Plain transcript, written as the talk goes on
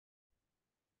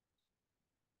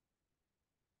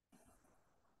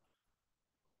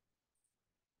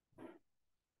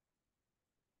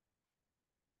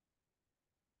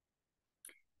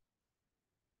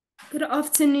Good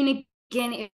afternoon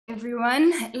again,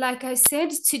 everyone. Like I said,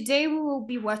 today we will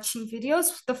be watching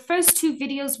videos. The first two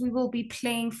videos we will be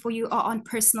playing for you are on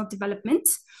personal development.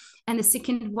 And the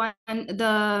second one,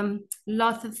 the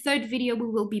third video we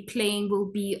will be playing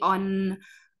will be on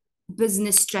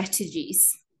business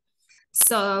strategies.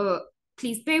 So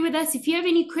please bear with us. If you have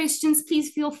any questions, please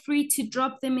feel free to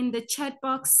drop them in the chat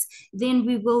box. Then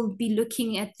we will be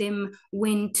looking at them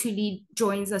when Thuli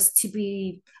joins us to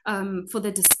be for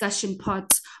the discussion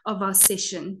part of our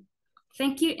session.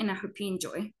 Thank you, and I hope you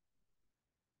enjoy.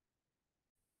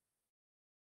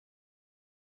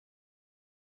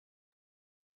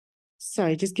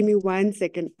 Sorry, just give me 1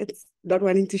 second. It's not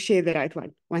wanting to share the right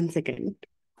one. 1 second.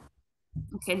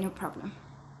 Okay, no problem.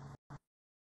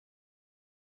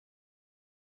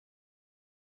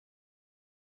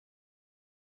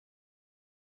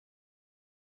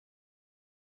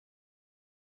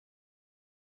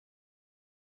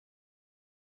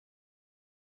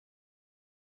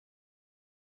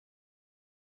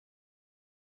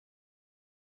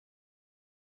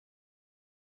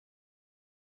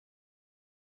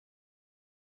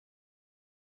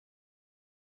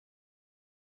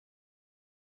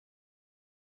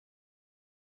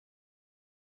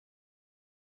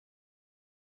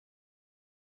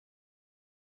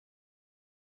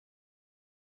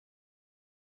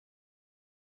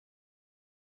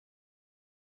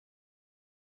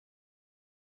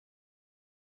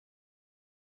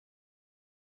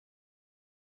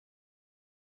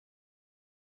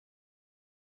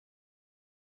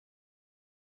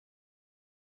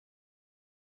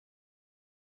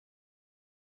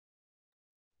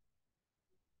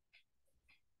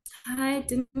 Hi,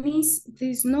 Denise.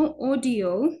 There's no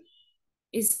audio.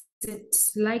 Is it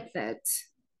like that?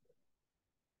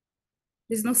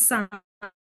 There's no sound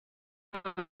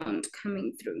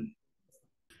coming through.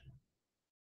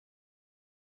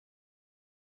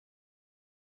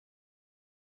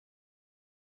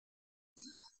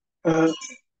 You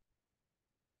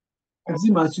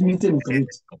don't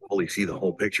fully see the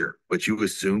whole picture, but you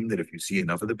assume that if you see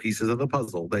enough of the pieces of the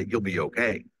puzzle that you'll be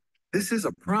okay. This is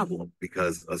a problem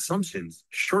because assumptions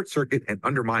short circuit and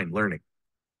undermine learning.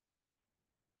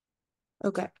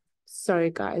 Okay. Sorry,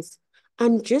 guys.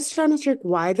 I'm just trying to check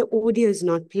why the audio is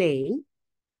not playing.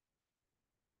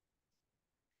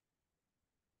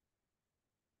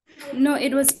 No,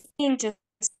 it was playing just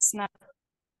now.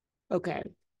 Okay.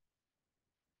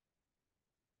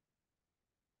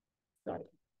 Sorry.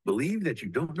 Believe that you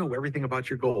don't know everything about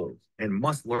your goals and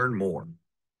must learn more.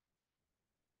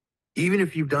 Even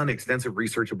if you've done extensive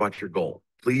research about your goal,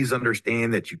 please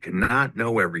understand that you cannot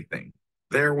know everything.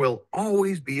 There will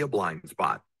always be a blind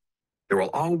spot. There will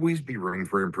always be room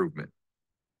for improvement.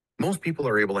 Most people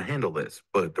are able to handle this,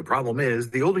 but the problem is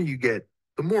the older you get,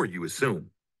 the more you assume.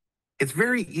 It's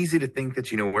very easy to think that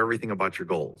you know everything about your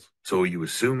goals, so you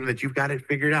assume that you've got it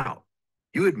figured out.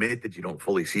 You admit that you don't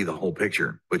fully see the whole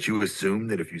picture, but you assume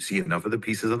that if you see enough of the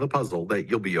pieces of the puzzle that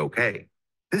you'll be okay.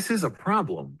 This is a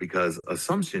problem because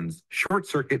assumptions short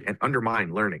circuit and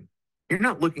undermine learning. You're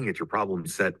not looking at your problem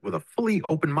set with a fully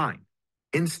open mind.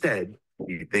 Instead,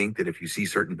 you think that if you see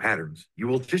certain patterns, you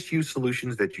will just use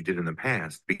solutions that you did in the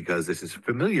past because this is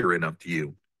familiar enough to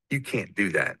you. You can't do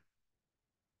that.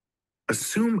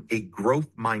 Assume a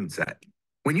growth mindset.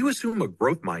 When you assume a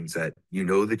growth mindset, you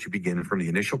know that you begin from the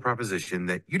initial proposition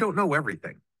that you don't know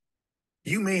everything.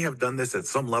 You may have done this at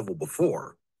some level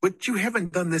before, but you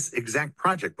haven't done this exact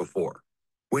project before.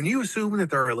 When you assume that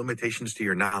there are limitations to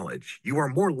your knowledge, you are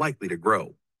more likely to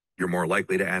grow. You're more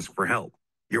likely to ask for help.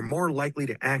 You're more likely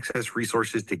to access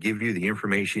resources to give you the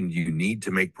information you need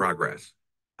to make progress.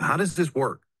 How does this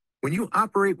work? When you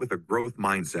operate with a growth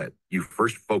mindset, you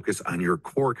first focus on your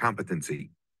core competency.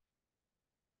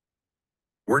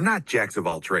 We're not jacks of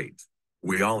all trades.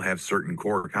 We all have certain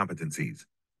core competencies.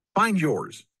 Find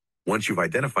yours. Once you've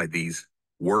identified these,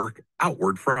 work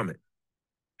outward from it.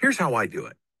 Here's how I do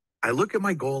it. I look at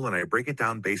my goal and I break it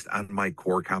down based on my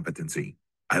core competency.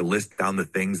 I list down the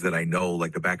things that I know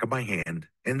like the back of my hand,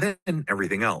 and then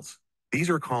everything else. These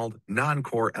are called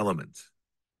non-core elements.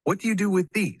 What do you do with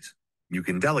these? You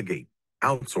can delegate,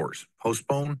 outsource,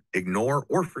 postpone, ignore,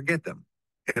 or forget them.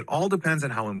 It all depends on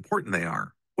how important they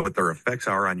are, what their effects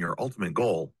are on your ultimate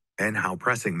goal, and how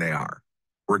pressing they are.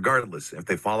 Regardless, if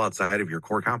they fall outside of your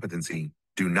core competency,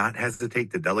 do not hesitate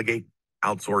to delegate,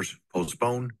 outsource,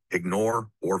 postpone, ignore,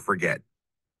 or forget.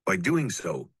 By doing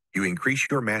so, you increase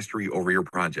your mastery over your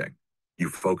project. You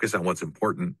focus on what's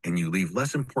important and you leave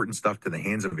less important stuff to the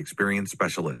hands of experienced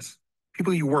specialists,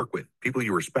 people you work with, people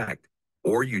you respect,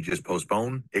 or you just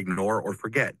postpone, ignore, or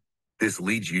forget. This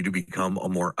leads you to become a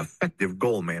more effective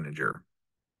goal manager.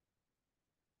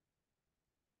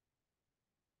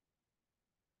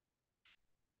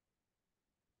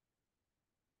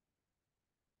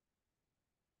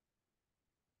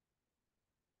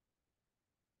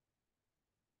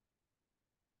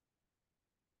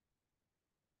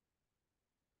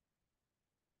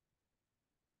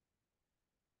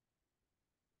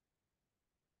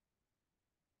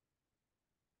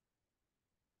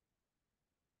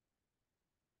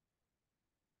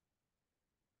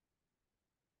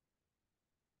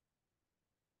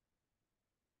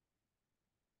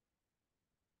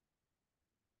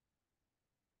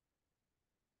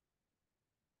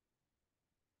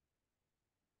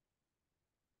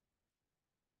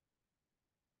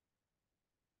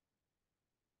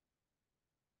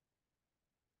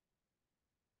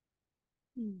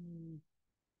 Hmm.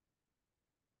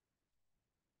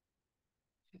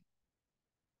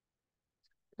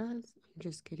 I'm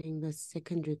just getting the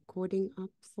second recording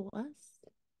up for us.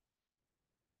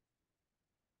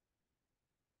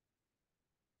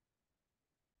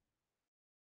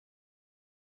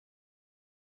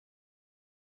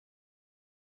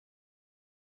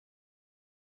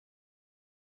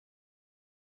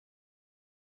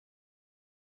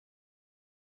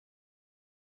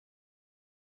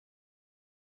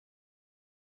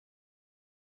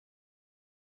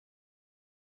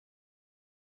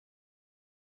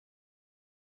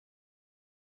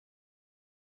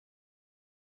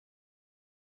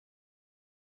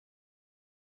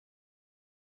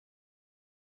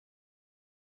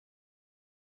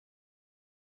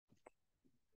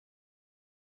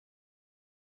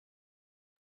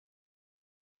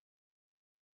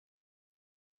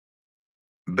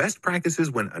 Best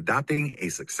practices when adopting a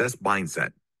success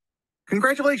mindset.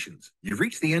 Congratulations, you've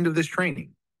reached the end of this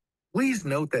training. Please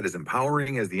note that as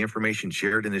empowering as the information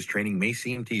shared in this training may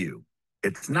seem to you,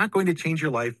 it's not going to change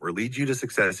your life or lead you to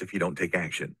success if you don't take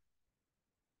action.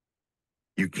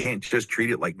 You can't just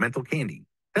treat it like mental candy.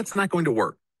 That's not going to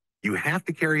work. You have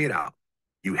to carry it out.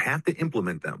 You have to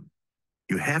implement them.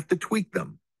 You have to tweak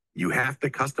them. You have to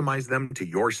customize them to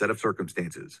your set of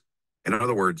circumstances. In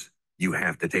other words, you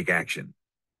have to take action.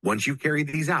 Once you carry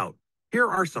these out, here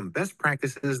are some best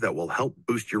practices that will help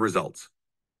boost your results.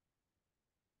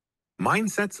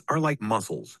 Mindsets are like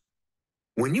muscles.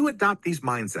 When you adopt these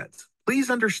mindsets,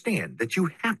 please understand that you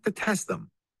have to test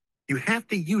them. You have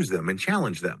to use them and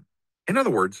challenge them. In other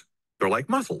words, they're like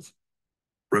muscles.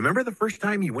 Remember the first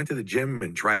time you went to the gym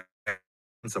and tried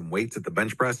some weights at the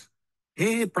bench press?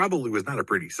 It probably was not a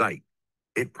pretty sight.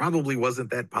 It probably wasn't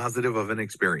that positive of an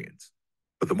experience.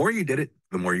 But the more you did it,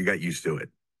 the more you got used to it.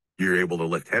 You're able to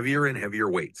lift heavier and heavier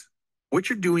weights. What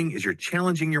you're doing is you're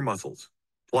challenging your muscles.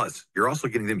 Plus, you're also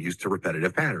getting them used to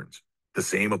repetitive patterns. The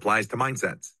same applies to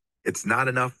mindsets. It's not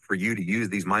enough for you to use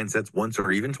these mindsets once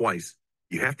or even twice.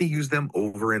 You have to use them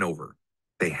over and over.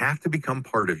 They have to become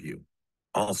part of you.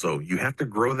 Also, you have to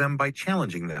grow them by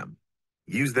challenging them.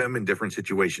 Use them in different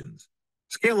situations.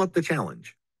 Scale up the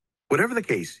challenge. Whatever the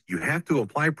case, you have to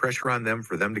apply pressure on them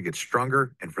for them to get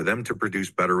stronger and for them to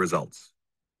produce better results.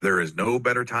 There is no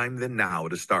better time than now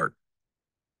to start.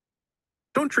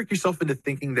 Don't trick yourself into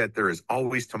thinking that there is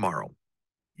always tomorrow.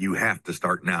 You have to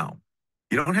start now.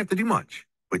 You don't have to do much,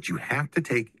 but you have to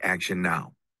take action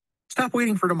now. Stop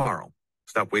waiting for tomorrow.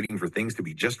 Stop waiting for things to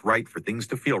be just right, for things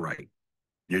to feel right.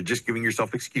 You're just giving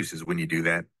yourself excuses when you do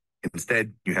that.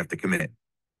 Instead, you have to commit.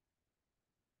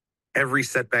 Every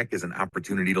setback is an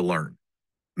opportunity to learn.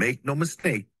 Make no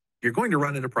mistake, you're going to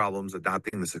run into problems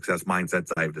adopting the success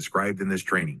mindsets I have described in this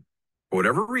training. For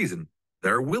whatever reason,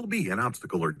 there will be an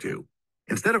obstacle or two.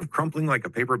 Instead of crumpling like a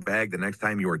paper bag the next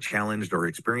time you are challenged or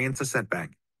experience a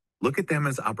setback, look at them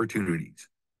as opportunities.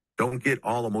 Don't get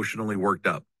all emotionally worked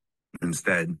up.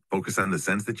 Instead, focus on the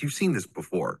sense that you've seen this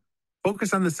before.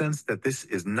 Focus on the sense that this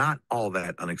is not all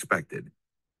that unexpected.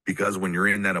 Because when you're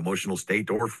in that emotional state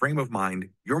or frame of mind,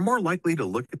 you're more likely to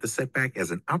look at the setback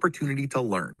as an opportunity to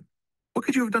learn. What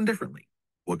could you have done differently?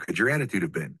 What could your attitude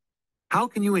have been? How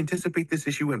can you anticipate this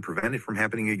issue and prevent it from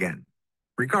happening again?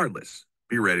 Regardless,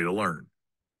 be ready to learn.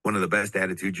 One of the best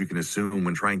attitudes you can assume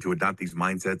when trying to adopt these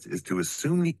mindsets is to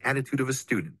assume the attitude of a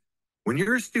student. When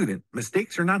you're a student,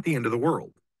 mistakes are not the end of the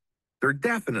world. They're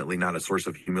definitely not a source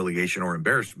of humiliation or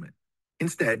embarrassment.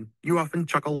 Instead, you often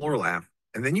chuckle or laugh,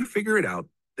 and then you figure it out,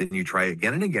 then you try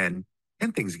again and again,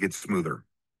 and things get smoother.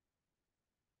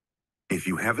 If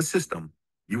you have a system,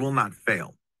 you will not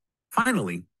fail.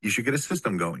 Finally, you should get a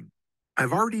system going.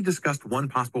 I've already discussed one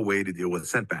possible way to deal with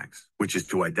setbacks, which is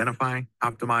to identify,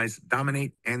 optimize,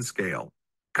 dominate, and scale.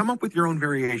 Come up with your own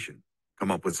variation.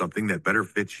 Come up with something that better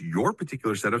fits your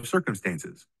particular set of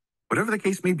circumstances. Whatever the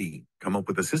case may be, come up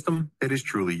with a system that is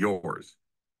truly yours.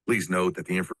 Please note that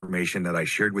the information that I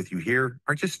shared with you here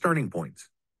are just starting points.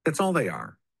 That's all they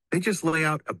are. They just lay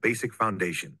out a basic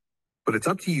foundation. But it's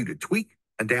up to you to tweak,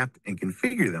 adapt, and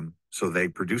configure them so they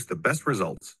produce the best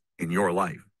results in your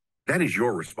life. That is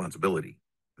your responsibility.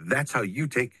 That's how you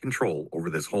take control over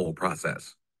this whole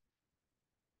process.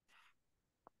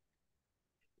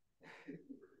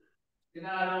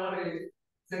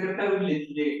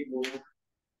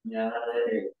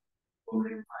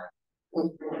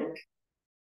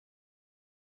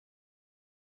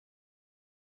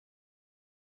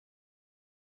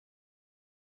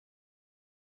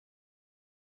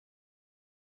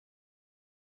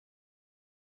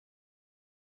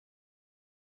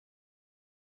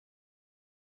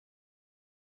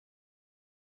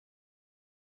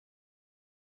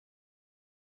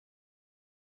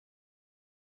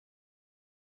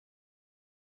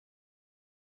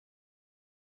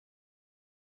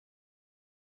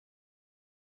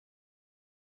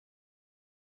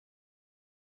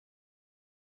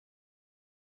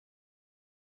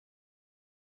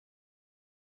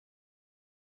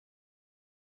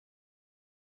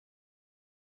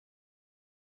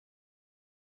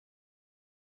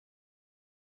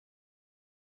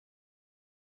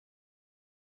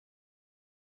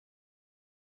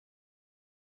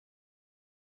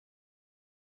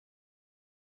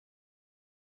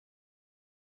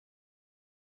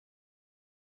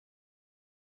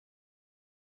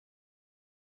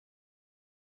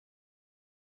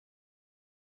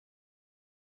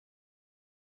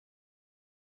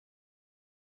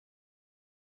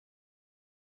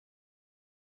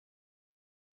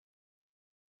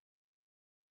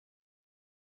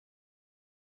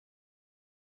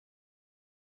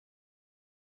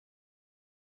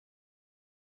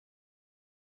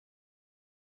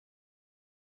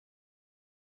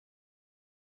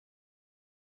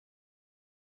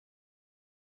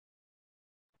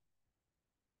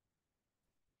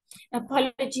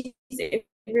 Apologies,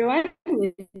 everyone.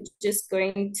 We're just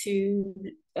going to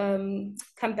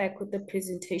come back with the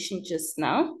presentation just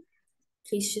now.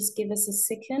 Please just give us a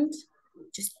second,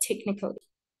 just technical.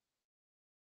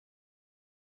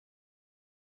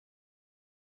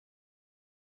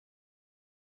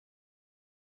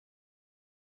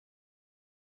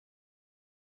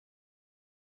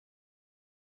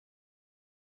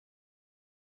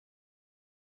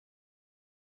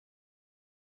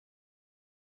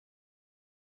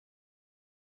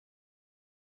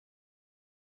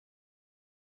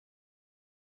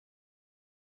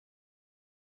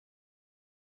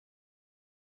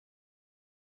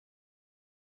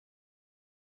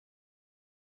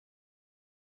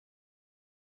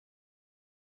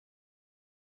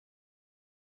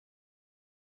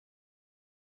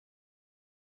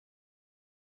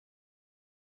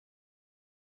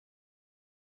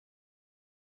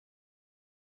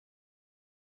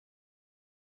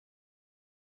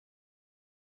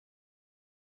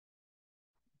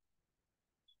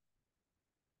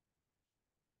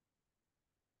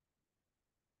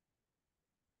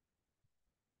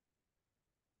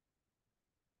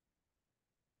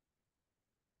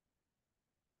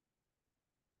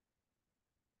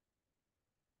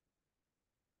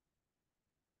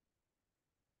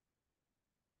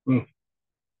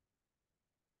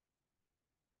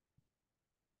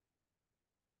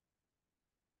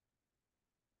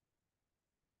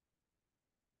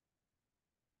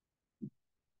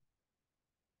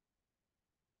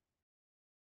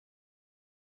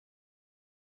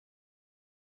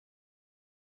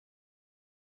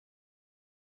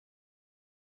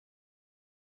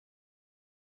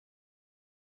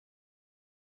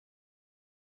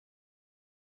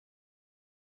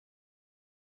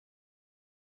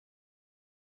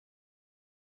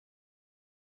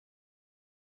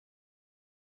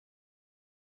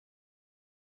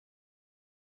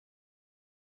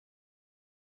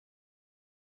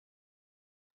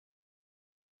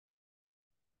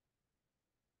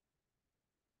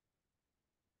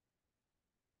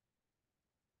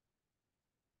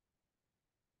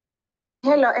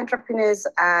 Hello, entrepreneurs.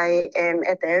 I am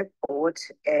at the airport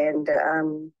and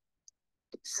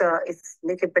so it's a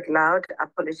little bit loud.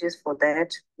 Apologies for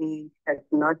that. We had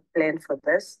not planned for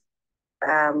this,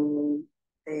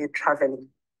 traveling.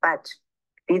 But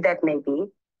be that may be,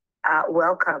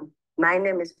 welcome. My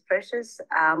name is Precious.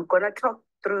 I'm going to talk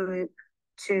through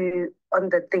on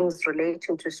the things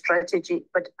relating to strategy.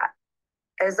 But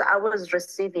as I was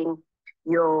receiving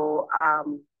your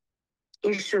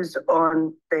issues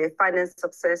on the finance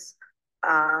success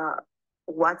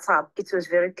WhatsApp, it was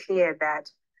very clear that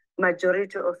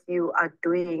majority of you are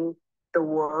doing the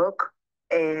work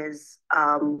as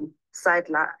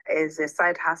as a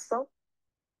side hustle.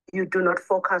 You do not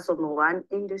focus on one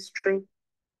industry,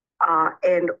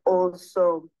 and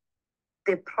also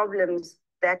the problems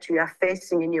that you are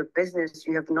facing in your business,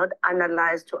 you have not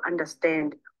analyzed to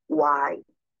understand why.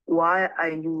 Why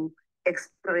are you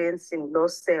experiencing low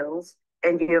sales?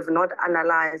 And you have not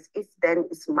analyzed if then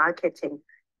it's marketing.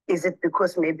 Is it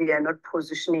because maybe you are not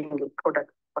positioning your product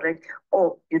correct,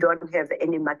 or you don't have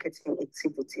any marketing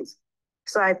activities?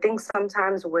 So I think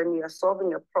sometimes when you're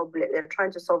solving a problem, you're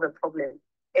trying to solve a problem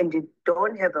and you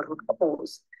don't have a root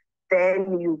cause,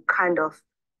 then you kind of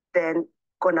then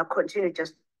gonna continue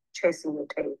just chasing your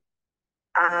tail.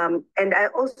 And I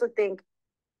also think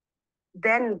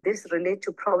then this relates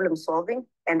to problem solving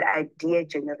and idea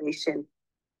generation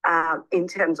in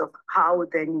terms of how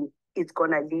then it's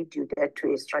gonna lead you there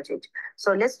to a strategy.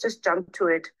 So let's just jump to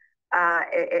it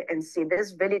and see.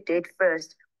 Let's validate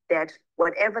first that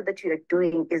whatever that you are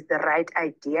doing is the right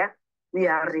idea. We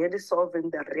are really solving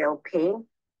the real pain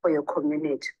for your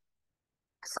community.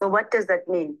 So what does that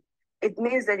mean? It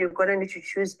means that you're going to need to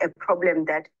choose a problem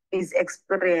that is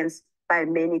experienced by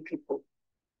many people.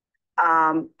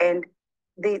 And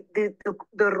the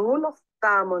rule of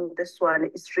thumb on this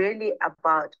one is really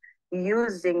about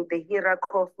using the hierarchy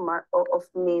of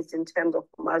needs in terms of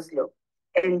Maslow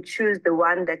and choose the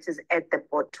one that is at the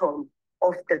bottom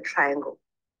of the triangle,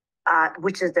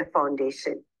 which is the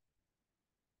foundation.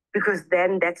 Because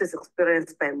then that is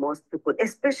experienced by most people,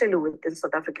 especially within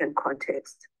South African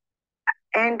context.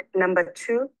 And number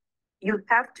two, you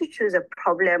have to choose a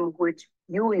problem which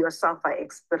you yourself are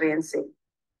experiencing.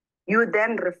 You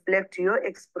then reflect your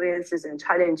experiences and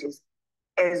challenges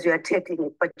as you are tackling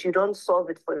it, but you don't solve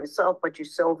it for yourself, but you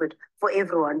solve it for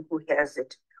everyone who has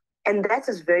it. And that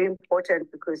is very important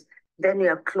because then you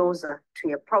are closer to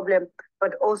your problem,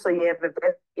 but also you have a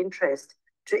better interest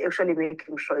to actually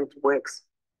making sure it works.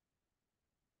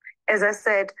 As I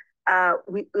said,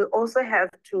 we also have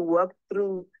to work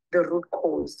through the root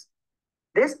cause.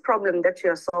 This problem that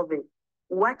you're solving,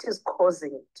 what is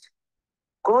causing it?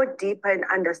 Go deeper in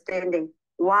understanding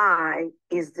why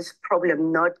is this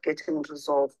problem not getting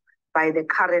resolved by the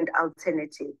current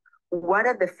alternative? What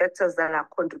are the factors that are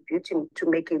contributing to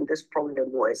making this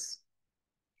problem worse?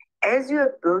 As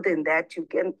you're building that, you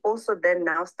can also then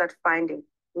now start finding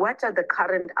what are the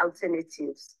current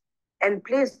alternatives. And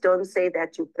please don't say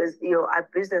that your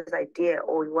business idea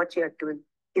or what you're doing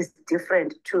is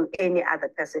different to any other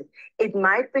person. It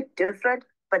might be different,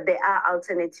 but there are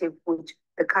alternatives which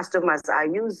the customers are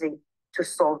using to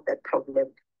solve that problem.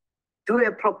 Do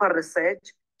a proper research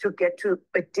to get to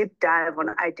a deep dive on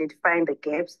identifying the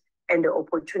gaps and the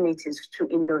opportunities to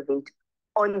innovate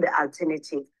on the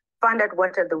alternative. Find out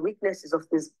what are the weaknesses of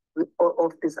these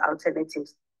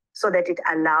alternatives so that it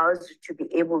allows you to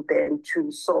be able then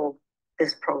to solve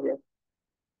this problem.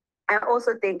 I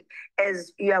also think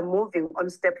as you are moving on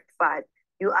step 5,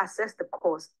 you assess the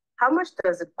cost. How much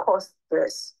does it cost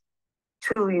this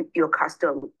to your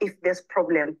customer if this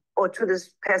problem, or to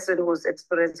this person who's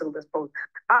experiencing this problem?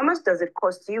 How much does it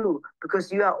cost you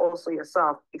because you are also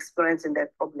yourself experiencing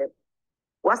that problem?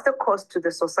 What's the cost to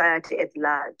the society at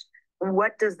large?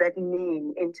 What does that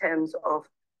mean in terms of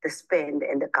the spend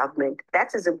and the government?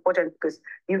 That is important because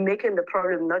you're making the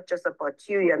problem not just about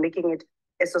you, you're making it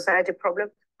a society problem,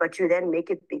 but you then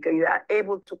make it bigger. You are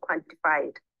able to quantify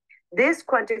it. This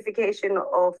quantification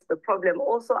of the problem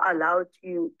also allowed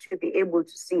you to be able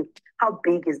to see how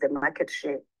big is the market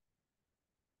share.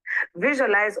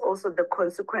 Visualize also the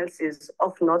consequences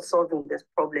of not solving this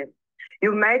problem.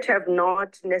 You might have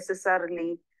not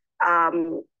necessarily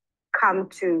come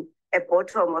to a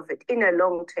bottom of it in a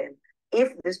long term.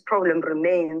 If this problem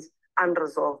remains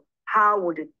unresolved, how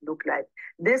would it look like?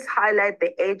 This highlights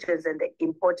the ages and the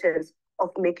importance of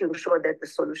making sure that the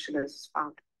solution is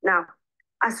found. Now,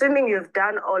 assuming you've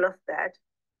done all of that,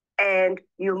 and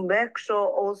you make sure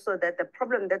also that the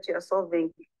problem that you're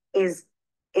solving is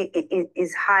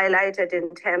highlighted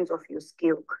in terms of your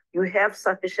skill. You have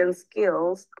sufficient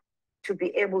skills to be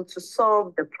able to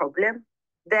solve the problem,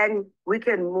 then we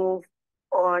can move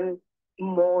on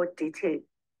more detail.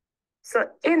 So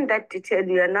in that detail,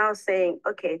 you are now saying,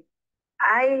 okay,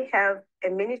 I have a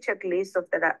mini checklist of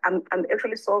that. I'm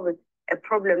actually solving a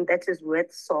problem that is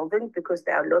worth solving because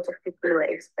there are lots of people who are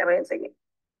experiencing it.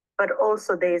 But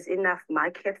also there is enough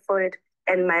market for it,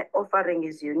 and my offering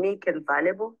is unique and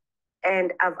valuable.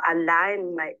 And I've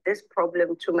aligned this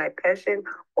problem to my passion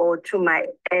or to my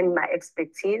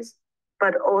expertise.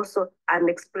 But also I'm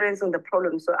experiencing the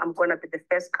problem, so I'm going to be the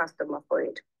first customer for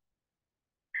it.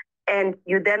 And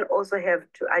you then also have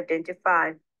to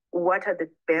identify what are the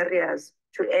barriers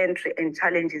to entry and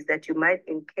challenges that you might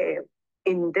incur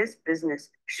in this business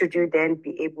should you then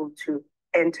be able to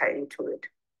enter into it.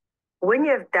 When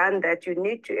you have done that, you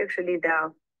need to actually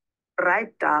now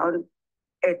write down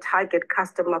a target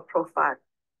customer profile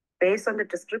based on the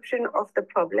description of the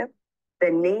problem,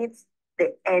 the needs,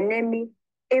 the enemy,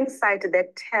 insight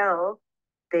that tell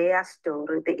their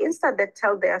story. The insight that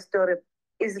tell their story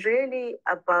is really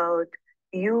about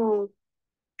you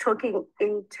talking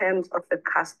in terms of the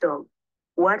customer.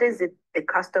 What is it the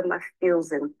customer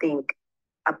feels and think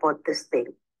about this thing?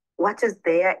 What is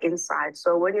their insight?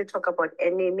 So when you talk about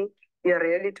enemy, you're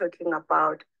really talking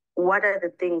about what are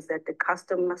the things that the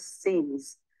customer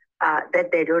sees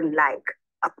that they don't like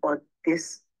about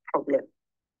this problem.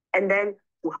 And then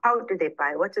how do they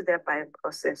buy? What is their buying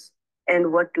process?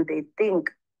 And what do they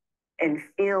think and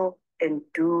feel and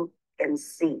do and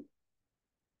see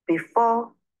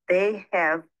before they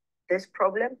have this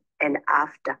problem and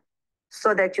after,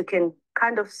 so that you can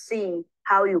kind of see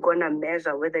how you're going to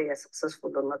measure whether you're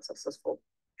successful or not successful.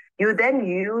 You then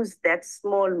use that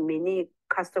small mini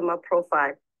customer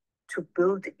profile to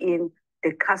build in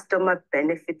the customer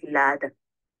benefit ladder.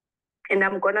 And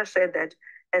I'm going to share that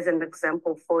as an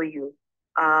example for you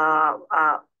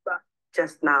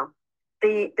just now.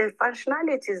 The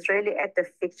functionality is really at the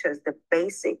features, the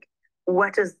basic.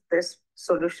 What is this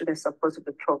solution is supposed to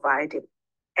be providing?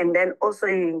 And then also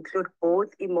you include both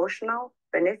emotional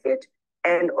benefit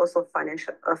and also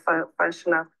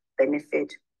functional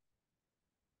benefit.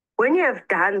 When you have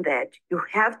done that, you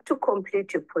have to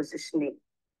complete your positioning.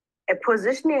 A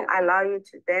positioning allows you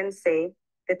to then say,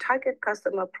 the target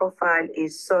customer profile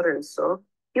is so and so.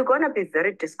 You're going to be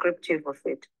very descriptive of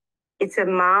it. It's a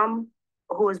mom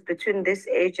who is between this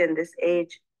age and this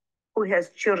age, who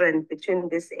has children between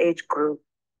this age group,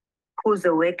 who's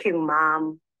a working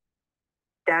mom,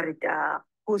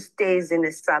 who stays in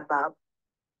a suburb.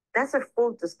 That's a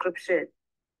full description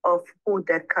of who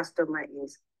that customer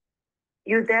is.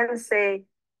 You then say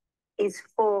it's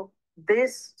for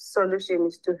this solution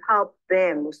is to help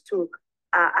them, is to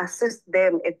assist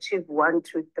them achieve 1,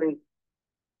 2, 3,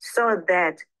 so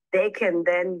that they can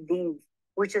then leave,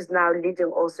 which is now leading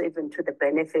also even to the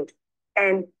benefit.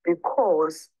 And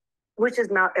because, which is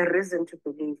now a reason to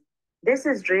believe. This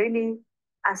is really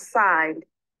assigned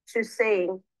to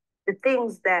saying the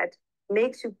things that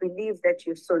makes you believe that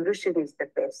your solution is the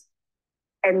best.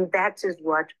 And that is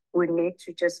what we need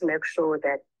to just make sure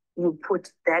that you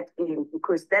put that in,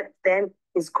 because that then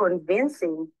is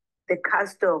convincing the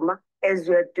customer as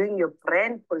you're doing your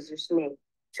brand positioning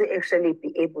to actually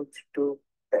be able to do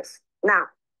this. Now,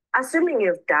 assuming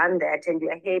you've done that and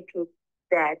you're happy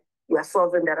that you're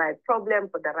solving the right problem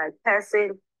for the right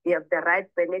person, you have the right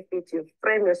benefit, you've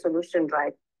framed your solution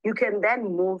right, you can then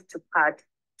move to part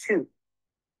 2.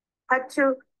 Part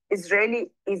 2 is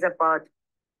about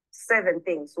 7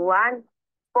 things. 1,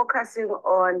 focusing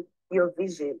on your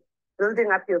vision, building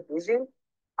up your vision,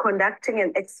 conducting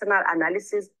an external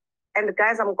analysis. And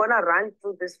guys, I'm going to run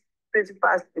through this pretty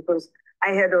fast because I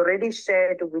had already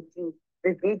shared with you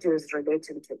the videos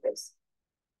relating to this.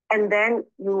 And then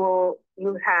you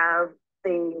have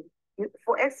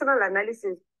for external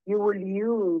analysis, you will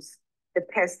use the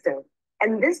pestle.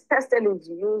 And this pestle is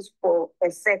used for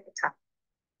a sector.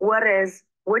 Whereas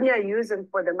when you're using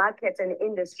for the market and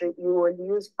industry, you will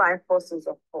use 5 forces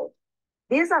of thought.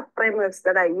 These are frameworks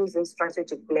that are used in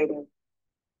strategic planning.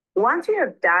 Once you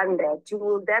have done that, you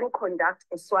will then conduct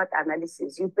a SWOT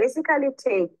analysis. You basically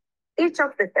take each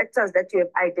of the factors that you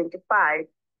have identified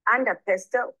under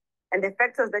pestle and the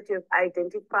factors that you have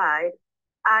identified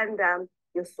under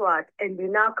your SWOT, and you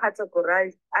now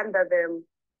categorize under them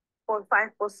 5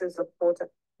 forces of thought.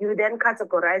 You then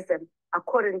categorize them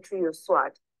according to your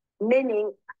SWOT.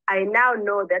 Meaning, I now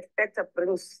know that factor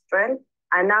brings strength.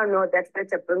 I now know that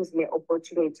factor brings me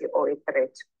opportunity or a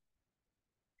threat.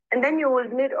 And then you will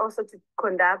need also to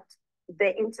conduct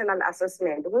the internal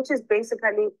assessment, which is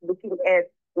basically looking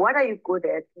at what are you good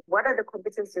at, what are the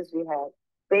competencies you have,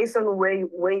 based on where you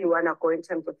want to go in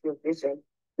terms of your vision.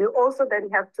 You also then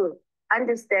have to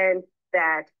understand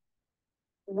that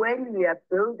when you are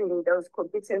building those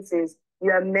competencies,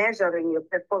 you are measuring your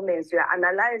performance, you are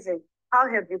analyzing how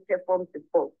have you performed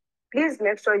before. Please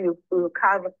make sure you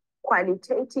cover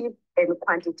qualitative and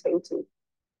quantitative.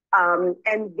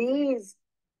 And these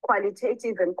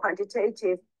qualitative and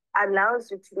quantitative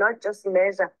allows you to not just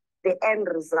measure the end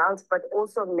results, but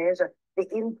also measure the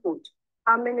input.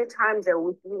 How many times are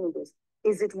we doing this?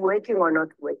 Is it working or not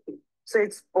working? So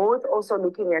it's both also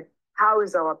looking at how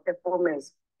is our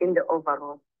performance in the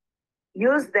overall.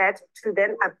 Use that to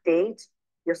then update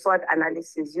your SWOT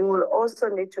analysis. You will also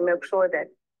need to make sure that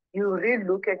you really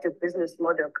look at your business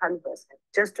model canvas,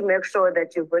 just to make sure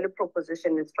that your value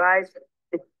proposition is right,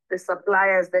 the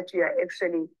suppliers that you are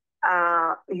actually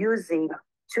using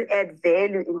to add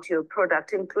value into your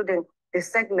product, including the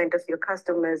segment of your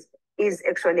customers, is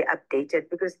actually updated,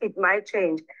 because it might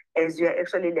change as you're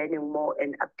actually learning more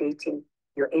and updating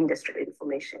your industry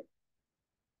information.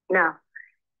 Now,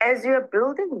 as you're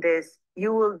building this,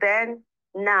 you will then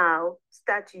now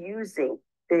start using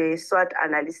the SWOT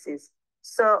analysis.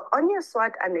 So on your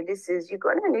SWOT analysis, you're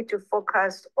going to need to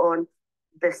focus on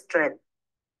the strength.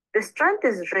 The strength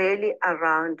is really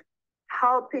around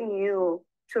helping you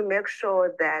to make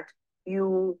sure that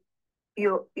your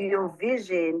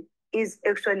vision is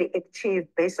actually achieved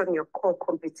based on your core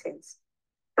competence.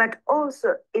 But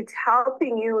also it's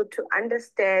helping you to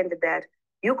understand that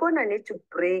you're going to need to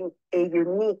bring a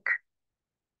unique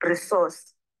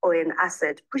resource or an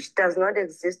asset which does not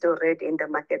exist already in the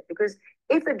market. Because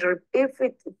if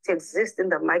it exists in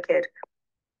the market,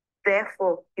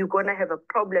 therefore you're going to have a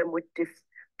problem with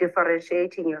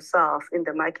differentiating yourself in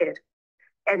the market.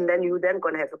 And then you're then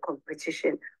going to have a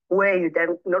competition where you're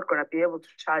then not going to be able to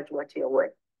charge what you're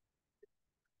worth.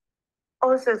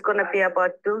 Also, it's going to be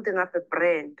about building up a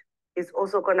brand. It's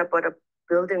also going to be about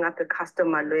building up a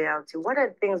customer loyalty. What are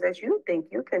the things that you think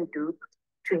you can do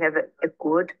to have a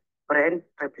good brand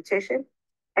reputation?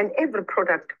 And every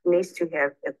product needs to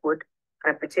have a good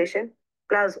reputation,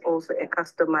 plus also a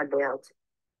customer loyalty.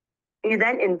 You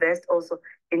then invest also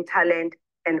in talent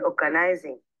and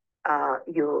organizing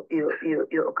your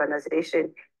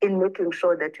organization, in making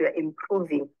sure that you are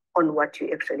improving on what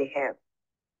you actually have.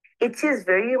 It is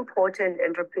very important,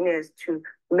 entrepreneurs, to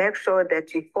make sure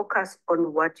that you focus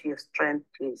on what your strength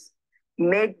is.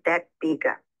 Make that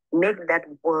bigger, make that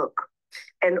work.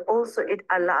 And also it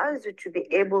allows you to be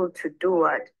able to do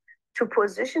what? To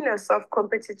position yourself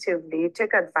competitively. You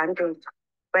take advantage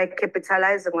by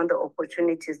capitalizing on the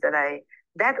opportunities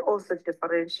that also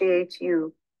differentiate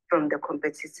you from the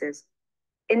competitors.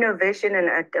 Innovation and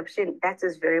adoption, that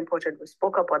is very important. We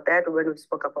spoke about that when we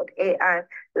spoke about AI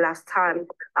last time.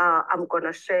 I'm going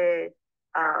to share,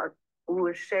 we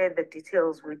will share the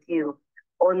details with you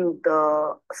on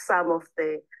some of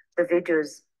the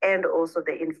videos and also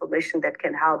the information that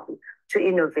can help you to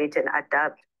innovate and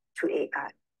adapt to AI.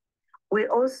 We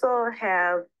also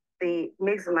have the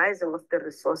maximizing of the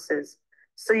resources.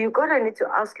 So you're going to need to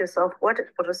ask yourself, what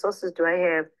resources do I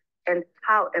have? And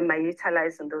how am I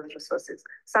utilizing those resources?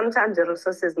 Sometimes the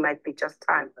resources might be just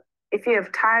time. If you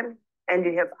have time and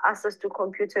you have access to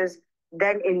computers,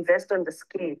 then invest on the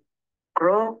skill.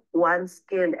 Grow one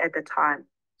skill at a time.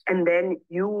 And then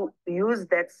you use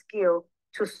that skill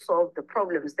to solve the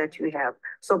problems that you have.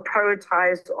 So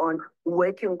prioritize on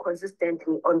working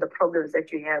consistently on the problems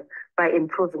that you have by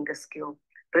improving the skill.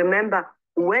 Remember,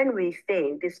 when we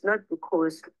fail, it's not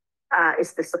because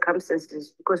it's the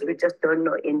circumstances, because we just don't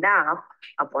know enough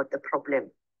about the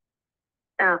problem.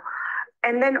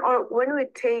 And then when we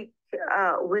take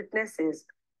weaknesses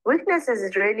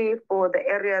is really for the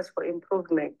areas for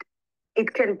improvement.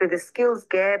 It can be the skills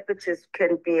gap, which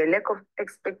can be a lack of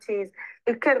expertise.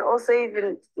 It can also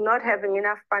even not having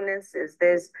enough finances.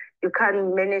 You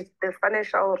can't manage, the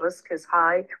financial risk is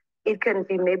high. It can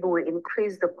be maybe we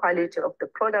increase the quality of the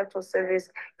product or service.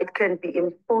 It can be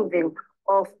improving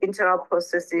of internal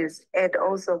processes. And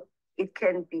also it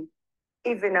can be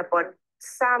even about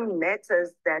some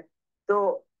matters that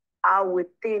though are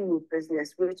within your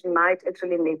business, which might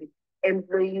actually maybe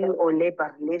employee or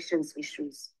labor relations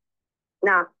issues.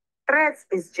 Now, threats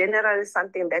is generally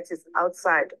something that is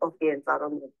outside of the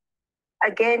environment.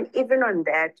 Again, even on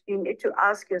that, you need to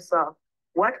ask yourself,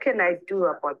 what can I do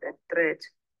about that threat?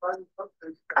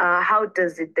 How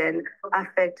does it then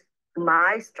affect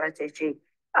my strategy?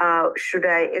 Should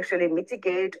I actually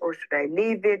mitigate or should I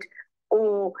leave it?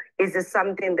 Or is it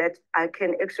something that I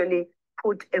can actually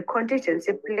put a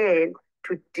contingency plan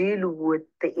to deal with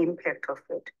the impact of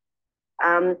it?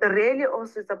 Really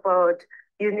also it's about,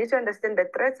 you need to understand that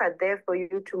threats are there for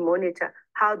you to monitor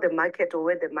how the market or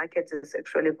where the market is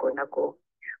actually going to go.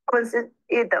 Consider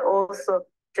also,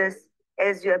 just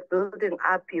as you're building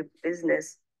up your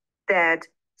business, that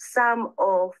some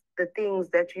of the things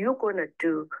that you're going to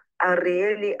do are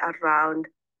really around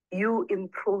you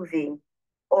improving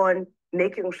on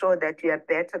making sure that you are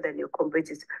better than your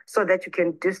competitors so that you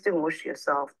can distinguish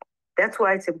yourself. That's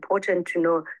why it's important to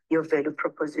know your value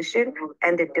proposition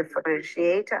and the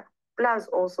differentiator, plus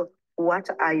also what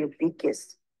are your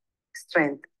biggest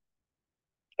strengths.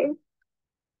 Okay.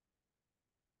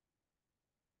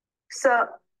 So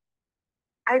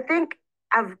I think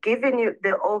I've given you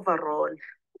the overall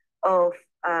of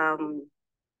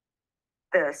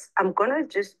this. I'm going to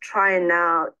just try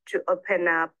now to open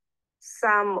up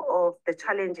some of the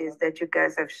challenges that you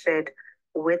guys have shared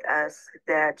with us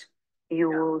that you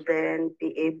will then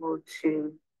be able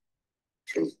to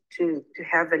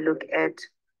have a look at.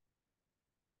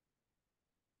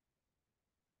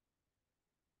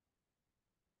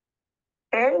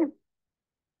 Okay,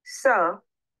 so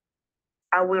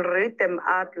I will read them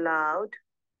out loud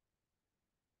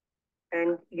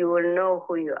and you will know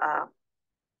who you are.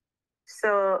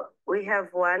 So we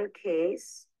have one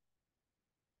case.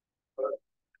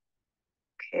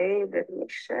 Okay, let me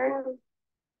share.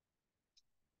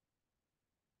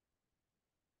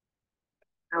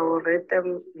 I will read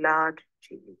them loud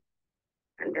to you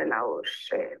and then I will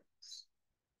share.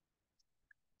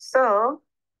 So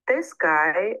this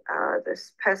guy,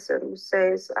 this person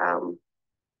says,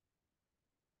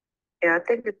 yeah, I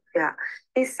think,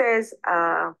 he says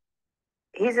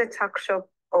he's a tuck shop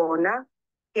owner.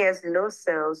 He has low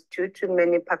sales due to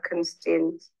many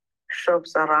Pakistan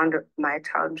shops around my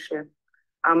township.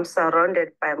 I'm surrounded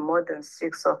by more than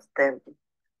 6 of them,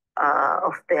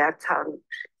 of their township,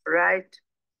 right?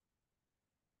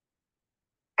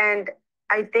 And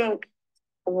I think,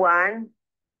 one,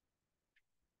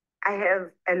 I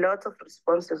have a lot of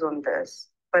responses on this,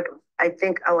 but I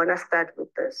think I want to start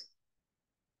with this.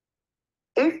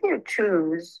 If you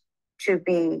choose to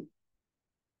be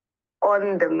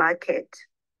on the market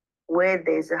where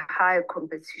there's a high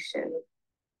competition,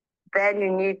 then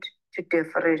you need to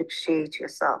differentiate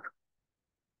yourself.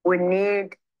 We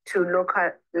need to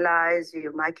localize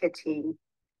your marketing.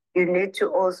 You need to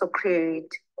also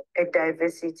create a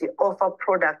diversity, offer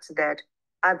products that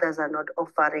others are not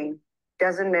offering.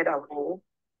 Doesn't matter who.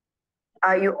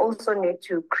 You also need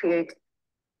to create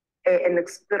an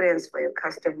experience for your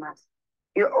customers.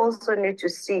 You also need to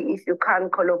see if you can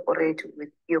collaborate with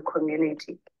your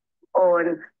community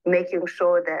on making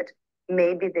sure that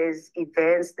maybe there's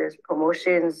events, there's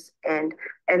promotions, and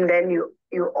then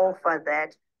you offer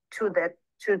that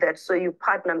to that. So you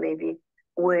partner maybe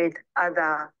with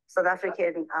other South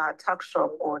African tuck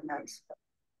shop owners.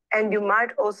 And you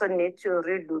might also need to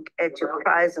relook at your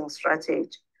pricing strategy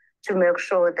to make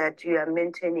sure that you are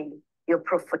maintaining your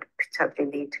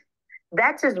profitability.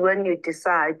 That is when you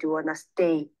decide you want to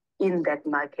stay in that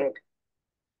market.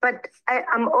 But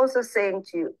I'm also saying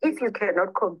to you, if you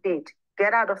cannot compete,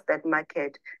 get out of that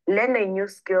market, learn a new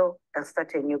skill, and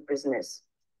start a new business.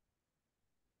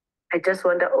 I just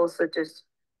want to also just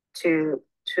to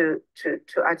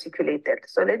articulate that.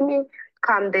 So let me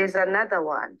come. There's another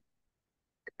one.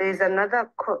 There's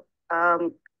another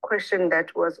question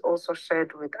that was also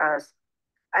shared with us.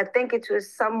 I think it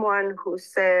was someone who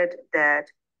said that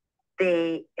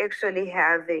they actually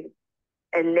having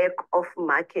a lack of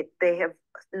market. They have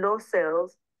low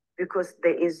sales because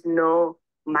there is no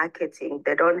marketing.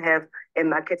 They don't have a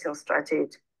marketing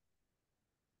strategy.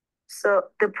 So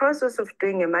the process of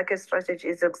doing a market strategy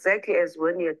is exactly as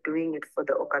when you're doing it for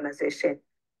the organization.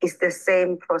 It's the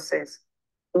same process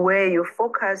where you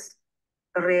focus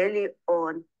really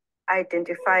on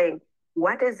identifying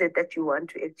what is it that you want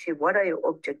to achieve, what are your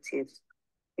objectives.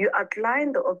 You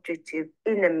outline the objective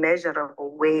in a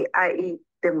measurable way, i.e.,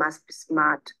 they must be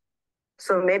smart.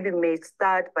 So maybe may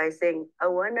start by saying, I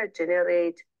want to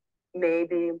generate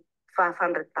maybe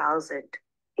 500,000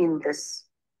 in this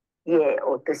year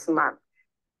or this month.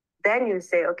 Then you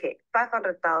say, okay,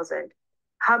 500,000,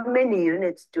 how many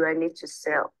units do I need to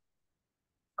sell?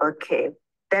 Okay,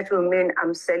 that will mean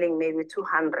I'm selling maybe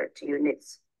 200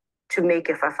 units to make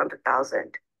a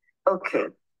 500,000. Okay,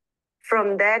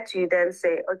 from that, you then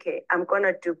say, okay, I'm going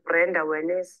to do brand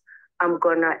awareness. I'm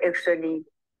going to actually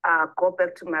go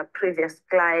back to my previous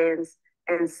clients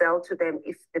and sell to them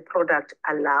if the product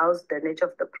allows, the nature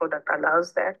of the product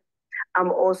allows that.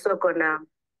 I'm also going to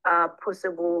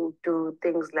possible do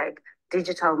things like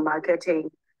digital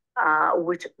marketing,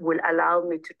 which will allow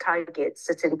me to target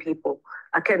certain people.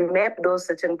 I can map those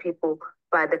certain people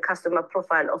by the customer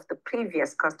profile of the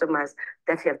previous customers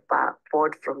that have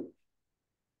bought from me.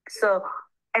 So,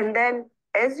 and then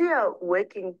as you are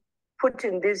working,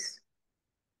 putting these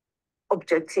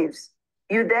objectives,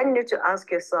 you then need to ask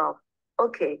yourself,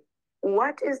 okay,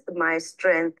 what is my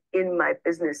strength in my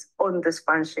business on this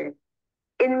function?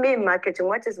 In me marketing,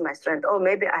 what is my strength? Oh,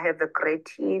 maybe I have a great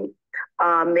team.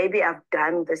 Maybe I've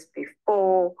done this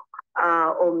before,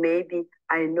 or maybe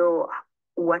I know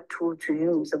what tool to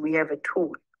use. We have a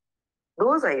tool.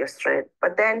 Those are your strengths.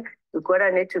 But then you're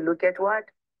gonna need to look at what?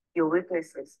 Your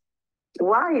weaknesses.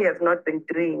 Why you have not been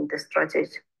doing the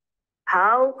strategy?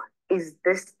 How is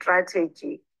this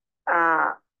strategy?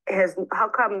 How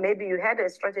come maybe you had a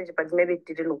strategy, but maybe it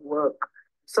didn't work?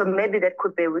 So maybe that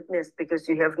could be a weakness because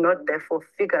you have not therefore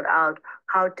figured out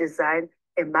how to design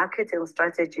a marketing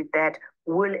strategy that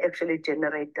will actually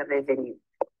generate the revenue.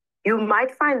 You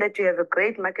might find that you have a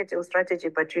great marketing strategy,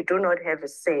 but you do not have a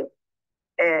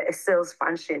sales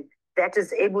function that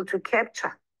is able to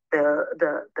capture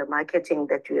the marketing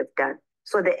that you have done.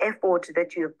 So the effort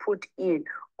that you have put in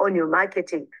on your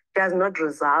marketing does not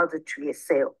result to a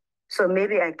sale. So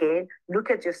maybe again,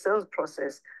 look at your sales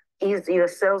process. Is your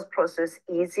sales process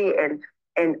easy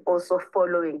and also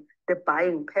following the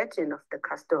buying pattern of the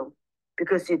customer?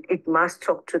 Because it must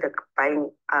talk to the buying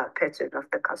pattern of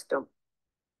the customer.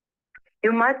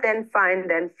 You might then find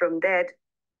then from that,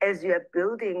 as you are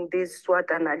building this SWOT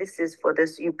analysis for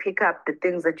this, you pick up the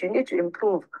things that you need to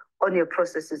improve on your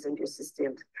processes and your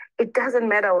systems. It doesn't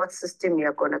matter what system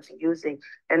you're going to be using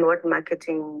and what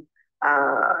marketing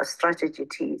strategy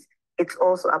it is. It's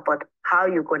also about how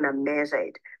you're going to measure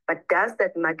it. But does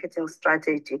that marketing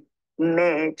strategy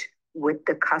match with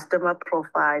the customer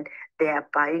profile, their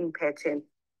buying pattern,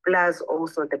 plus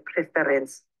also the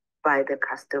preference by the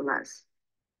customers?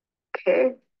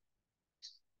 Okay.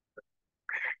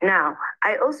 Now,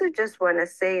 I also just want to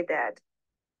say that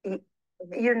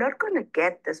you're not going to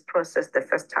get this process the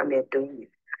first time you're doing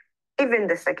it, even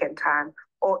the second time,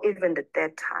 or even the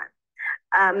third time.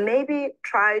 Maybe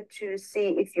try to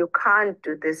see if you can't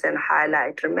do this and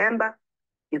highlight. Remember,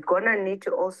 you're going to need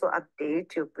to also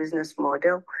update your business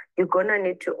model. You're going to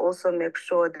need to also make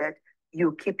sure that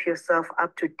you keep yourself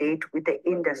up to date with the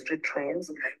industry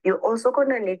trends. You're also going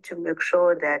to need to make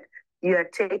sure that you are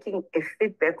taking a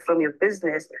feedback from your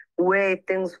business where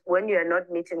things, when you are not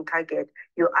meeting target,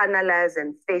 you analyze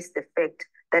and face the fact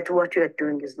that what you are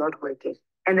doing is not working,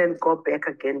 and then go back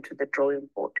again to the drawing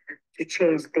board to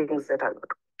change things that are not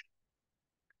working.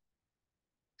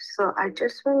 So I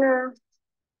just want to...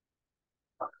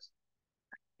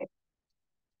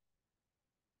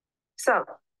 So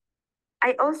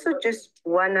I also just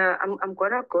want to, I'm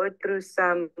going to go through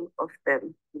some of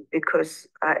them because,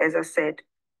 as I said,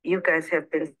 you guys have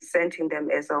been sending them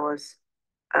as I was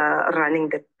running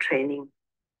the training,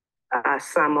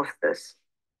 some of this.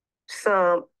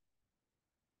 So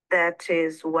that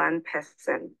is one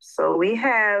person. So we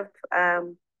have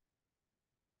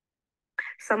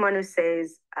someone who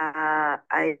says,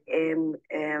 I am,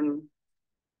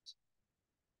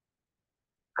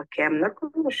 okay, I'm not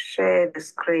going to share the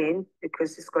screen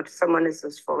because it's got someone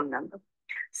else's phone number.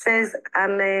 Says,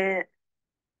 I'm in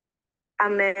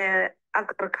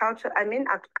agriculture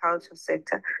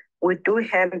sector. We do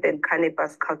hemp and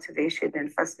cannabis cultivation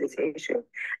and facilitation.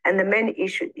 And the main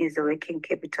issue is the working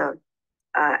capital.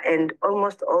 And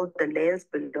almost all the lands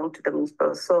belong to the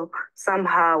municipal. So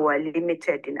somehow we're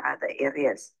limited in other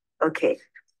areas. Okay.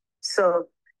 So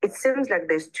it seems like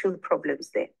there's two problems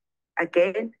there.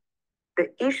 Again, the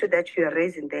issue that you are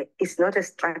raising there is not a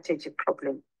strategy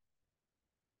problem.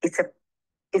 It's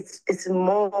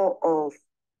more of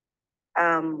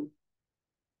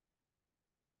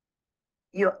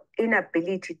your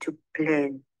inability to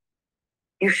plan.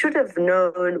 You should have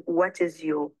known what is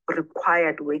your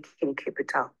required working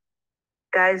capital.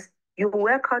 Guys, you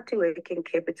work out your working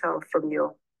capital from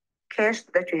your cash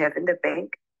that you have in the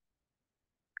bank,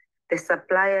 the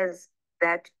suppliers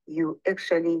that you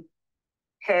actually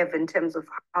have in terms of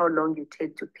how long you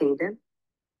take to pay them.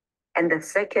 And the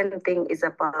second thing is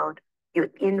about your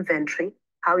inventory,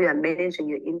 how you are managing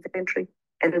your inventory.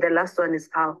 And the last one is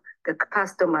how the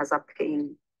customers are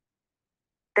paying.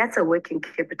 That's a working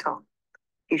capital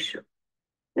issue.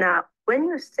 Now, when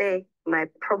you say my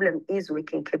problem is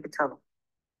working capital,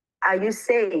 are you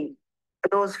saying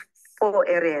those 4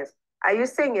 areas? Are you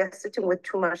saying you're sitting with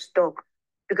too much stock?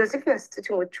 Because if you're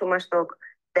sitting with too much stock,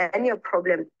 then your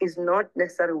problem is not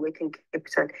necessarily working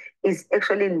capital, it's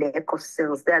actually lack of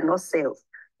sales. There are no sales.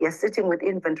 You're sitting with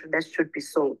inventory that should be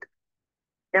sold.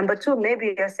 Number 2,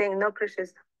 maybe you're saying, no,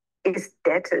 Precious, it's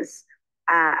debtors.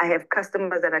 I have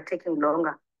customers that are taking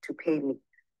longer to pay me.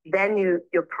 Then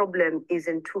your problem is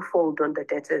in twofold on the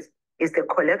debtors. Is the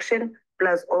collection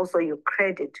plus also your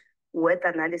credit worth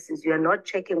analysis. You are not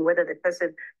checking whether the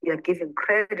person you are giving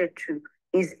credit to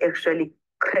is actually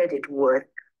credit worth.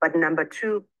 But number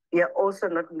 2, you're also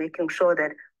not making sure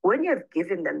that when you have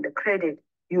given them the credit,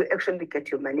 you actually get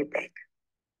your money back,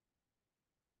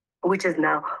 which is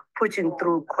now pushing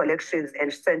through collections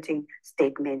and sending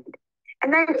statement.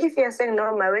 And then if you're saying,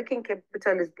 no, my working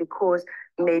capital is because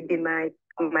maybe my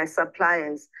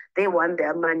suppliers, they want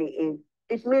their money in,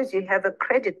 it means you have a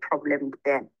credit problem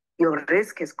then. Your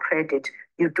risk is credit.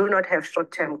 You do not have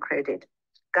short-term credit.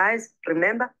 Guys,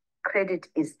 remember, credit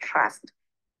is trust.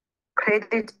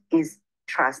 Credit is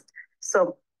trust.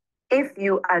 So if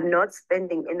you are not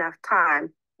spending enough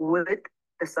time with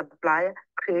the supplier,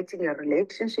 creating a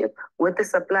relationship with the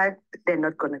supplier, they're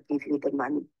not going to give you the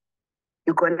money.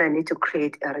 You're going to need to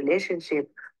create a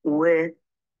relationship with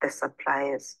the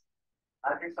suppliers.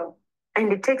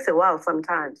 And it takes a while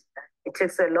sometimes. It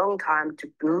takes a long time to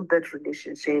build that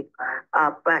relationship,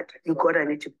 but you're going to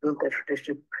need to build that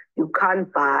relationship. You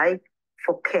can't buy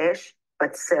for cash,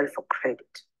 but sell for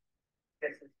credit.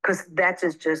 Because that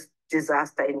is just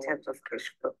disaster in terms of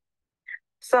cash flow.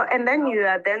 So, and then you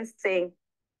are then saying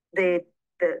the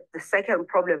second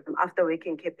problem after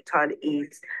working capital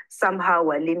is somehow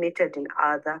we're limited in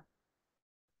other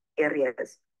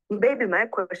areas. Maybe my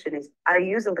question is, are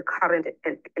you using the current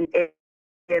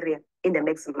area in the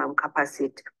maximum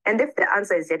capacity? And if the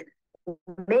answer is yet,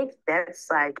 make that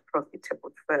site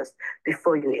profitable first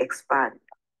before you expand.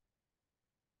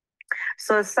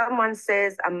 So someone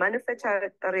says, I'm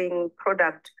manufacturing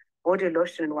product, body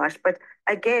lotion and wash. But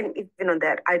again, even on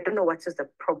that, I don't know what is the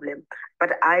problem,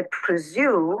 but I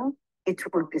presume it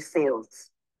will be sales.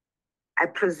 I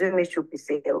presume it should be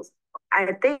sales.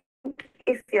 I think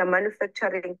if you're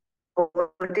manufacturing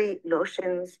body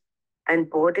lotions and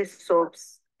body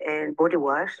soaps and body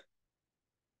wash,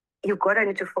 you're gonna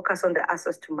need to focus on the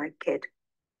access to market.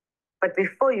 But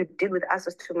before you deal with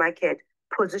access to market,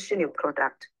 position your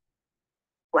product.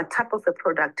 What type of a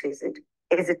product is it?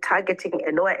 Is it targeting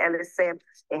a lower LSM,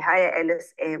 a higher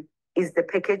LSM? Is the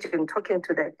packaging talking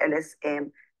to the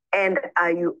LSM? And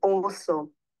are you also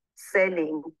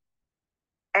selling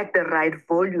at the right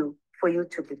volume for you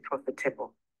to be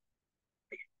profitable?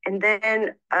 And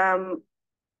then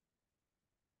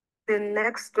the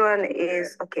next one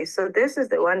is, okay, so this is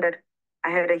the one that I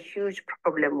had a huge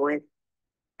problem with.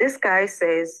 This guy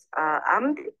says,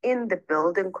 I'm in the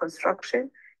building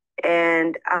construction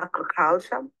and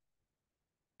agriculture.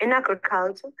 In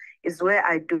agriculture is where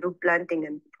I do planting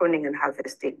and pruning and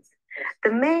harvesting.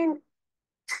 The main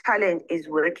challenge is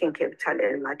working capital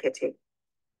and marketing.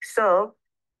 So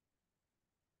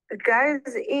guys,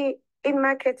 in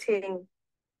marketing,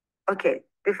 okay,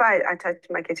 before I touch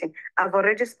marketing, I've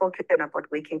already spoken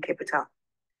about working capital.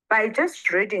 By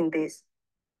just reading this,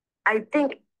 I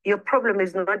think your problem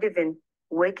is not even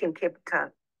working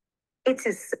capital. It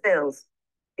is sales.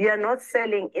 You are not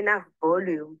selling enough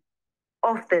volume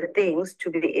of the things to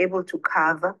be able to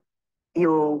cover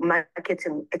your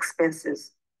marketing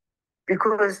expenses,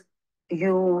 because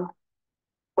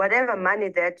whatever money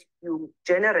that you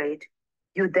generate,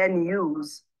 you then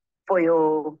use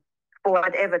for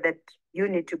whatever that you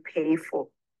need to pay for,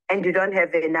 and you don't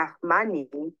have enough money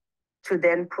to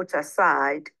then put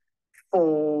aside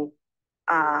for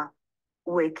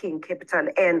working capital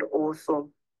and also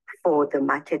for the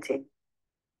marketing.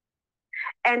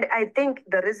 And I think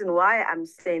the reason why I'm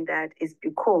saying that is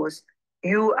because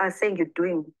you are saying you're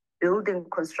doing building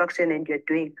construction and you're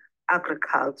doing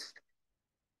agriculture.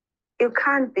 You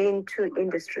can't be in two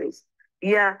industries.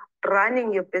 You're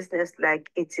running your business like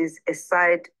it is a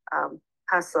side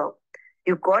hustle.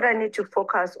 You gotta need to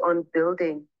focus on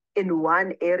building in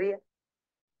one area,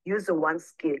 using one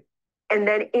skill. And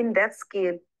then in that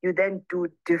skill, you then do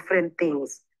different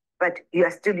things, but you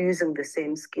are still using the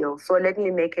same skill. So let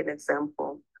me make an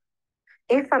example.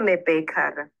 If I'm a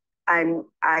baker and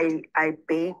I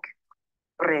bake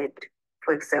bread,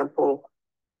 for example,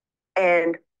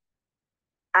 and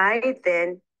I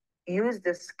then use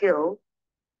the skill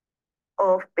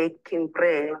of baking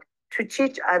bread to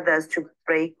teach others to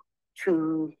break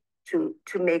to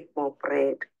make more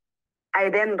bread. I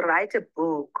then write a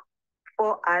book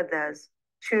for others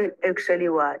to actually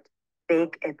what?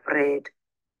 Bake a bread.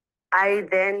 I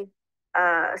then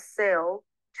sell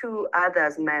to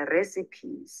others my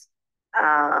recipes.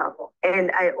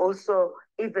 And I also,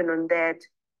 even on that,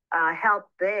 help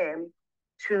them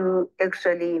to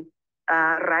actually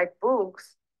write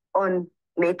books on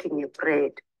making a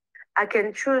bread. I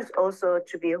can choose also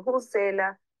to be a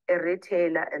wholesaler, a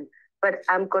retailer, but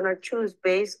I'm gonna choose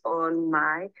based on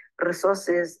my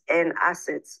resources and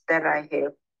assets that I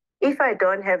have. If I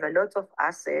don't have a lot of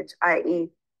assets, i.e.,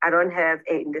 I don't have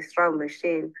an industrial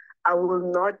machine, I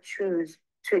will not choose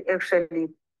to actually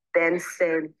then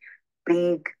sell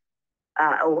big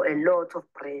or a lot of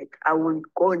bread. I will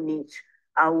go niche.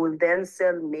 I will then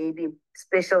sell maybe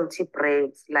specialty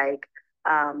breads like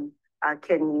I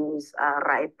can use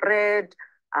rye bread.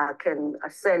 I can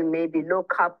sell maybe low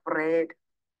carb bread.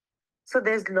 So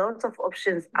there's lots of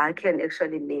options I can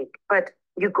actually make. But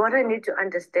you gotta need to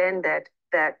understand that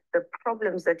the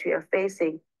problems that you are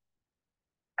facing,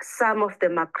 some of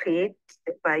them are created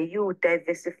by you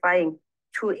diversifying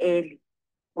too early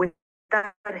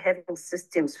without having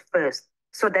systems first,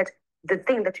 so that the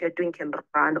thing that you're doing can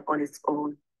run on its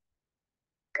own.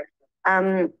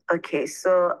 Okay,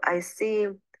 so I see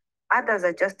others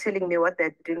are just telling me what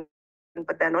they're doing,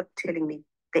 but they're not telling me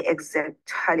the exact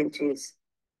challenges.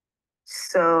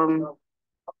 So,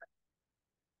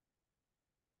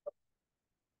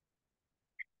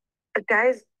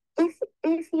 guys,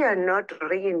 if you are not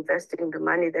reinvesting the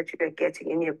money that you are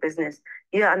getting in your business,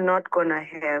 you are not gonna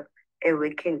have a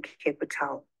working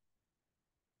capital.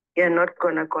 You're not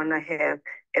gonna have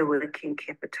a working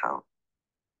capital.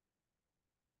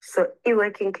 So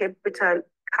working capital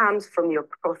comes from your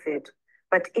profit.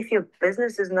 But if your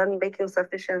business is not making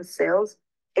sufficient sales,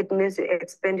 it means your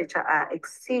expenditure are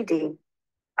exceeding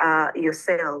your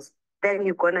sales, then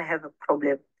you're gonna have a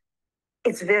problem.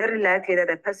 It's very likely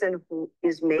that a person who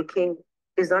is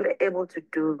not able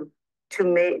to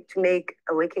make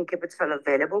a working capital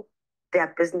available,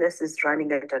 their business is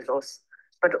running at a loss.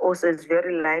 But also it's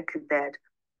very likely that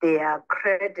their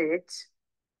credit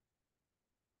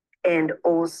and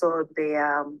also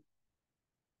their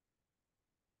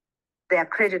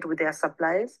credit with their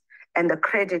suppliers and the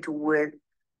credit with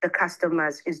the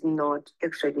customers is not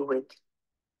actually working.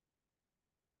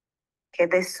 Okay,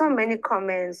 there's so many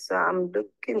comments, so I'm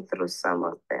looking through some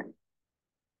of them.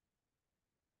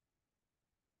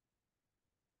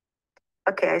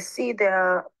 Okay, I see there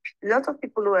are lots of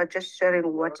people who are just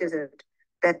sharing what is it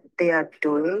that they are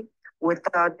doing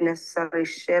without necessarily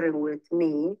sharing with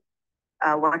me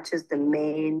what is the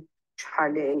main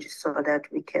challenge so that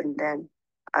we can then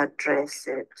address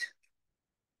it.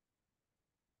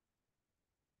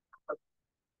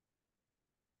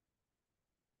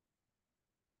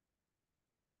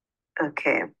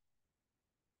 Okay.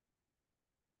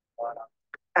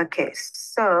 Okay,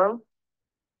 so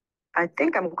I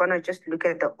think I'm gonna just look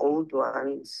at the old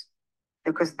ones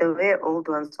because there were old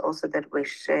ones also that were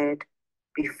shared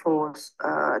before,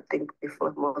 I think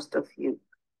before most of you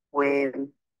were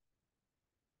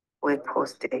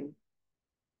posting.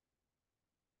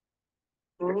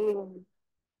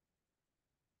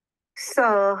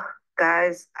 So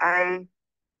guys,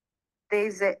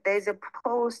 there's a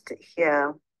post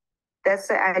here that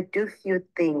says I do few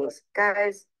things.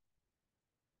 Guys,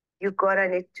 you gotta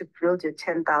need to build your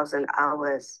 10,000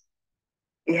 hours.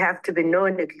 You have to be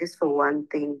known at least for one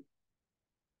thing.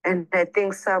 And I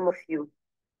think some of you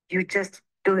just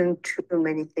doing too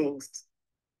many things.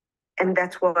 And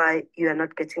that's why you are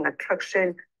not getting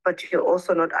attraction, but you're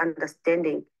also not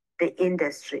understanding the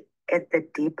industry at the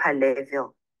deeper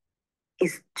level.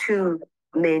 It's too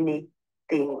many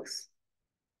things.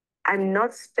 I'm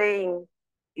not saying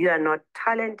you are not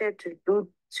talented to do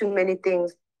too many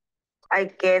things. I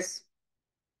guess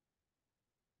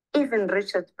even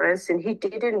Richard Branson, he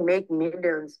didn't make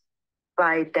millions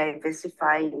by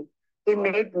diversifying. He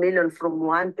made millions from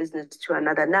one business to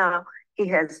another. Now he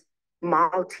has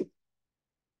multi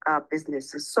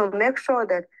businesses. So make sure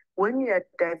that when you are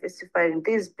diversifying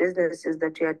these businesses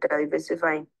that you are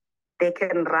diversifying, they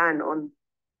can run on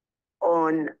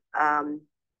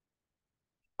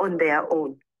their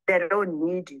own. They don't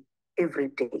need you every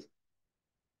day.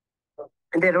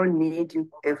 And they don't need you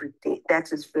every day.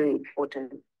 That is very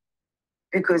important.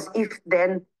 Because if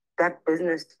then that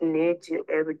business needs you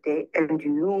every day and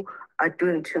you are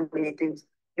doing too many things,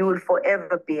 you will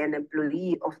forever be an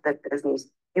employee of that business.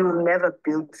 You will never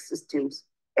build systems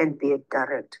and be a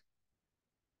direct.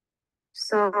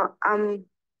 So,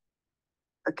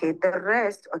 okay, the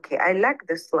rest, okay, I like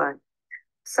this one.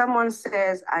 Someone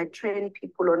says, I train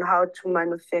people on how to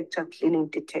manufacture cleaning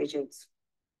detergents.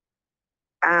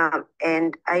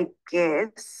 And I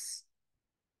guess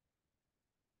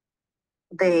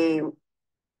they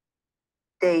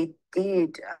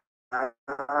did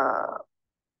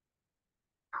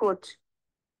put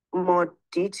more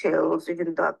details,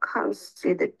 even though I can't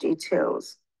see the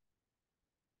details.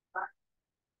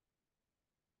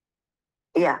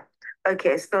 Yeah,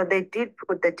 okay, so they did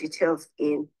put the details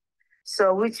in.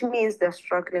 So which means they're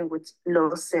struggling with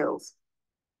low sales.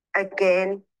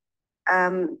 Again,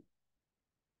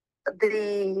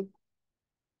 the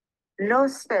low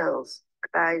sales,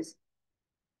 guys,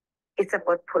 it's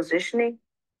about positioning.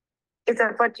 It's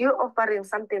about you offering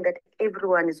something that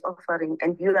everyone is offering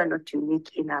and you are not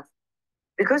unique enough.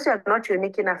 Because you're not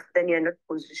unique enough, then you're not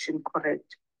positioned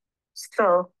correct.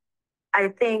 So I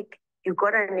think you're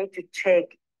gonna need to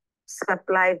check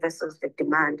supply versus the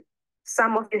demand.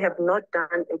 Some of you have not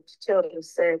done a detailed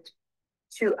research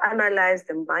to analyze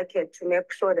the market to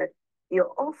make sure that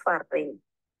your offering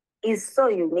is so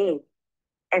unique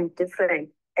and different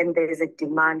and there is a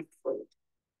demand for it.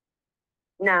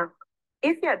 Now,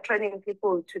 if you're training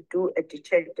people to do a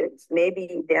detergent,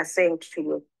 maybe they're saying to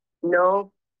you,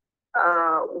 no,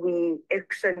 we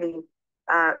actually,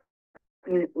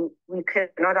 we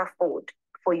cannot afford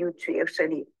for you to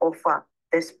actually offer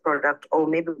this product, or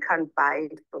maybe we can't buy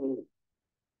it from you.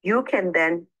 You can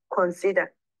then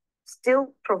consider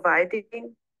still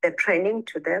providing the training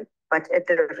to them, but at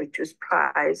a reduced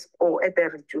price or at a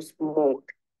reduced mode.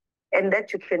 And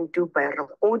that you can do by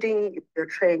recording your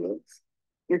trainings.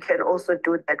 You can also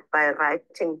do that by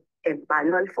writing a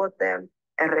manual for them,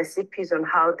 a recipes on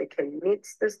how they can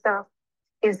mix the stuff,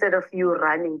 instead of you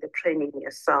running the training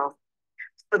yourself.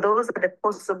 So those are the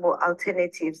possible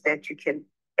alternatives that you can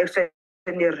actually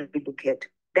really look at.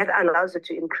 That allows you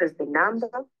to increase the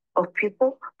number of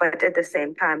people, but at the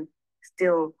same time,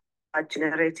 still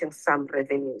generating some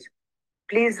revenues.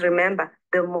 Please remember,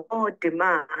 the more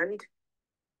demand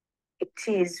it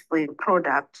is for your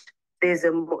product,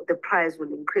 the price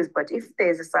will increase. But if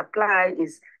there's a supply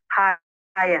is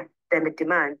higher than the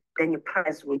demand, then your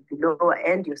price will be lower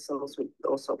and your sales will be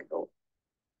also low.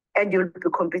 And you'll be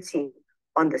competing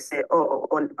on the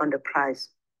on the price.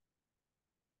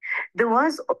 There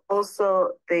was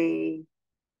also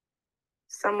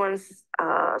someone's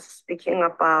speaking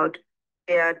about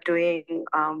they are doing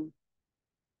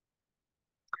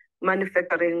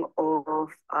manufacturing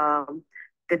of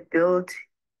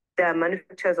the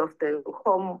manufacturers of the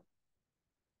home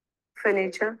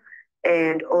furniture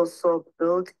and also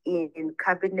built in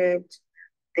cabinet,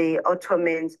 the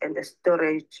ottomans and the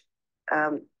storage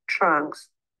trunks.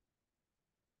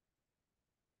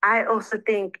 I also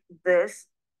think this,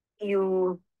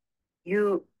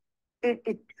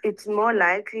 it's more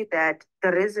likely that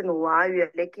the reason why you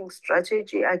are lacking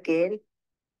strategy again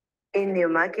in your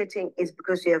marketing is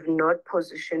because you have not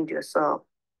positioned yourself.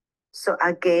 So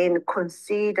again,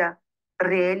 consider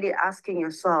really asking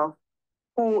yourself,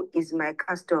 who is my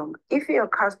customer? If your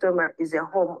customer is a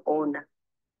homeowner,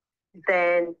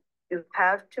 then you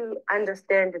have to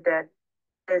understand that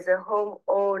as a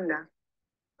homeowner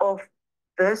of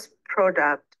this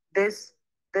product, this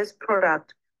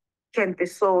product can be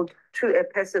sold to a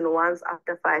person once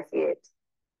after 5 years.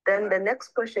 Then the next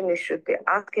question you should be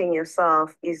asking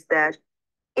yourself is that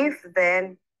if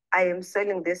then I am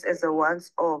selling this as a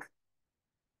once-off,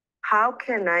 how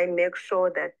can I make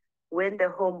sure that when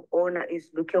the homeowner is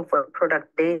looking for a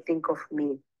product, they think of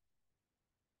me?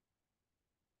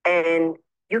 And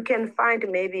you can find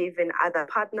maybe even other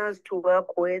partners to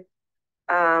work with.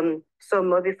 So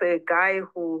maybe for a guy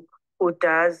who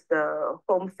does the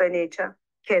home furniture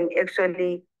can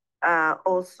actually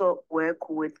also work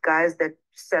with guys that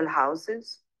sell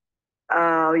houses.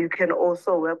 You can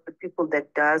also work with people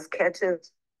that does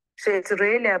curtains. So it's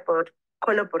really about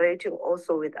collaborating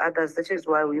also with others. That is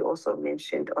why we also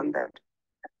mentioned on that.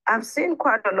 I've seen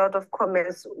quite a lot of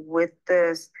comments with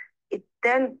this. It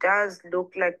then does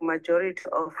look like majority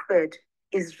of it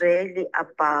is really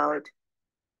about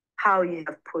how you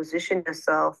have positioned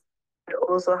yourself, but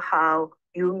also how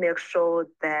you make sure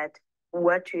that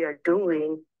what you are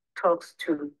doing talks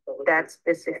to that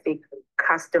specific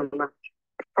customer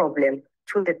problem,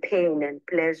 to the pain and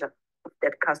pleasure of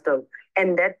that customer.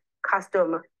 And that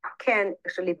customer can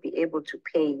actually be able to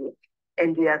pay you.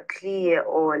 And you are clear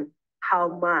on how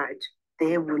much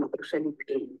they will actually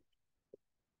pay you.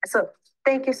 So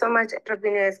thank you so much,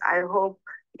 entrepreneurs. I hope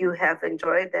you have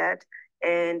enjoyed that.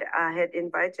 And I had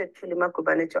invited Thuli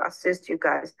Magubane to assist you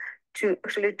guys to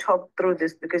actually talk through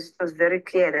this because it was very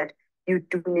clear that you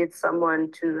do need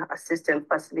someone to assist and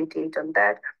facilitate on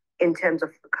that in terms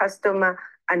of customer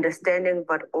understanding,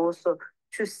 but also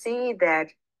to see that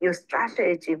your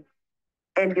strategy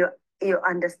and your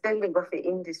understanding of the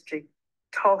industry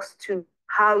talks to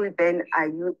how then are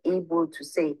you able to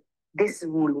say this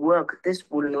will work, this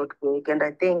will not work. And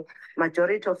I think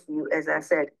majority of you, as I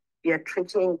said, you are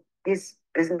treating these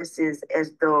businesses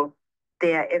as though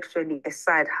they are actually a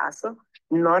side hustle,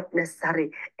 not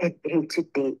necessarily a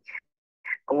day-to-day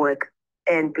work.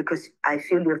 And because I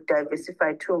feel you've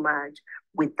diversified too much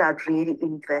without really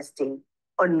investing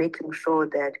on making sure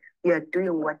that you are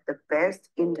doing what the best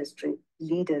industry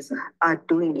leaders are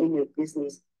doing in your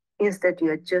business. Instead, you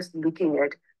are just looking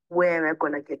at where am I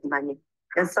going to get money.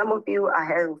 And some of you are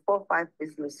having 4 or 5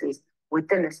 businesses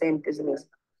within the same business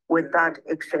without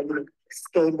actually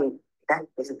scaling that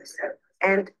business.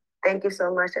 And thank you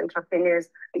so much, entrepreneurs.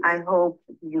 I hope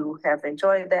you have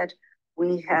enjoyed that.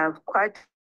 We have quite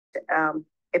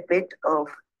a bit of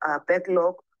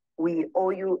backlog. We owe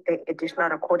you an additional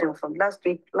recording from last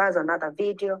week, plus another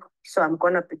video. So I'm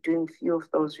going to be doing a few of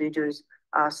those videos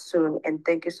soon. And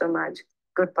thank you so much.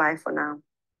 Goodbye for now.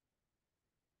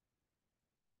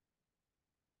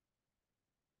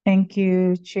 Thank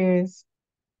you. Cheers.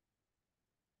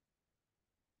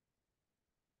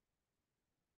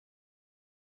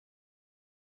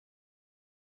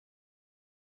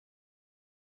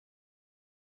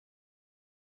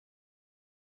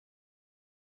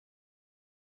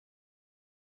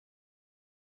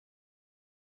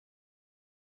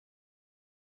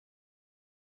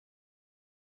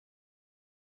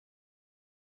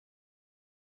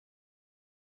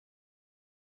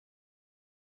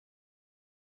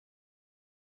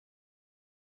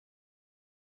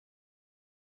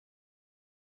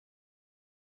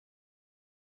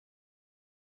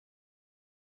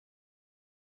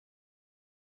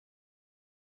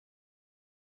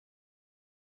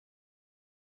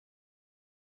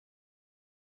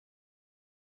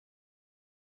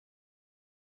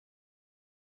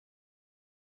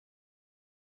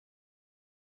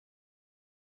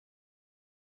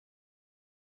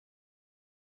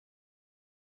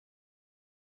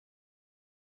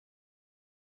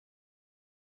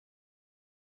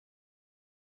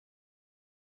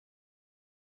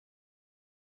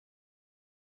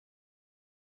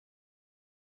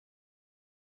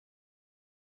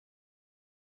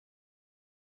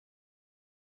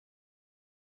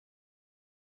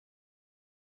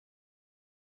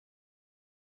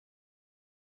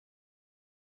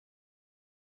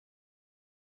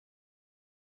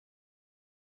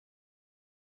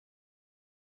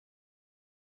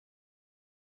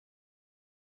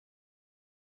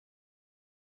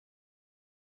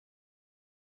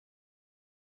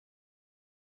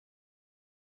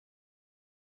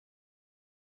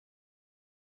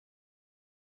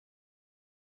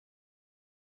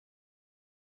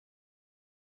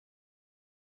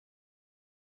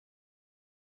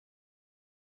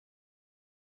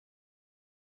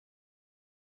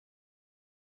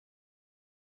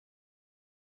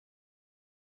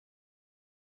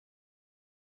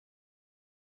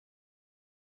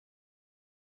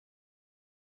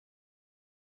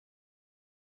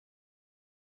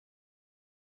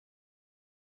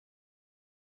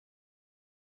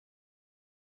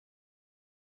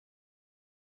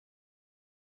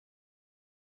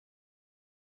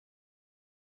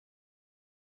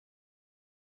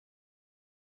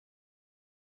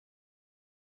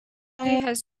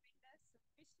 has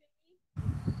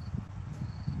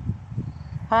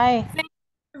Hi. thank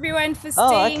everyone for Oh,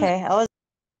 staying. okay. I was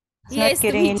Yes, not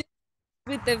getting we in. just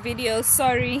with the video.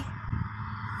 Sorry,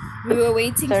 we were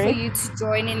waiting for Sorry. you to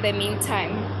join in the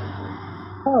meantime.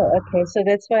 Oh, okay. So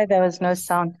that's why there was no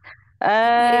sound.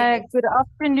 Yes. Good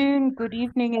afternoon, good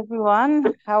evening,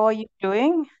 everyone. How are you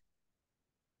doing?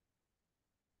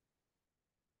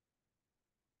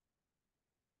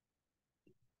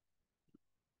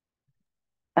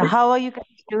 How are you guys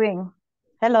doing?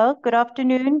 Hello, good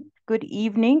afternoon, good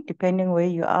evening, depending where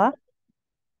you are.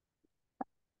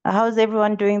 How's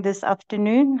everyone doing this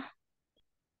afternoon?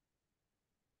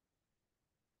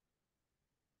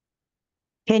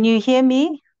 Can you hear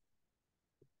me?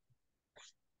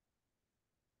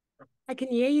 I can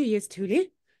hear you, yes, Thuli.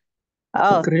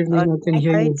 Oh, Good evening, I can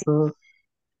hear okay. you. So,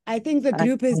 I think the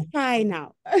group is fine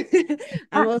now.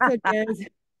 I'm also just,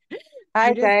 Hi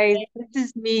I'm just, guys, this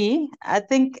is me. I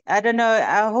don't know,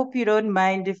 I hope you don't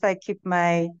mind if I keep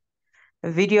my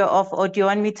video off, or do you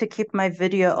want me to keep my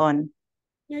video on?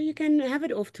 yeah, you can have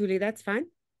it off, Thuli, that's fine.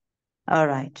 All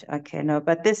right, okay, no,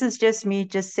 but this is just me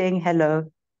just saying hello.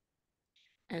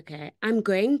 Okay, I'm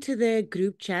going to the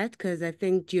group chat because I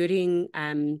think during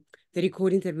the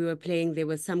recordings that we were playing, there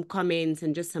were some comments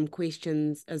and just some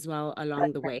questions as well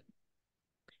along the way.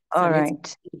 So All let's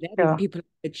right, do that if sure. people are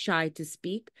a bit shy to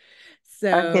speak.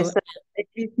 Okay, So so at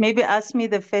least maybe ask me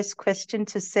the first question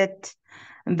to set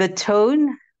the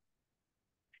tone.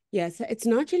 yeah, so it's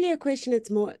not really a question, it's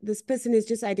more this person is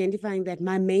just identifying that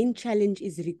my main challenge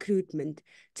is recruitment,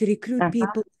 to recruit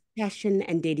people with passion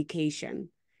and dedication.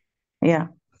 Yeah.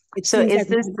 It So seems is like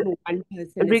this more than one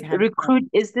person is having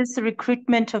is this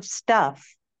recruitment of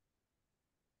staff?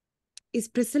 Is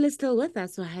Priscilla still with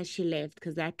us or has she left?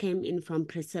 Because that came in from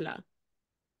Priscilla.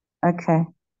 Okay.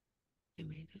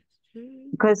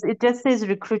 Because it just says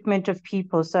recruitment of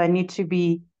people, so I need to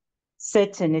be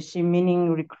certain. Is she meaning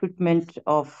recruitment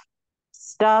of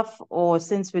staff, or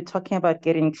since we're talking about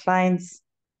getting clients,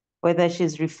 whether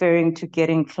she's referring to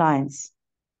getting clients?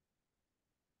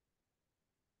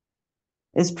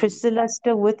 Is Priscilla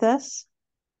still with us?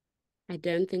 I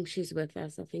don't think she's with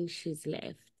us. I think she's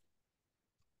left.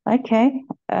 Okay.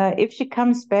 If she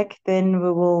comes back, then we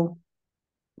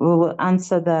will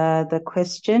answer the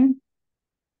question.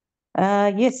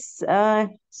 Yes.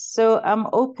 So I'm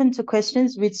open to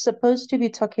questions. We're supposed to be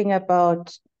talking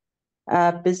about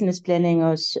business planning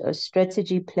or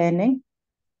strategy planning.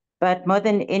 But more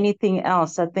than anything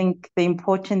else, I think the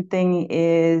important thing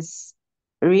is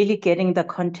really getting the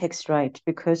context right,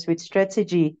 because with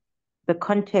strategy, the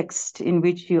context in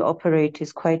which you operate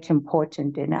is quite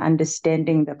important in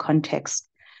understanding the context.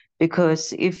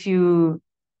 Because if you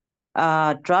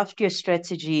draft your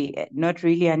strategy, not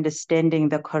really understanding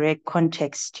the correct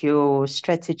context, your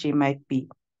strategy might be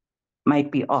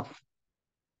off.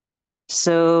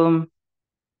 So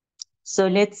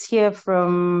let's hear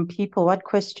from people. What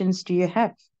questions do you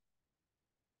have?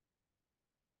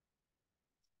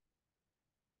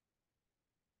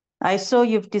 I saw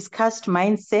you've discussed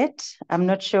mindset. I'm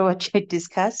not sure what you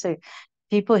discussed. So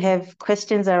people have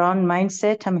questions around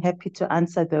mindset. I'm happy to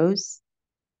answer those.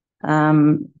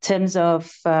 In terms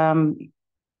of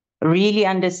really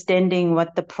understanding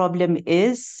what the problem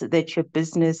is that your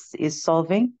business is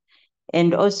solving,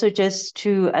 and also just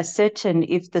to ascertain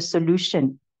if the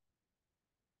solution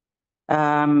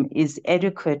is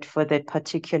adequate for that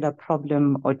particular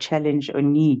problem or challenge or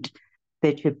need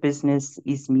that your business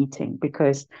is meeting,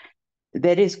 because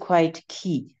that is quite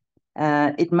key.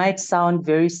 It might sound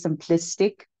very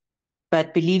simplistic,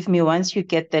 but believe me, once you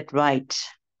get that right,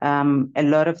 a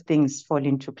lot of things fall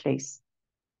into place.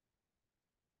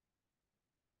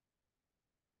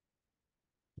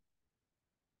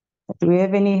 Do we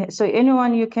have any? So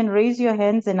anyone, you can raise your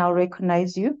hands and I'll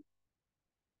recognize you.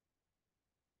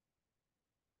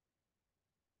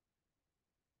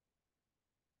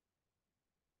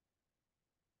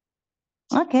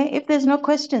 Okay, if there's no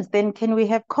questions, then can we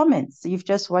have comments? You've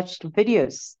just watched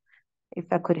videos. If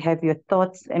I could have your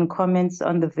thoughts and comments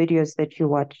on the videos that you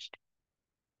watched.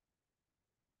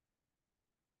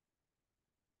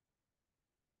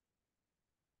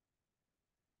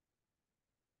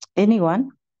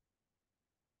 Anyone?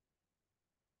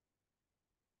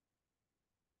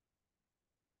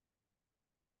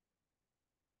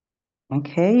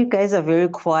 Okay, you guys are very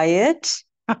quiet.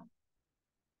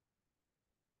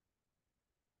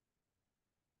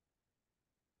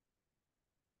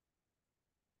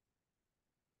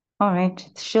 All right.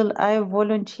 Shall I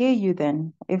volunteer you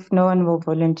then? If no one will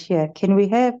volunteer, can we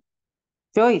have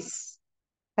Joyce?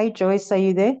 Hi, Joyce. Are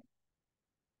you there?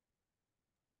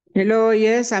 Hello,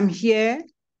 yes, I'm here.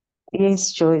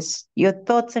 Yes, Joyce. Your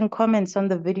thoughts and comments on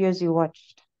the videos you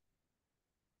watched.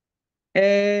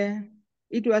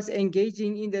 It was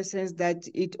engaging in the sense that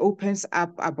it opens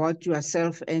up about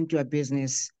yourself and your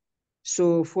business.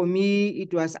 So for me,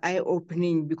 it was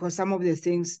eye-opening because some of the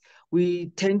things we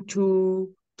tend to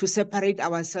separate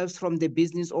ourselves from the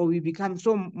business, or we become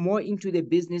so more into the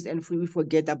business and we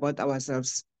forget about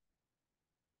ourselves.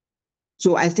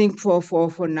 So I think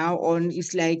for now on,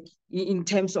 it's like in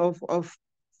terms of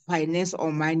finance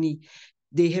or money,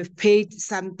 they have paid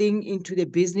something into the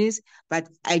business, but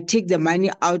I take the money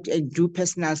out and do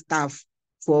personal stuff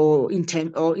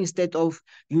instead of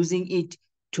using it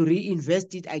to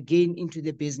reinvest it again into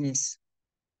the business.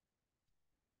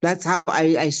 That's how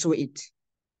I saw it.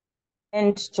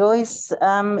 And Joyce,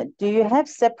 do you have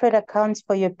separate accounts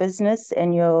for your business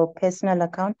and your personal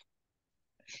account?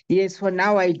 Yes, for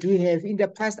now I do have. In the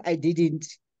past, I didn't.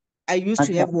 I used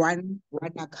to Okay. have one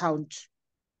account.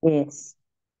 Yes.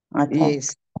 Okay.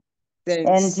 Yes, And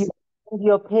thanks.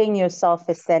 you're paying yourself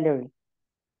a salary.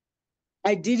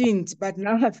 I didn't, but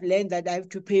now I've learned that I have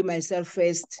to pay myself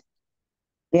first.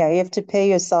 Yeah, you have to pay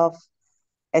yourself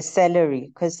a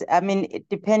salary because, I mean,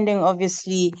 depending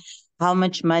obviously how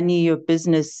much money your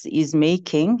business is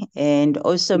making, and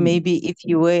also maybe if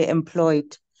you were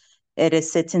employed at a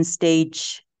certain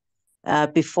stage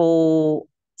before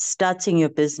starting your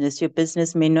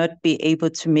business may not be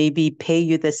able to maybe pay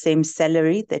you the same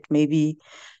salary that maybe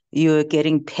you were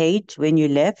getting paid when you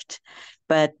left.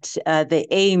 But the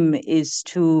aim is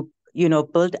to,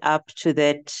 build up to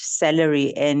that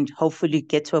salary and hopefully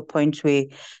get to a point where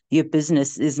your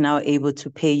business is now able to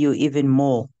pay you even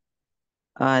more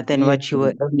than what you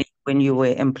were earning when you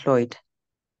were employed.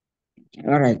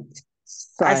 All right.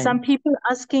 Are Fine. some people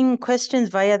asking questions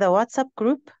via the WhatsApp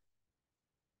group?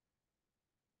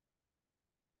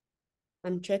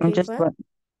 I'm checking for it.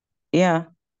 Yeah.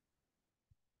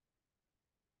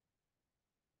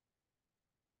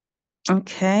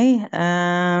 Okay.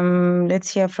 Let's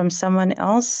hear from someone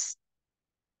else.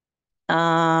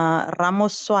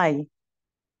 Ramoswai.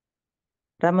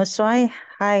 Ramoswai,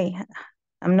 hi.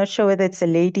 I'm not sure whether it's a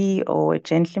lady or a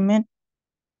gentleman.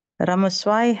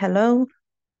 Ramoswai, hello.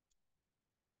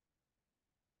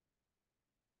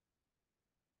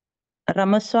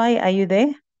 Ramoswai, are you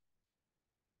there?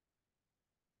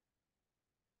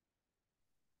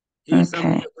 Yes, Okay.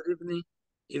 I'm here. Good evening.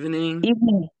 Evening.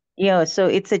 Evening. Yeah, so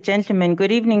it's a gentleman.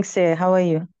 Good evening, sir. How are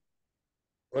you?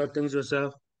 Well, thanks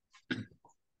yourself.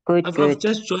 Good, I've good.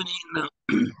 just joined in now.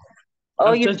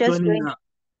 Oh, I've you've just just joined in joined. now.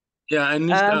 Yeah, I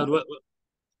missed out. What?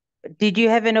 Did you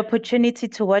have an opportunity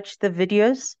to watch the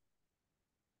videos?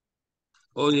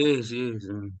 Oh, yes, yes.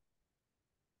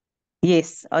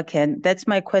 Yes, okay. That's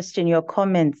my question. Your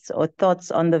comments or thoughts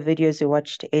on the videos you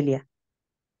watched earlier.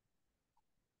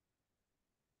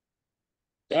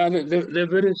 Yeah, they're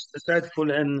very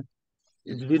insightful, and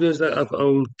it's videos that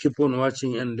I'll keep on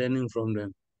watching and learning from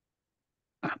them.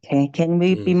 Okay, can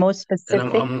we be Yes, more and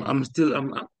specific? I'm still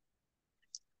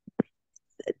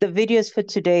The videos for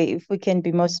today, if we can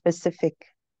be more specific.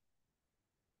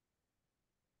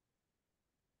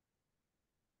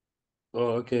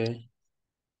 Oh, okay.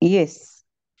 Yes.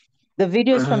 The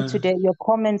videos from Uh, today, your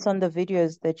comments on the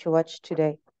videos that you watched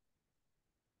today.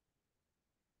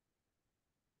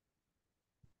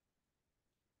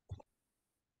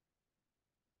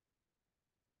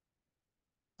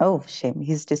 Oh, shame,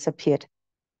 he's disappeared.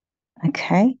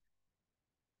 Okay.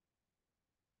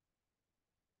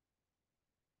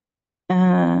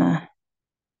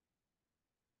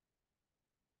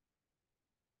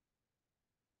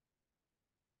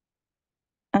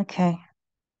 Okay.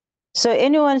 So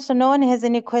no one has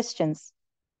any questions?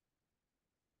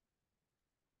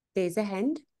 There's a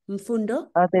hand. Mfundo.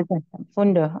 Oh, there's a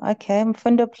Mfundo. Okay,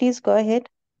 Mfundo, please go ahead.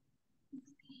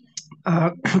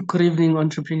 Good evening,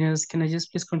 entrepreneurs. Can I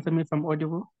just please confirm if I'm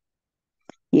audible?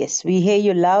 Yes, we hear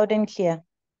you loud and clear.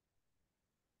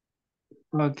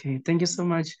 Okay, thank you so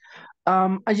much.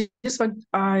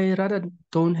 I rather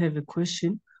don't have a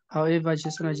question. However, I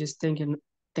just want to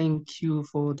thank you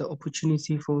for the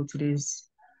opportunity for today's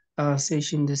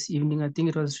session this evening. I think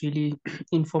it was really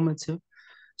informative,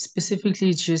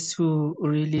 specifically just to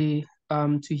really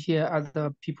to hear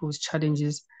other people's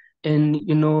challenges and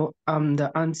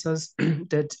the answers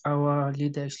that our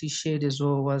leader actually shared as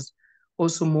well was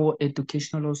also more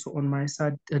educational also on my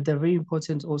side. They're very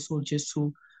important also just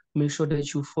to make sure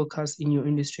that you focus in your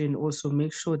industry and also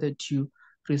make sure that you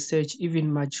research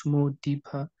even much more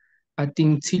deeper. I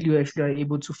think till you actually are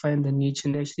able to find the niche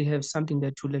and actually have something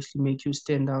that will actually make you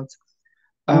stand out.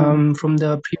 From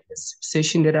the previous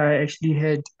session that I actually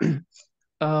had,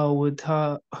 with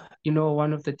her,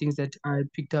 one of the things that I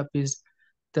picked up is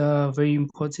the very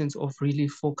importance of really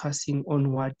focusing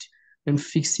on what and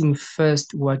fixing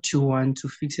first what you want to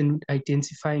fix and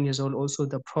identifying as well also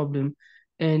the problem.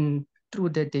 And through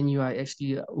that, then you are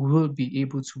actually will be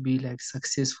able to be like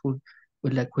successful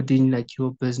with like within like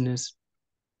your business.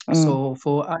 So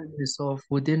for us myself,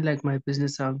 within like my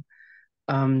business,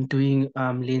 I'm doing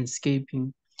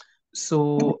landscaping.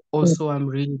 So also I'm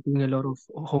really doing a lot of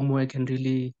homework and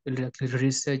really like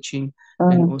researching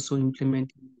and also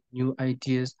implementing new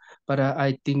ideas. But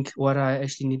I think what I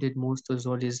actually needed most as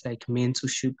well is like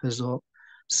mentorship as well.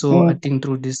 So I think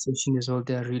through this session as well,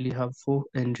 they are really helpful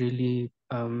and really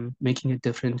making a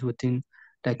difference within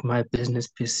like my business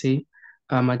per se.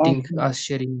 I think us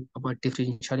sharing about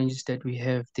different challenges that we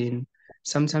have, then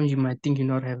sometimes you might think you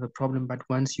not have a problem, but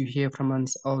once you hear from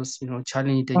someone else,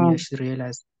 challenge, then you actually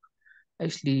realize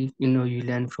actually, you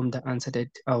learn from the answer that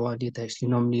our data actually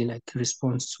normally like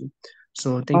responds to.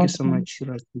 So thank you so much.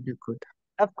 You was really good.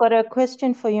 I've got a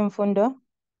question for you, Mfundo.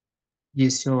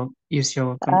 Yes, you're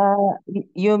welcome.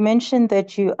 You mentioned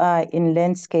that you are in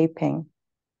landscaping.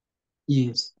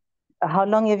 Yes. How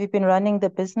long have you been running the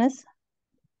business?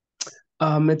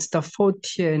 It's the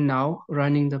 4th year now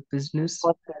running the business.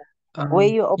 Where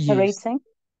you Yes. operating?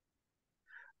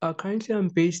 Currently I'm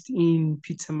based in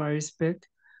Pietermaritzburg,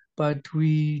 but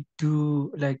we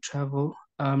do like travel.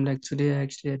 Like today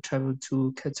actually I traveled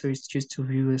to Catharis just to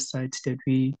view a site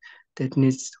that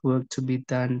needs work to be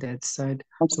done that side.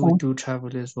 So we do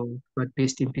travel as well, but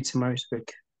based in Pietermaritzburg.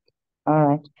 All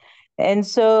right. And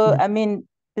so, I mean,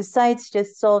 besides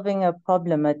just solving a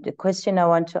problem, the question I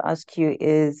want to ask you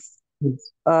is,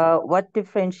 Yes. what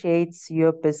differentiates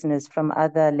your business from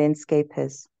other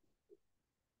landscapers?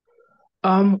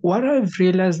 What I've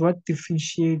realized, what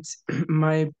differentiates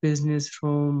my business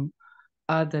from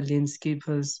other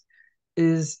landscapers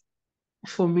is,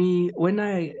 for me, when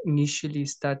I initially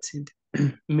started,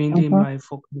 mainly my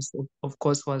focus, of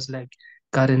course, was like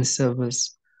garden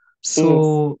service.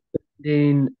 So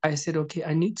then I said, okay,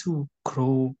 I need to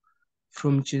grow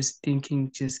from just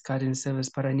thinking just garden service,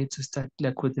 but I need to start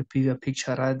like with the bigger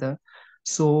picture rather.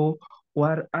 So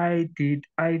what I did,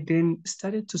 I then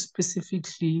started to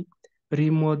specifically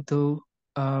remodel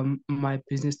my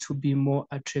business to be more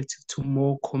attractive to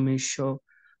more commercial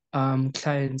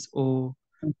clients or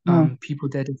people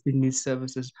that actually need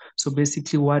services. So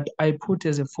basically what I put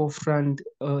as a forefront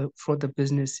for the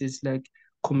business is like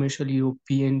commercially your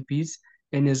BNBs,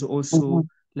 and is also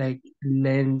like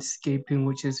landscaping,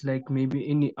 which is like maybe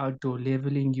any outdoor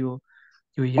leveling your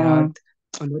yard,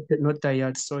 or not the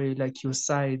yard, sorry, like your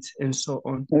sides and so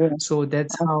on. So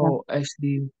that's how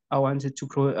actually I wanted to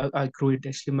grow. I grew it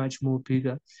actually much more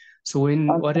bigger. So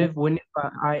whenever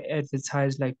I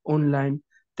advertise like online,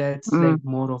 that's like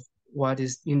more of what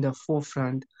is in the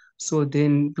forefront. So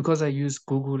then because I use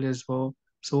Google as well,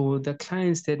 so the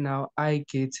clients that now I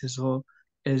get as well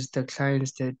is the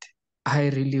clients that I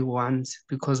really want,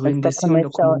 because when It's they the see on the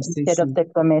commercial comment instead of section, the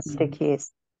domestic,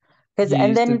 yes. And yes,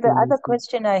 the then the other domestic.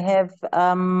 question I have,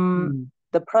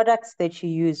 the products that you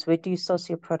use, where do you source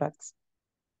your products?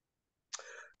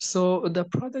 So the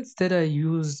products that I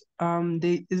use,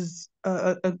 there is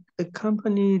a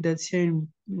company that's here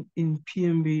in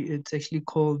PMB. It's actually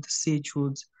called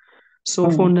Sagewoods.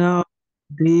 So for now,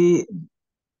 they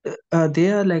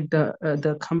they are like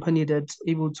the company that's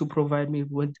able to provide me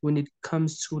when it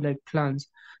comes to like plants.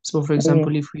 So for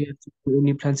example, if we have to do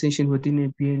any plantation within a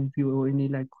BNB or any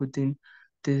like within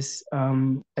this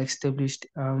established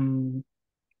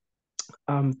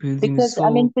buildings. Because I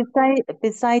mean, So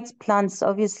besides plants,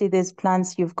 obviously there's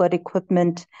plants, you've got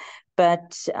equipment,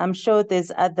 but I'm sure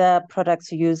there's other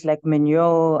products you use like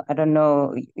manure. I don't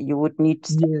know, you would need,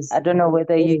 yes, I don't know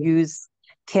whether you use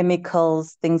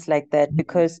chemicals, things like that,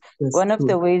 because that's one of the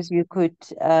true. ways you could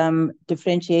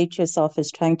differentiate yourself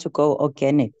is trying to go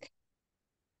organic.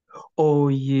 Oh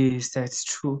yes, that's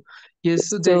true. Yes,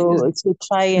 so there is. So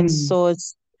try and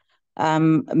source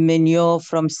manure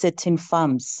from certain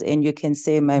farms, and you can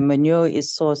say my manure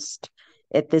is sourced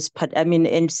at this part. I mean,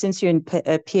 and since you're in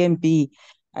PMB,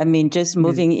 I mean, just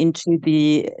moving into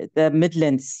the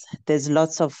Midlands, there's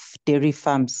lots of dairy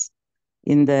farms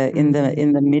in the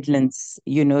Midlands.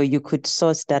 You know, you could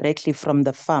source directly from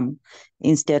the farm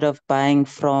instead of buying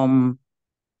from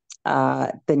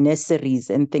the nurseries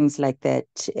and things like that.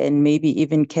 And maybe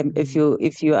even if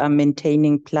you are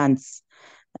maintaining plants,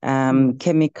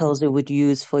 chemicals we would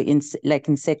use for like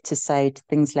insecticide,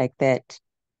 things like that.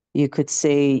 You could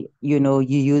say, you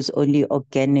use only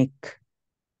organic,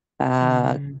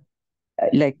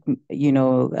 like,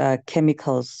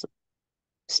 chemicals.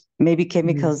 maybe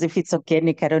chemicals. If it's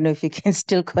organic, I don't know if you can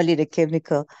still call it a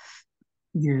chemical.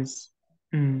 Yes.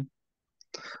 Mm.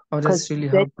 Oh, Because that's really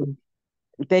helpful.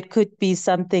 that could be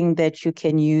something that you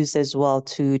can use as well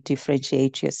to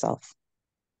differentiate yourself.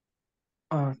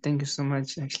 Oh, thank you so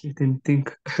much. Actually, didn't think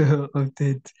of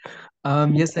that.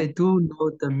 Yes, I do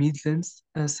know the Midlands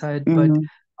side, but Mhm.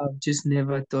 I've just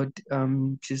never thought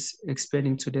just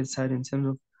expanding to that side in terms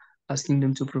of asking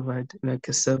them to provide like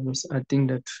a service. I think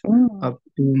that I'll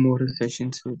do more research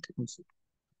into it also.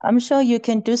 I'm sure you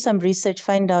can do some research,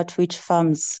 find out which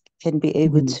farms can be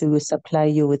able Yes. to supply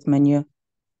you with manure.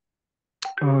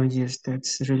 Oh, yes,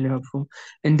 that's really helpful.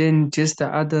 And then just the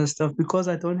other stuff, because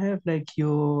I don't have like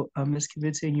your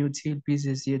excavator and your tail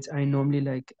pieces yet, I normally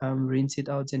like rent it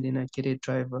out and then I get a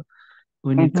driver.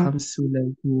 When it Mhm. comes to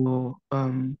like your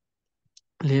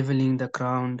leveling the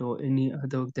ground or any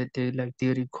other that they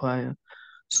require.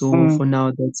 So Mm. for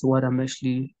now, that's what I'm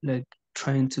actually like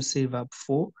trying to save up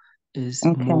for is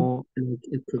Okay. more like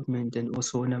equipment. And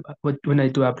also when I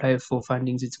do apply for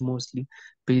fundings, it's mostly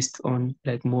based on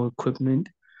like more equipment,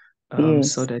 so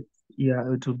Yes. that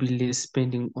yeah, it will be less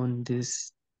spending on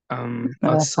this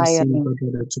outsourcing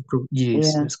Hiring.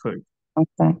 yes, Yeah. that's correct.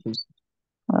 Okay. Yes.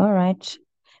 All right.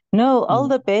 No, all Mm.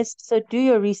 the best. So do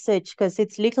your research because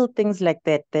it's little things like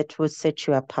that that will set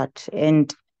you apart.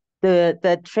 And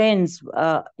the trends,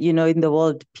 in the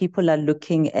world, people are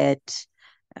looking at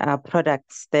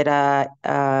products that are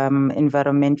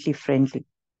environmentally friendly.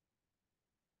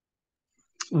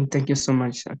 Oh, thank you so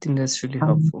much. I think that's really Um,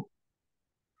 helpful.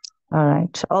 all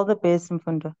right. All the best,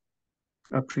 Mfundo.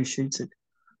 I appreciate it.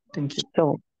 Thank you.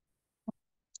 Sure.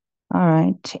 All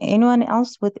right. Anyone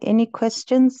else with any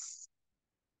questions?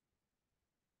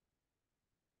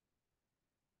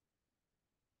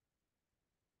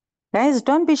 Guys,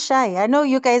 don't be shy. I know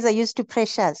you guys are used to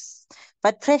pressures,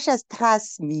 but pressures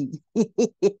trust me.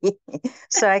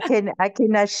 So I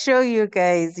can assure you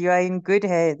guys you are in good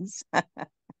hands.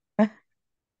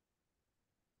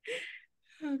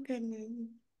 Oh, goodness.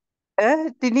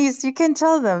 Denise, you can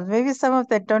tell them. Maybe some of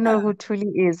them don't know who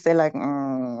Thuli is. They're like,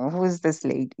 who's this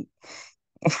lady?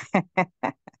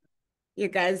 You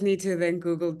guys need to then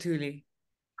Google Thuli.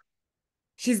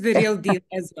 She's the real deal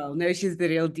as well. No, she's the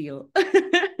real deal.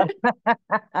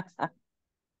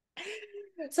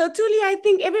 So Thuli, I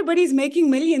think everybody's making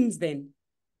millions then.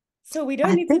 So we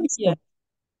don't I need to think be so. here.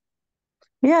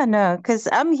 Yeah, no, because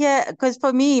I'm here, because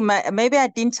for me, maybe I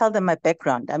didn't tell them my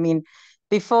background. I mean,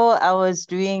 before I was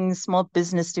doing small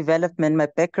business development, my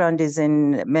background is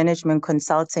in management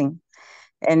consulting.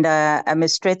 And I'm a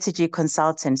strategy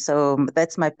consultant. So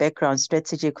that's my background,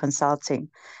 strategy consulting.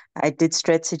 I did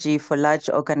strategy for large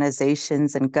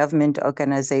organizations and government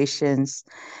organizations,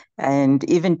 and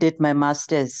even did my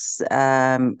master's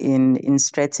in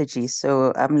strategy.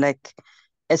 So I'm like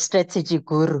a strategy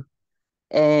guru.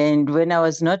 And when I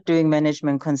was not doing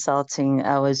management consulting,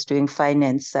 I was doing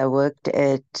finance. I worked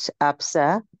at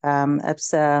ABSA.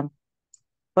 ABSA,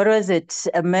 what was it?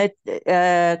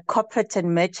 A corporate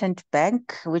and merchant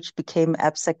bank, which became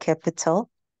ABSA Capital.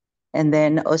 And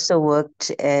then also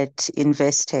worked at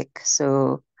Investec.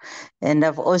 So, and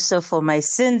I've also for my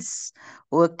sins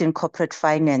worked in corporate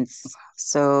finance.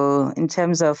 So in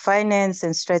terms of finance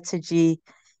and strategy,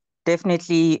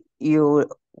 definitely you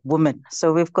woman.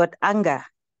 So we've got Anga.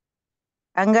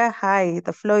 Anga, hi,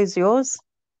 the floor is yours.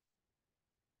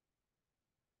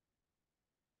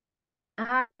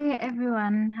 Hi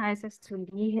everyone. Hi,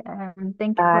 Thuli.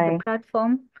 Thank you for the Hi.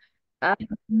 platform.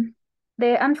 Um,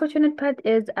 the unfortunate part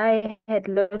is I had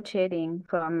load shedding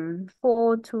from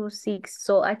 4 to 6,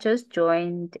 so I just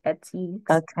joined at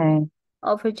 6. Okay.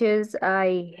 Of which is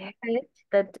I heard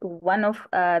that one of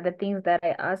the things that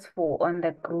I asked for on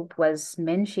the group was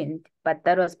mentioned, but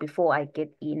that was before I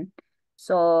get in.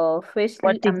 So What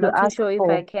firstly, did I'm you not too ask sure if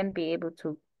for? I can be able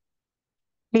to.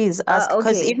 Please ask,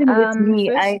 because Okay. even with me,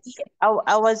 Firstly,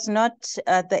 I was not,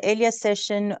 the earlier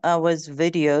session was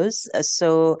videos.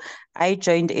 So I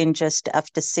joined in just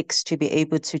after 6 to be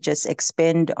able to just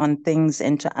expand on things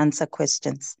and to answer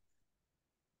questions.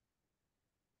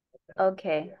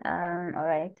 okay. All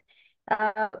right.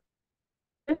 Uh,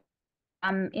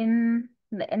 I'm in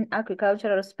the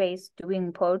agricultural space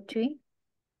doing poultry,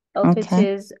 of which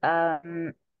Okay. is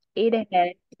it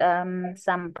had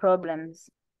some problems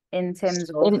in terms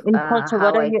of In culture,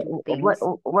 what how are I you, do things.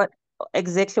 what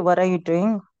exactly, what are you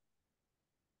doing?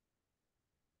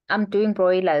 I'm doing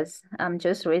broilers. I'm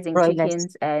just raising Broilers.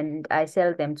 chickens and I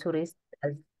sell them to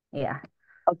resellers. Yeah.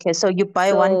 Okay, so you buy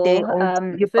So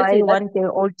you buy firstly that 1 day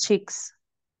old chicks.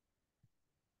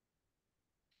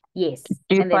 yes,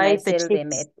 Do you and then buy I the sell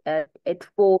them chicks? at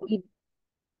 4.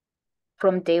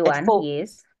 From day At one, 4,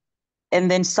 yes. and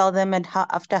then sell them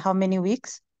after how many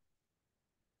weeks?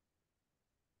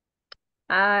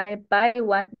 I buy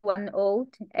one old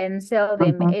and sell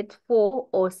them Mm-hmm. at 4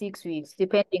 or 6 weeks,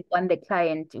 depending on the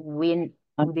client when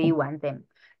Okay. they want them.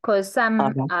 Because All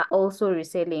some right. are also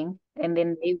reselling and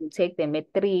then they will take them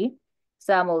at 3.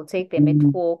 Some will take them at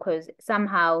Mm-hmm. 4 because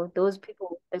somehow those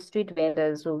people, the street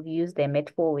vendors, will use them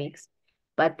at 4 weeks,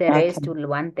 but the Okay. rest will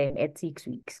want them at 6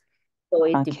 weeks. So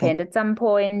it Okay. depends. At some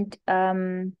point,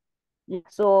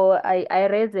 so I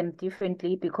raise them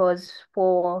differently because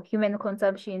for human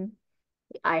consumption,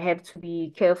 I have to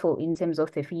be careful in terms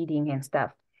of the feeding and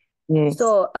stuff. Yes.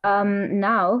 So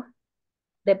now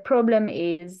the problem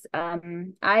is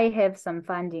I have some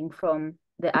funding from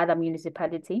the other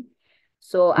municipality.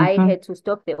 So I Mm-hmm. had to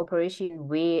stop the operation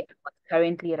where I was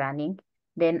currently running.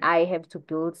 Then I have to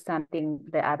build something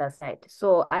the other side.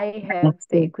 So I have Let's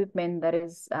the see. equipment that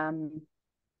is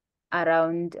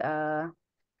around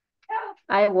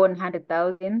I won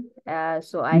 100,000.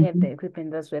 So I have Mm-hmm. the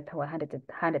equipment that's worth 100,000.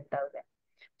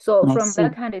 So I from see.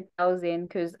 that 100,000,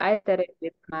 because I started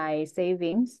with my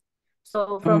savings.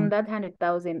 So from Mm. that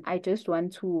 100,000, I just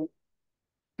want to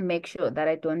make sure that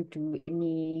I don't do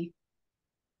any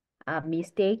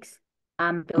mistakes.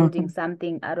 I'm building Mm-hmm.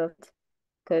 something out of it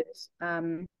because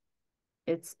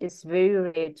it's very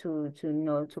rare to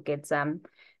know to get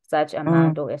such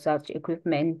amount Mm. or such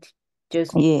equipment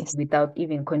just Yes. without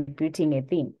even contributing a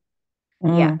thing.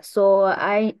 Yeah, Mm. so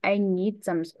I need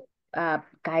some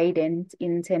guidance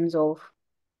in terms of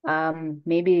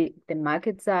maybe the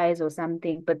market size or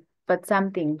something, but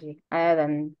something other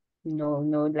than no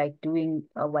like doing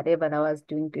whatever I was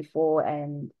doing before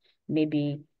and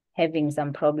maybe having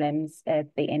some problems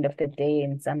at the end of the day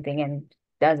and something and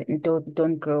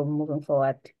don't grow moving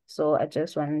forward. So I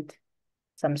just want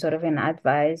some sort of an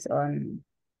advice on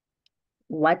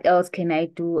what else can I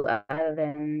do other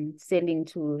than selling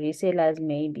to resellers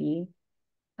maybe.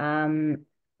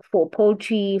 For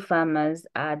poultry farmers,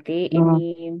 are there Mm.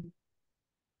 any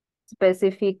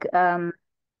specific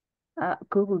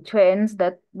Google Trends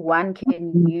that one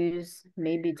can Mm. use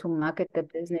maybe to market the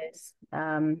business?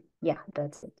 Yeah,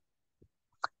 that's it.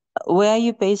 Where are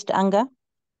you based, Anga?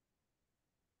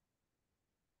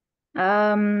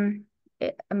 I'm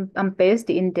based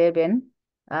in Durban,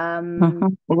 Mm-hmm.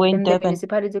 We're in in the Durban.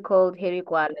 municipality called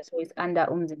Herigwala, so it's under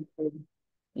Umzimkhulu.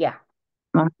 Yeah,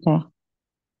 Okay.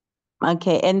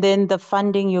 Okay. And then the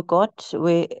funding you got,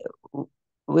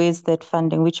 where's that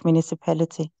funding? Which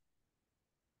municipality?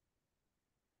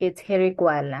 it's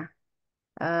Herigwala.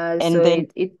 And So then,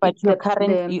 but it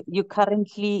the you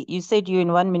currently, you said you're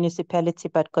in one municipality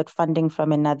but got funding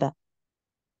from another.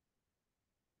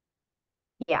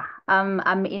 yeah,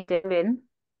 I'm in Durban,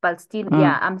 but still, Mm.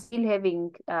 yeah, I'm still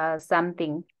having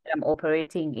something I'm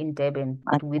operating in Durban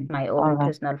Okay. with my All own right.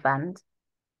 personal funds.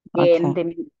 Then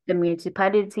Okay. the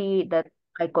municipality that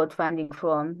I got funding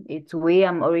from, it's where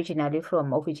I'm originally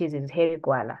from, of which is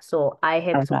Herigwala. So I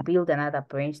have All to right. build another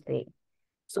branch there.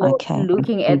 So Okay. I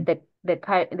looking see. at the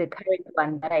current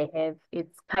one that I have,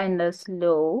 it's kind of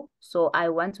slow. So I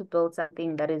want to build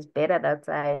something that is better that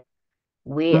side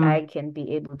where Mm. I can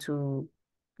be able to,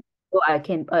 or I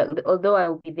can, although I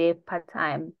will be there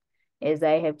part-time, as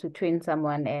I have to train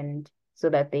someone and so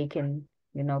that they can,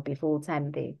 be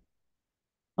full-time there.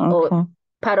 Or Okay.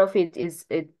 part of it is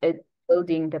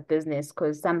building the business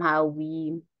because somehow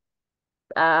we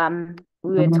were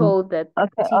Mm. told that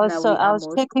Okay. Tina, Also, we I are was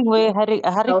checking mostly where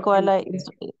Harigwala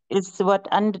self-employed. is what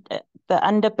under the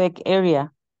Underberg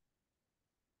area.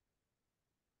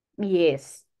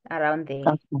 Yes, around there.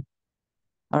 Okay.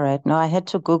 All right. Now I had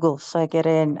to Google so I get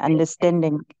an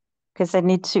understanding because I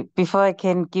need to, before I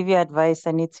can give you advice,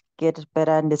 I need to get a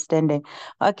better understanding.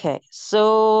 Okay.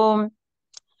 So,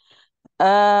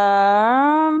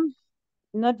 um,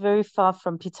 not very far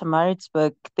from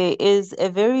Pietermaritzburg, there is a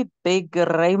very big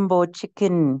rainbow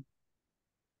chicken.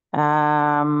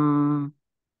 What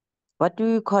do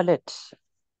you call it?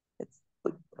 It's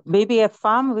maybe a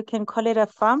farm. We can call it a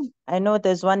farm. I know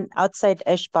there's one outside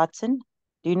Ashburton.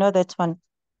 Do you know that one?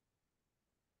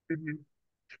 Mhm.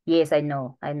 Yes, I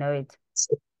know it.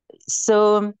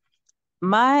 So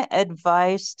my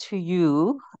advice to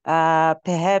you,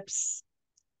 perhaps,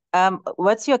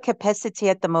 what's your capacity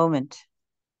at the moment?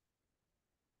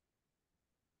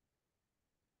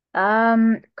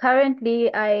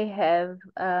 Currently I have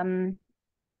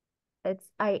it's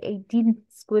 18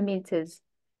 square meters,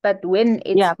 but when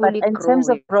it's Yeah, but fully in terms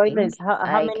of growing, broilers, how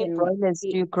I many can broilers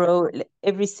do you grow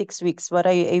every 6 weeks? What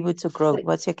are you able to grow?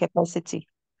 What's your capacity?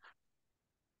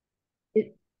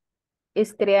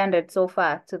 it's 300 so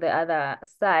far to the other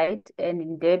side, and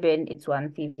in Durban it's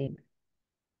 150.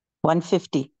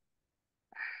 150.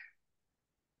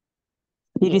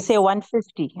 Did you say Yes.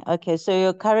 150? Okay, so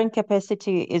your current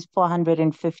capacity is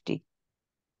 450.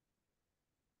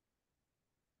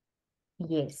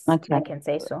 Yes, Okay. I can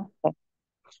say so.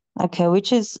 Okay,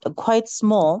 which is quite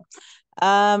small.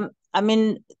 I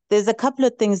mean, there's a couple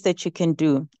of things that you can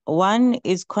do. One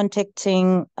is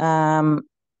contacting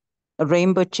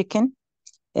Rainbow Chicken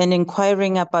and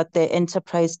inquiring about their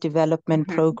enterprise development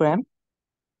program,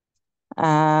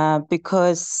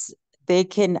 because they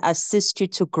can assist you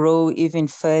to grow even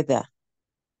further.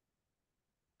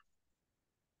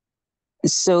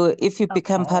 So if you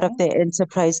become part of Okay. the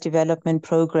enterprise development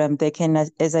program, they can,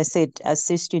 as I said,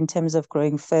 assist you in terms of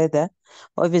growing further.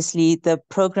 Obviously, the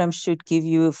program should give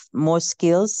you more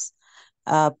skills,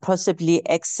 possibly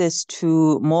access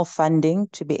to more funding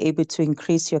to be able to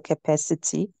increase your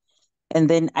capacity. And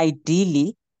then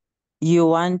ideally, you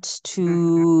want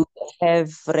to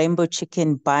have Rainbow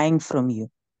Chicken buying from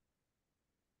you.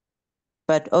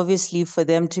 But obviously, for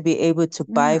them to be able to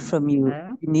buy from you,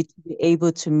 Okay. you need to be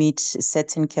able to meet a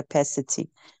certain capacity.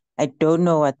 I don't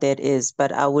know what that is,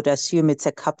 but I would assume it's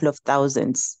a couple of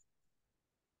thousands.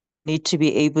 Need to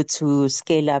be able to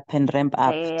scale up and ramp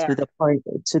up Yeah. to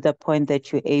the point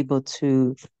that you're able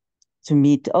to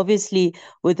meet. Obviously,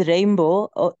 with Rainbow,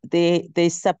 they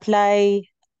supply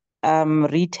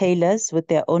retailers with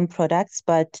their own products,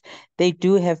 but they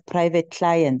do have private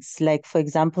clients, like for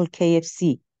example,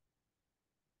 KFC.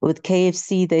 With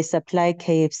KFC, they supply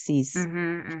KFCs.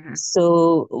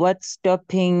 So what's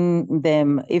stopping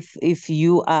them if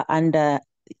you are under,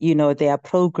 their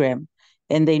program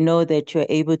and they know that you're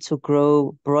able to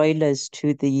grow broilers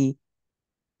to the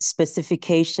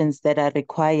specifications that are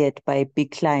required by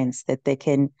big clients that they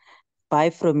can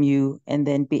buy from you and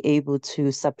then be able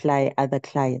to supply other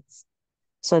clients.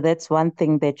 So that's one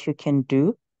thing that you can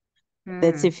do.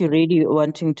 That's if you're really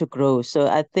wanting to grow. So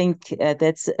I think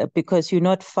that's because you're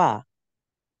not far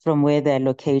from where they're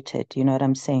located. You know what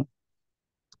I'm saying?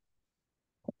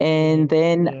 And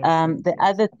then the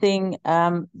other thing,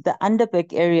 the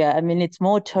Underberg area, I mean, it's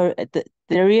more the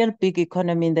real big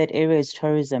economy in that area is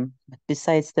tourism,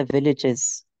 besides the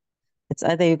villages. It's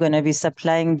either you're going to be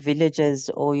supplying villages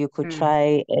or you could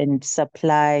try and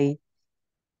supply.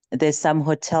 There's some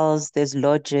hotels, there's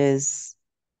lodges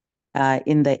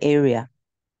in the area.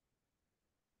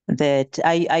 That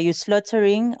are you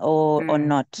slaughtering or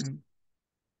not?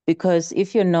 Because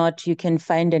if you're not, you can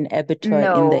find an abattoir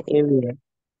in the No. area.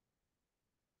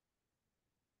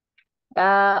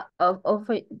 Of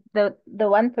the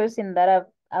one person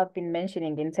that I've been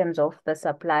mentioning in terms of the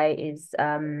supply is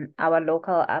our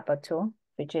local abattoir,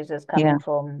 which is just Yeah. coming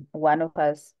from one of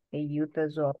us, a youth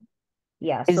as well.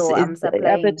 Yeah, Is so I'm the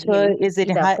supplying abattoir, him is it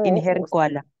either in 4 or 6.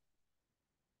 Herkwala?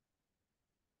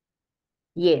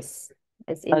 Yes,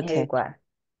 it's in Okay. Herigua.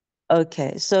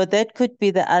 Okay. So that could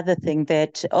be the other thing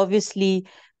that obviously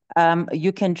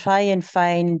you can try and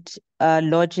find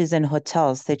lodges and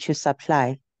hotels that you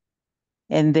supply.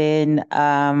 And then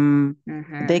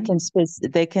they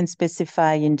can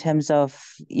specify in terms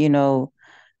of,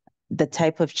 the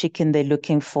type of chicken they're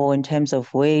looking for in terms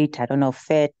of weight, I don't know,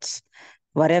 fat,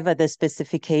 whatever the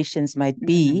specifications might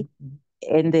be.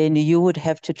 And then you would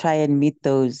have to try and meet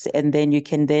those. And then you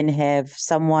can then have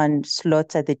someone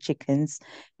slaughter the chickens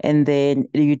and then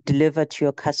you deliver to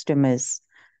your customers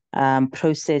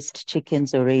processed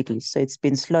chickens already. So it's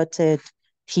been slaughtered,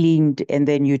 cleaned, and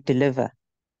then you deliver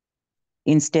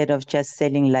instead of just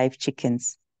selling live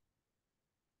chickens.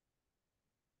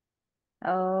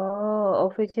 Oh,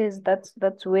 of which is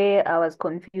that's where I was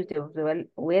confused as well,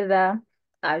 whether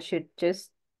I should just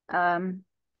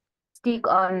stick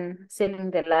on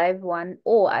selling the live one,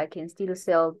 or I can still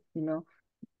sell,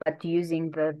 but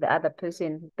using the other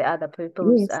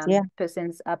people's Yes, yeah.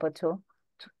 person's abattoir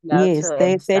to Yes, slaughter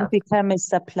they and then stuff. become a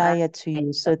supplier to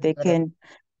you. So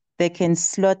they can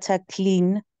slaughter,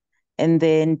 clean, and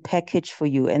then package for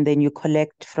you, and then you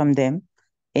collect from them,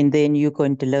 and then you go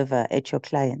and deliver at your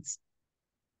clients.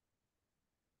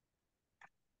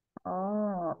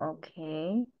 Oh,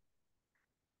 okay.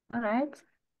 All right.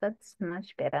 That's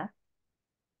much better.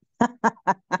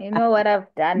 You know what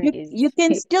I've done is You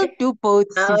can still do both,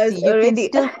 I was Sisi. You can already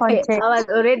still I contact. was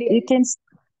already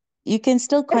You can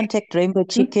still contact Rainbow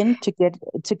Chicken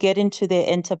to get into their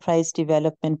enterprise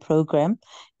development program,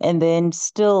 and then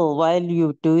still while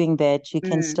you're doing that, you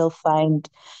can still find,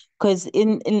 because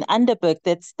in Underberg,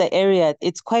 that's the area.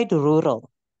 It's quite rural.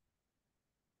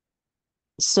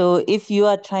 So if you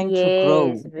are trying to grow,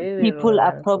 Yes, very people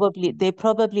are rural. they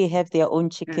probably have their own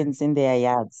chickens in their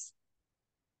yards.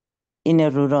 in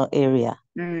a rural area.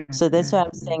 So that's why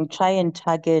I'm Mm. saying try and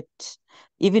target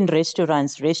even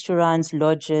restaurants,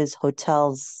 lodges,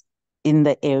 hotels in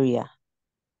the area.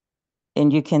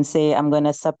 And you can say, I'm going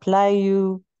to supply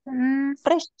you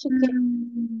fresh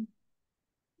chicken.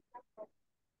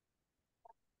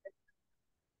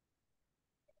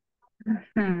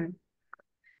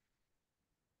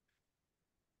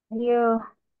 Yeah.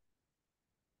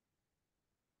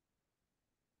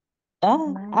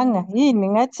 Anga, yini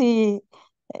ngathi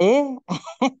eh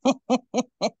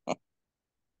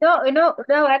No,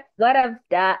 what I've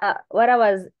done, what I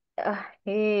was,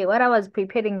 what I was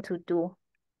preparing to do.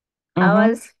 I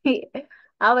was,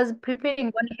 I was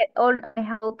preparing on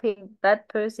helping that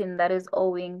person that is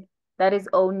owning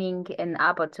an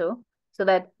abattoir, so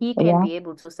that he can yeah. be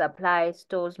able to supply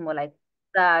stores more like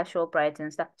the ShopRite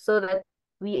and stuff, so that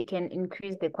we can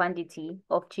increase the quantity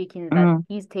of chicken that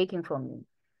he's taking from me.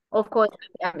 Of course,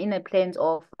 I'm in the plans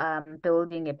of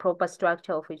building a proper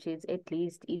structure, of which is at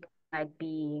least it might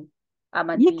be I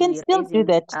might You can be still do raising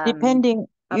that depending.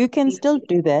 up You to can still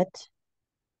 50. do that.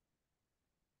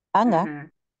 Anga,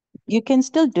 you can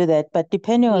still do that, but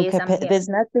depending on Yes, I'm here.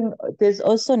 there's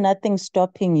also nothing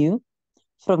stopping you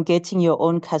from getting your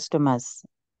own customers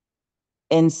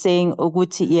and saying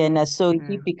Uguti Iena, so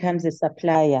he becomes a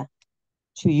supplier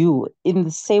to you in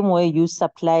the same way you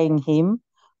supplying him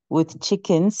with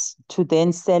chickens to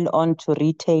then sell on to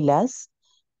retailers.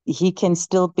 He can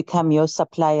still become your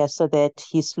supplier so that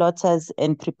he slaughters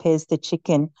and prepares the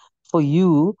chicken for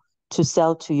you to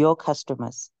sell to your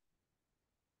customers.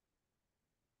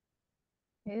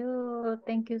 Oh,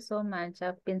 thank you so much.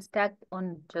 I've been stuck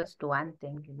on just one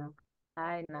thing,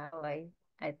 I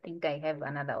think I have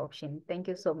another option. Thank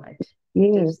you so much.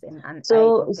 Yes. Just an eye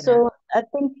So opener. I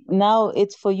think now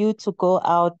it's for you to go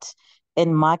out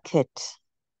and market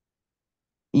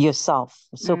yourself.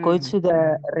 So go to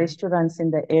the restaurants in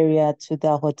the area, to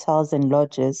the hotels and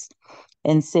lodges,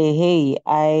 and say, hey,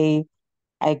 I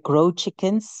grow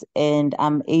chickens and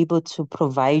I'm able to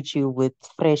provide you with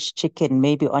fresh chicken,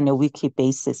 maybe on a weekly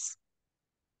basis.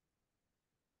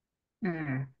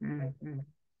 Ngoba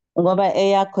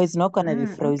eyakho is not going to be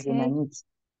frozen, Okay. Anit.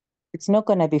 It's not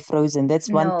going to be frozen. That's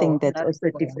one thing No, that's not also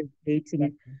at all.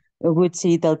 differentiating.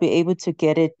 Ukuthi they'll be able to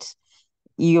get it.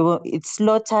 It's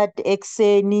slaughtered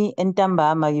ekseni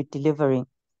entambama you're delivering.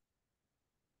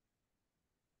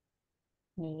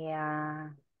 Yeah.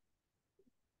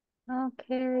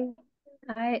 Okay.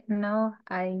 I know.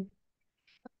 I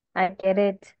get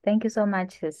it. Thank you so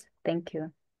much, sis. Thank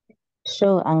you.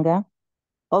 Sure, Anga.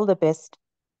 All the best.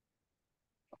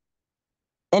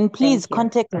 And please Thank you.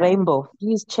 contact Bye. Rainbow.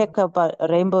 Please check about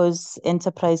Rainbow's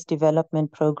enterprise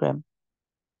development program.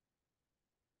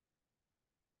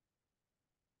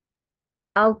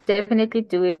 I'll definitely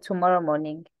do it tomorrow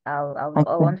morning. I Okay.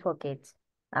 won't forget.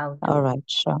 I'll do. All right,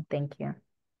 sure. Thank you.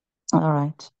 All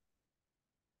right.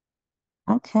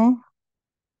 Okay.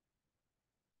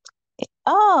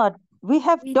 Oh, we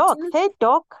have Doc. Hey,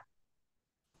 Doc.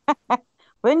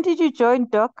 When did you join,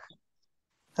 Doc?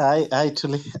 Hi,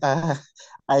 Thuli.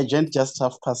 I joined just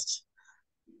past.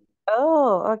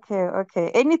 Oh,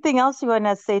 okay. Anything else you want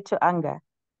to say to Anga?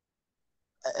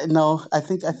 No, I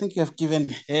think you have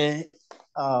given a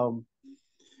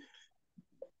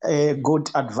good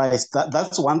advice.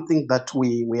 That's one thing that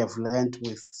we have learned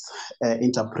with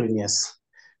entrepreneurs.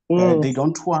 Yes. They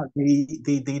don't want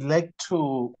they like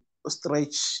to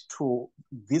stretch to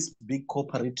these big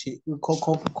cooperatives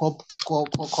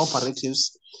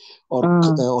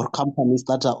or companies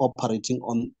that are operating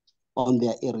on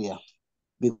their area,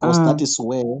 because that is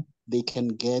where they can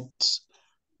get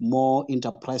more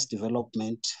enterprise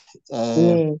development,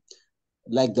 Yes.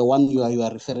 like the one you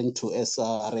are referring to as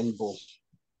Rainbow.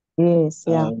 Yes,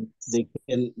 yeah. They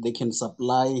can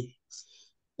supply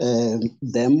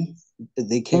them.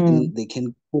 They can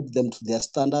put them to their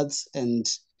standards, and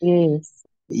yes,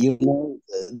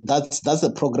 that's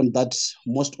a program that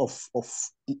most of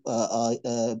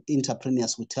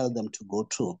entrepreneurs will tell them to go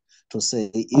to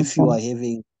say, if you are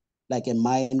having like a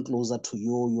mine closer to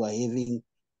you, you are having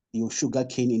your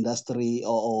sugarcane industry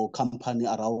or company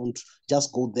around,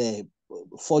 just go there,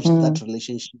 forge that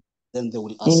relationship, then they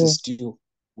will assist you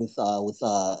with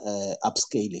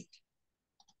upscaling.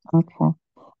 Okay.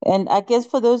 And I guess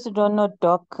for those who don't know,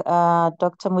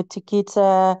 Dr.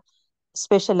 Mutikita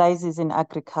specializes in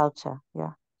agriculture.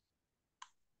 Yeah.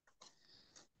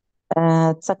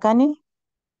 Tsakani?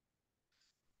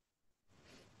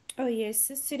 Oh, yes.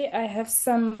 Today I have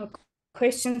some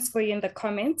questions for you in the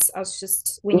comments.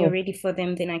 When you're ready for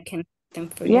them, then I can read them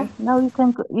for you. Yeah, now you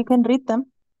can read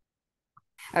them.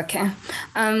 Okay.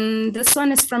 This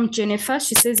one is from Jennifer.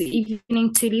 She says,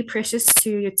 evening, Thuli, precious to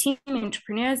your team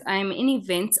entrepreneurs. I'm in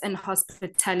events and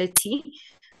hospitality,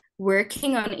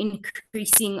 working on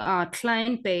increasing our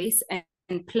client base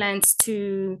and plans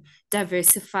to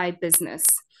diversify business.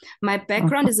 My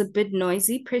background is a bit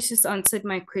noisy. Precious answered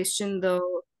my question,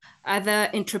 though other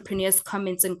entrepreneurs'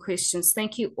 comments and questions.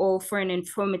 Thank you all for an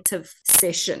informative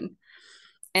session.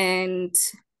 And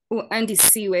Andy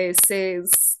Siwe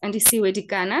says, Andy Siwe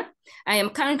Dikana, I am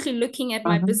currently looking at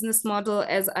my business model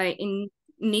as I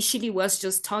initially was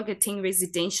just targeting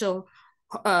residential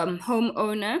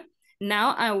homeowner.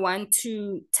 Now I want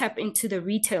to tap into the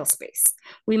retail space.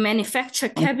 We manufacture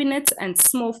cabinets and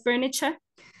small furniture.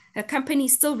 The company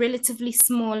is still relatively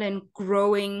small and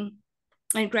growing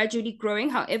and gradually growing,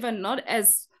 however, not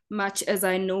as much as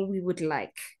I know we would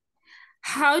like.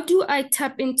 How do I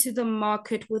tap into the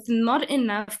market with not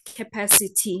enough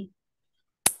capacity?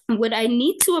 Would I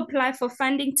need to apply for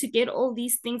funding to get all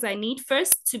these things I need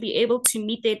first to be able to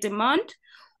meet their demand?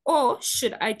 Or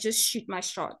should I just shoot my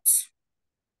shot?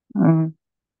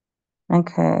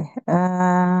 Okay.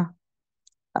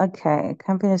 Okay.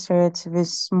 Company is relatively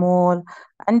small.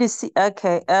 And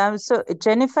okay. So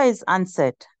Jennifer is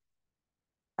answered.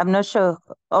 I'm not sure.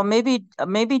 Or maybe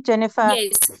Jennifer.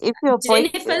 Yes. If your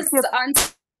Jennifer's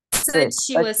answered,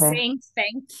 she was saying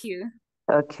thank you.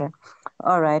 Okay.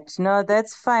 All right. No,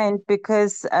 that's fine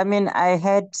because I mean I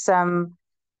had some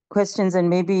questions and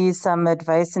maybe some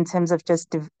advice in terms of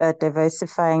just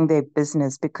diversifying their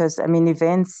business because I mean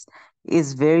events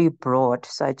is very broad.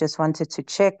 So I just wanted to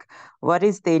check what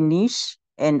is their niche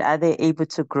and are they able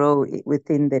to grow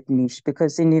within that niche?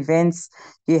 Because in events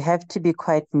you have to be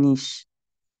quite niche.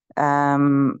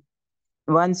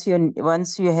 Once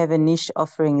you have a niche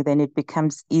offering, then it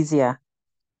becomes easier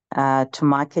to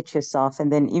market yourself,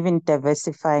 and then even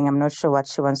diversifying. I'm not sure what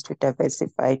she wants to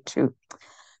diversify to.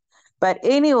 But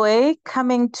anyway,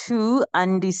 coming to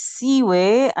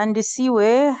Andisiwe.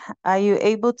 Andisiwe, are you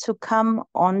able to come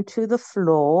onto the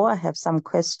floor? I have some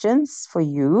questions for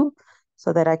you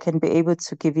so that I can be able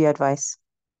to give you advice.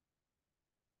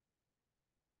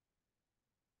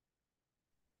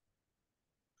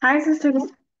 Hi, Sister.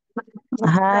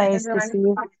 Hi,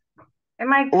 Cecile.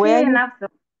 Am I clear enough?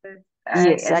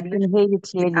 Yes, I can hear you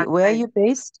clearly. Where are you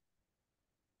based?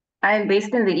 I'm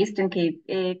based in the Eastern Cape,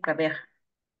 Gqeberha.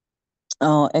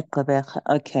 Oh, Gqeberha.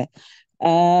 Okay.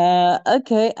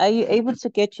 Okay. Are you able to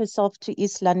get yourself to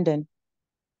East London?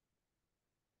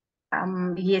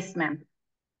 Yes, ma'am.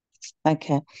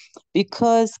 Okay.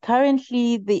 Because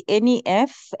currently the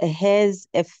NEF has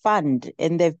a fund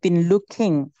and they've been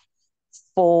looking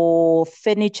for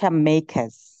furniture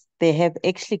makers. They have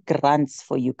actually grants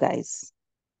for you guys.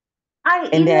 I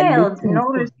And they are emailed, looking no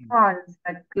for you. response,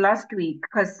 like last week,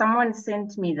 because someone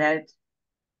sent me that.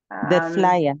 The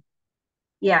flyer.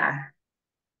 Yeah.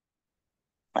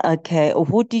 Okay.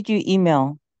 Who did you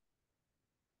email?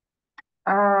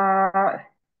 Let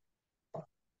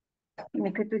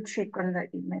me quickly check on the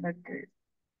email address.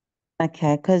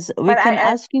 Okay, because we can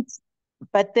ask you,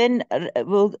 but then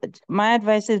my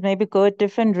advice is maybe go a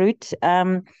different route.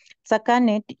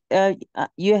 Sakane,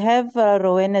 you have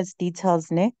Rowena's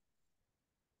details, ne?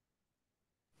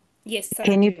 Yes, I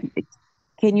Can do.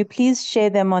 Can you please share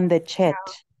them on the chat?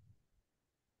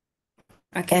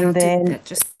 Okay, and I'll then, do that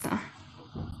just now.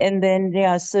 And then,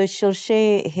 yeah, so she'll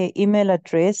share her email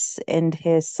address and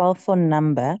her cell phone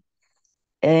number.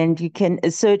 And you can,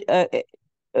 so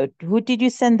who did you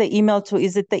send the email to?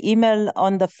 Is it the email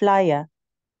on the flyer?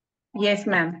 Yes,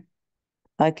 ma'am.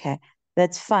 Okay,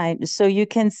 that's fine. So you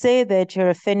can say that you're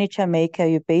a furniture maker,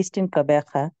 you're based in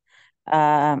Gqeberha,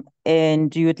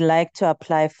 and you'd like to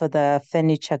apply for the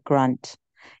furniture grant.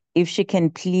 If she can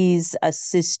please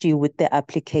assist you with the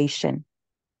application.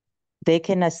 They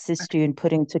can assist you in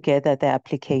putting together the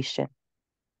application.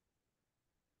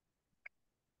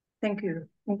 Thank you.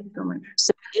 Thank you so much.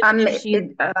 So if she...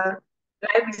 will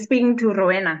I be speaking to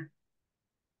Rowena?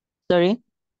 Sorry?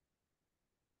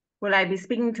 Will I be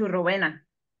speaking to Rowena?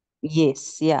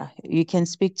 Yes, yeah. You can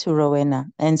speak to Rowena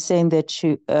and saying that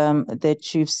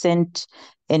you've sent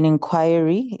an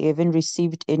inquiry, you haven't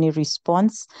received any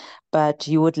response, but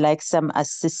you would like some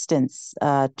assistance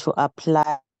to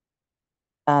apply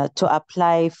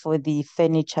for the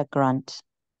furniture grant.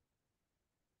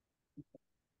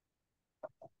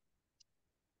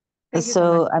 Thank you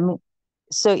so much. I mean,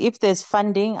 so if there's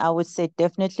funding, I would say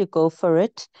definitely go for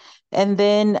it. And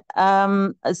then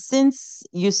since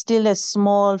you're still a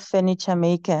small furniture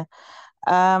maker,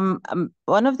 one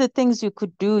of the things you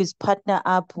could do is partner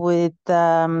up with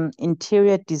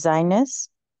interior designers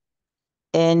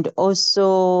and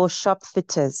also shop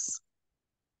fitters.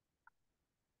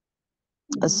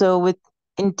 So with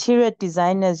interior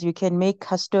designers, you can make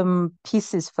custom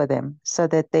pieces for them so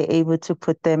that they're able to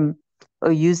put them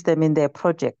or use them in their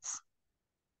projects.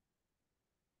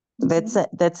 That's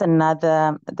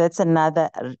another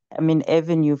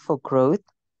avenue for growth.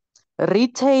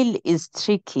 Retail is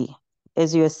tricky,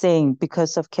 as you're saying,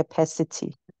 because of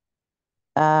capacity.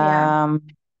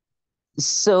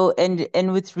 So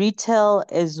and with retail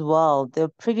as well, they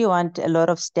pretty want a lot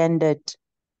of standard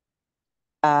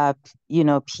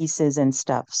pieces and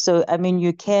stuff. So I mean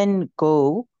you can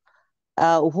go.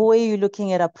 Who are you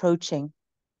looking at approaching?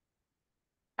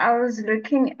 I was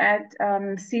looking at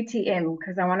CTM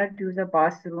because I want to do the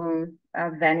bathroom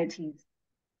vanities.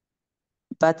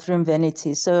 Bathroom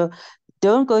vanities. So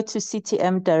don't go to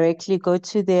CTM directly, go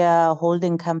to their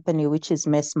holding company, which is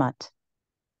Messmart.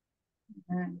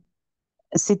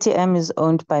 CTM is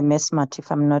owned by Messmart,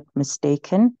 if I'm not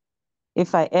mistaken.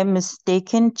 If I am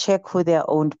mistaken, check who they're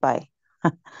owned by.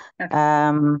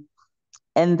 And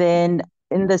then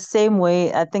in the same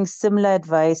way, I think similar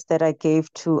advice that I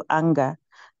gave to Anga,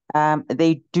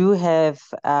 they do have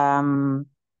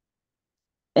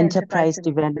enterprise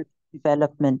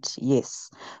development, yes.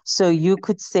 So you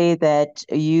could say that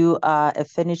you are a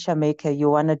furniture maker, you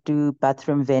want to do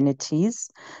bathroom vanities.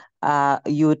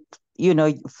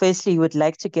 Firstly, you would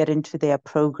like to get into their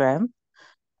program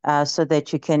so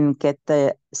that you can get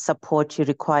the support you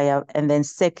require. And then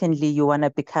secondly, you want to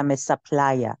become a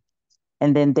supplier.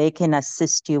 And then they can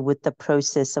assist you with the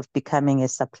process of becoming a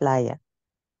supplier.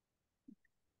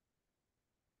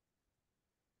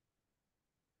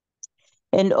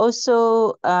 And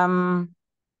also,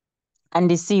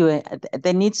 Andisiwe,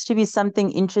 there needs to be something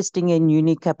interesting and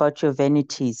unique about your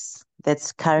vanities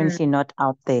that's currently not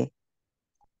out there,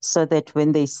 so that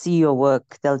when they see your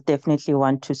work, they'll definitely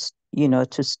want to,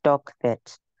 to stock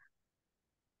that.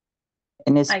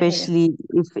 And especially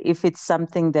if it's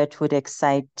something that would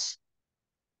excite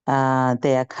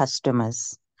their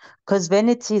customers, because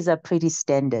vanities are pretty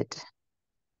standard.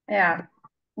 Yeah.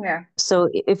 So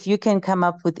if you can come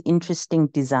up with interesting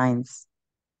designs.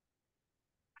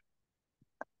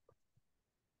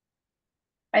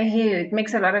 I hear you. It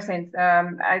makes a lot of sense.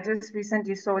 I just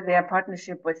recently saw their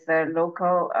partnership with the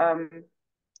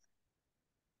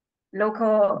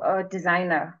local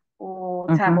designer,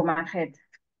 Thabo Maged.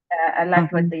 I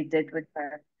liked what they did with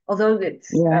her. Although it's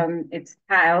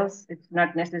tiles, it's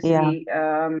not necessarily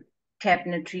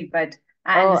cabinetry, but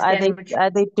I understand.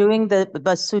 Are they doing the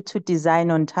Basotho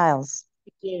design on tiles?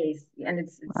 Yes, and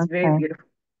it's very beautiful.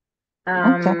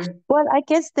 Okay. Well, I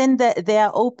guess then they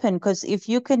are open, because if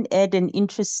you can add an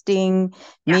interesting,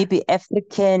 maybe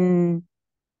African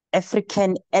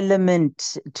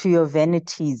element to your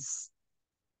vanities.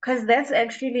 Because that's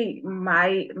actually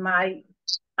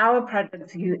our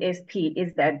product's USP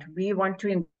is that we want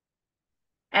to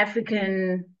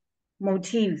African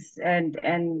motifs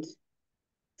and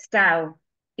style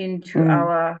into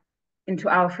our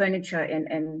furniture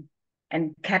and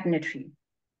cabinetry.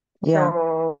 Yeah.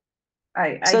 So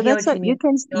I so hear that's what what you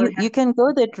mean. you can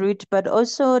go that route, but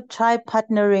also try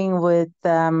partnering with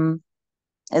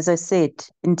as I said,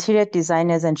 interior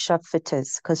designers and shop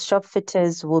fitters, because shop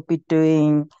fitters will be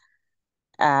doing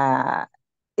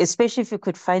especially if you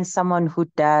could find someone who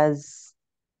does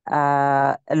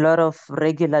a lot of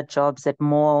regular jobs at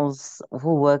malls,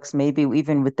 who works maybe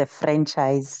even with the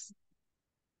franchise.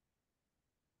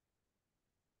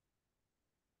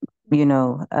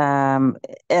 I'm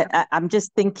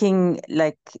just thinking,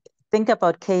 think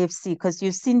about KFC, because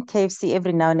you've seen KFC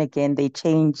every now and again, they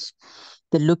change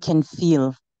the look and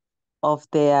feel of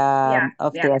their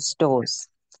stores.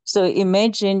 So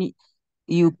imagine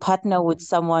you partner with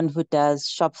someone who does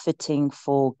shop fitting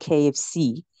for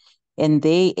KFC, and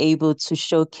they're able to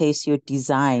showcase your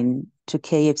design to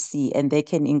KFC, and they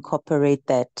can incorporate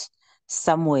that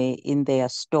somewhere in their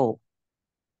store.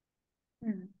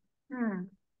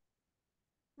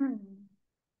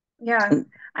 Yeah,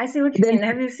 I see what you mean.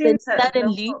 Have you seen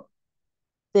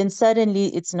then suddenly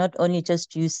it's not only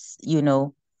just you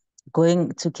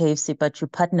going to KFC, but you're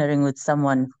partnering with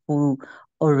someone who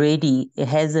already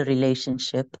has a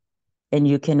relationship, and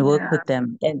you can work with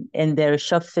them, and they're a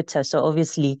shop fitter. So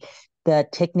obviously the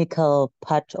technical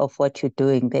part of what you're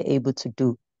doing, they're able to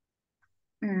do.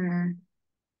 I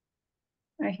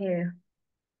hear you.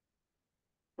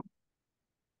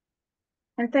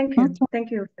 And thank you. Thank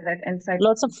you for that insight.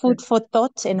 Lots of food for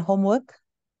thought and homework.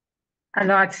 A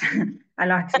lot.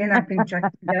 I've been jotting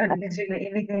down literally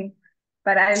everything.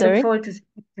 But I look forward to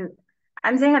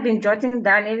I'm saying I've been jotting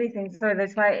down everything. So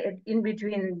that's why in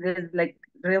between there's like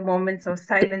real moments of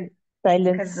silence.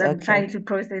 Silence. Because I'm Okay. trying to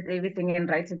process everything and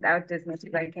write it out as much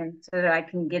as I can so that I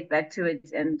can get back to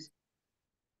it. And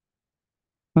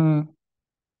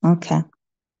Okay.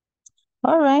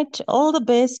 All right. All the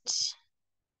best.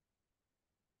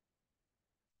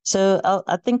 So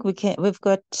I think we've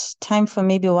got time for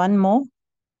maybe one more.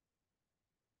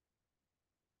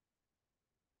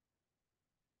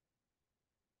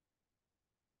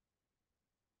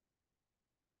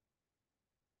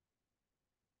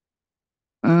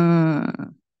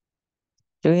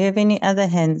 Do we have any other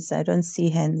hands? I don't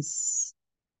see hands.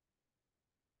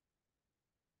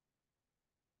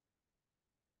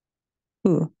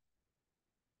 Who?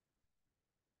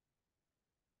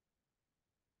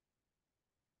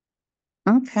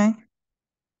 Okay.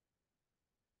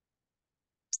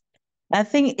 I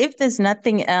think if there's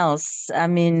nothing else, I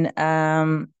mean,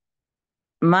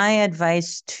 my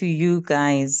advice to you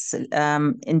guys,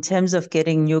 in terms of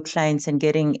getting new clients and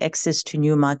getting access to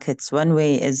new markets, one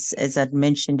way is, as I'd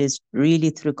mentioned, is really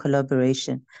through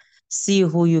collaboration. See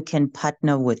who you can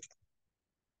partner with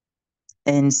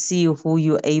and see who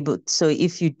you're able. So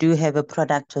if you do have a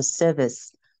product or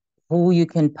service, who you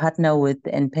can partner with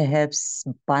and perhaps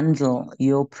bundle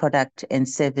your product and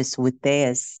service with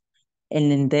theirs.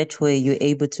 And in that way, you're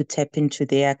able to tap into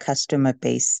their customer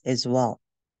base as well.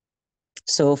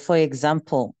 So for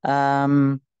example,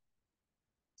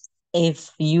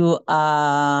 if you,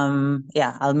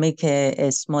 I'll make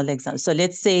a small example. So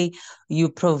let's say you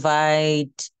provide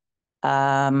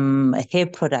hair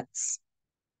products.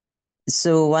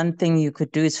 So one thing you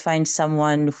could do is find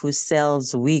someone who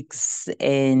sells wigs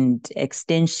and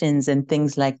extensions and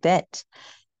things like that.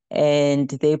 And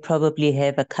they probably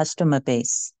have a customer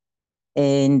base.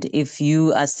 And if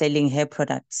you are selling hair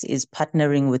products, is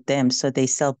partnering with them. So they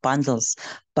sell bundles,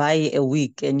 buy a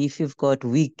wig. And if you've got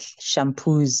wig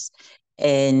shampoos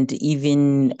and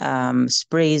even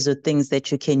sprays or things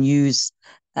that you can use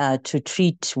to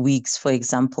treat wigs, for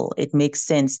example, it makes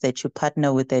sense that you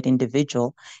partner with that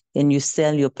individual and you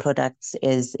sell your products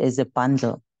as a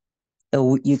bundle.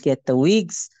 You get the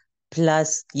wigs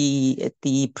plus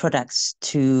the products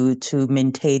to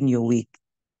maintain your wig,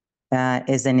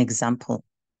 as an example.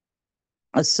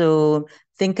 So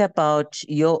think about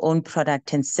your own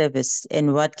product and service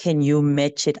and what can you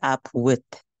match it up with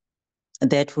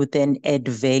that would then add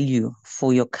value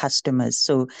for your customers.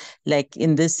 So like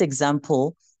in this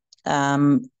example,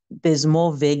 there's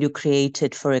more value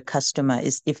created for a customer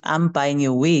is if I'm buying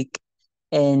a wig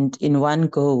and in one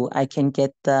go, I can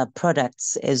get the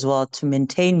products as well to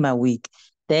maintain my wig.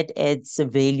 That adds a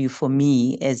value for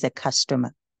me as a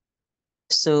customer.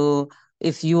 So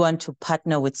if you want to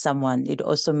partner with someone, it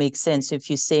also makes sense if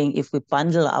you're saying if we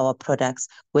bundle our products,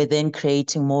 we're then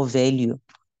creating more value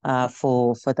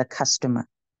for the customer.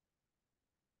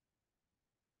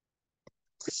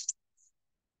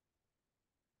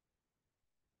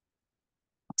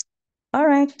 All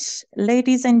right,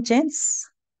 ladies and gents.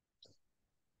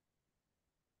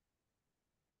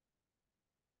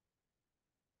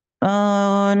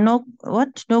 No,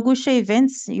 what? Nogusha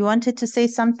Events, you wanted to say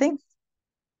something?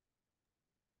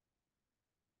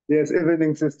 Yes,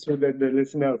 evening, sister, the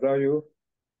listeners, how are you?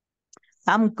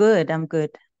 I'm good, I'm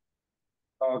good.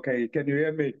 Okay, can you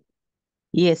hear me?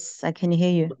 Yes, I can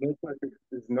hear you. The network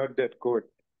is not that good.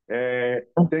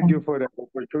 Thank you for the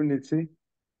opportunity.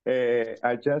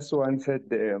 I just wanted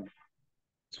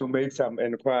to make some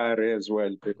inquiry as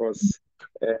well because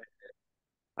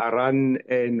I run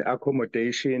an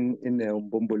accommodation in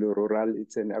Mbumbulu Rural.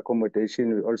 It's an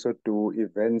accommodation. We also do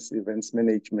events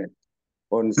management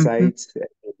on site.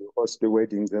 We host the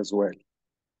weddings as well.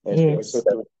 And we also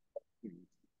do.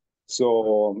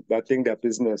 So I think the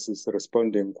business is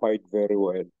responding quite very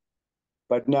well.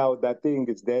 But now the thing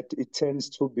is that it tends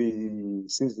to be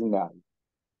seasonal.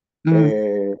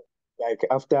 Like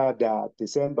after the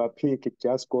December peak, it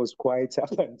just goes quiet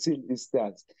up until it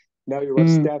starts. Now you have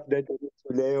staff that you need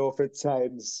to lay off at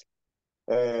times,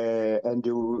 and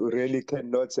you really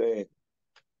cannot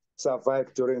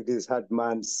survive during these hard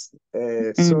months.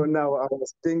 So now I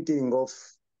was thinking of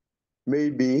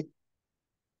maybe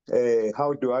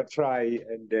how do I try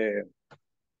and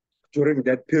during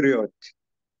that period,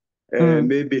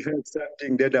 maybe have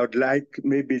something that I would like,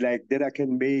 maybe like that I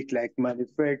can make, like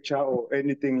manufacture or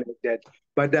anything like that.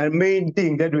 But the main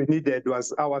thing that we needed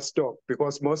was our stock,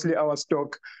 because mostly our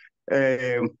stock,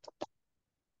 most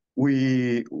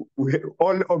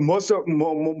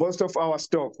of our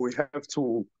stock we have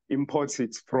to import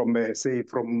it from say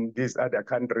from these other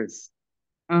countries.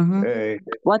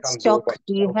 What stock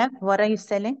do you have? What are you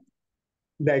selling?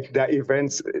 Like the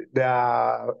events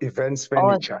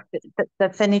furniture. Oh, the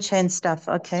furniture and stuff.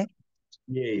 Okay.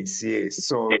 Yes, yes.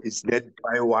 So it's that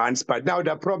by once. But now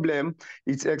the problem,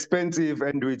 it's expensive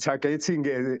and we're targeting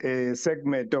a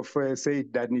segment of, say,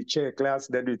 the niche class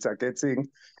that we're targeting.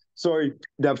 So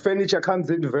the furniture comes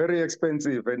in very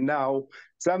expensive. And now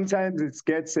sometimes it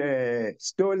gets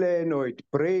stolen or it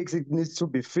breaks, it needs to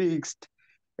be fixed.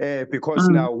 Because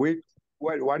now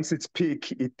once it's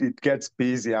peak, it gets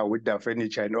busier with the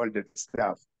furniture and all that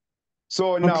stuff.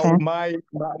 So now my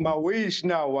wish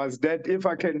now was that if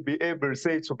I can be able,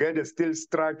 say, to get a steel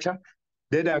structure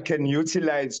that I can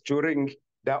utilize during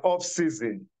the off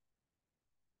season,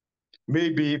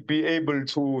 maybe be able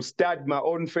to start my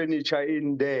own furniture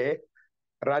in there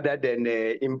rather than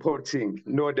importing.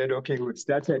 Know that, okay, we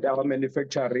started our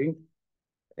manufacturing,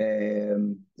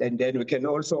 and then we can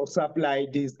also supply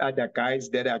these other guys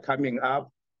that are coming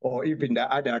up, or even the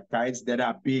other guys that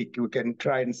are big. We can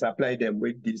try and supply them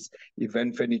with this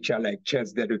event furniture like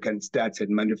chairs that we can start and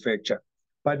manufacture.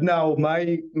 But now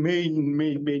my main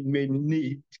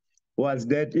need was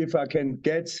that if I can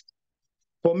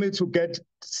for me to get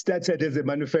started as a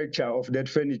manufacturer of that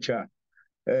furniture,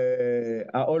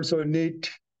 I also need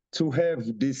to have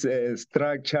this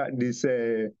structure, this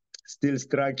steel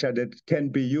structure that can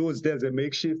be used as a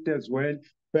makeshift as well,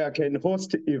 where I can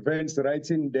host events right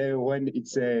in there when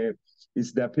it's the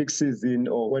peak season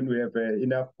or when we have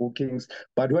enough bookings.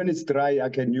 But when it's dry, I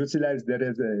can utilize that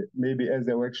as maybe as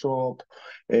a workshop,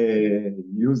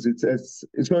 use it as,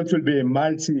 so it will be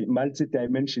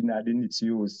multi-dimensional in its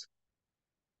use.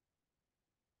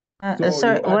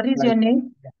 Sorry, what is your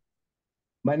name?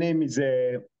 My name is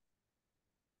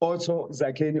Otto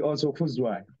Zakeni, Otto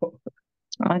Kuzwa.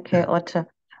 Okay, Otto.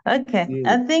 Okay,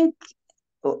 Yeah. I think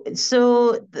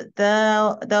so.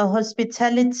 The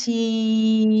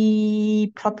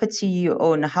hospitality property you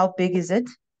own, how big is it?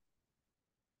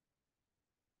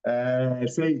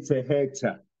 Say it's a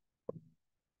hectare.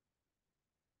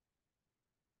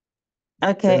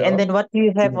 Okay, Hello? and then what do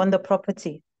you have on the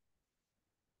property?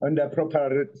 On the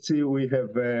property, we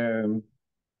have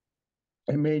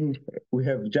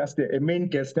just a main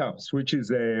guest house, which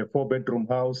is a 4-bedroom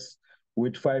house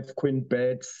with 5 queen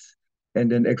beds,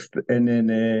 and then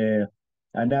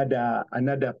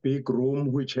another big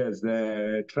room which has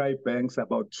tri-banks,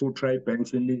 about 2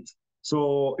 tri-banks in it.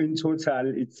 So in total,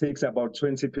 it takes about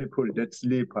 20 people that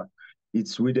sleep.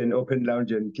 It's with an open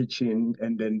lounge and kitchen,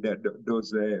 and then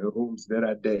those rooms that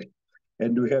are there.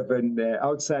 And we have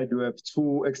outside, we have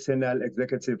 2 external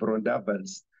executive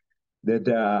roundabouts that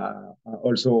are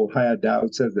also hired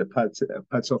out as a parts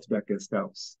of the guest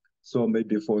house. So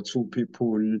maybe for 2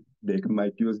 people, they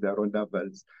might use the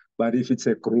roundabouts. But if it's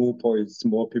a group or it's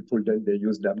more people, then they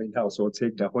use the main house or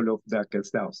take the whole of the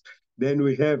guest house. Then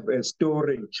we have a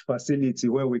storage facility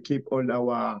where we keep all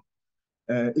our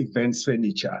events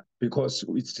furniture, because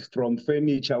it's from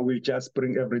furniture, we just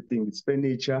bring everything. It's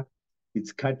furniture,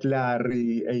 it's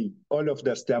cutlery, all of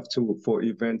the stuff for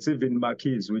events, even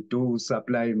marquees. We do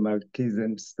supply marquees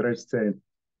and stretch tent.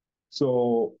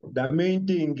 So the main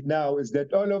thing now is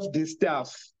that all of this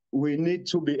stuff, we need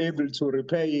to be able to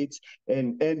repair it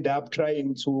and end up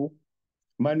trying to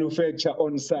manufacture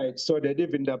on site, so that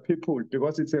even the people,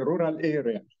 because it's a rural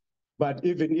area, but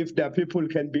even if the people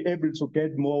can be able to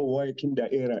get more work in the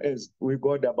area, as we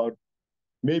got about,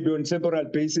 maybe on several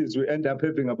bases, we end up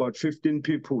having about 15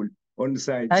 people on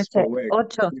site for work.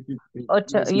 Otto,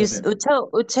 Yes,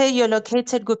 Ute, you're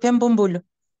located Mbumbulu.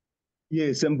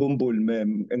 yes, Mbumbulu,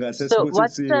 ma'am. So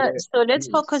let's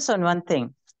focus on one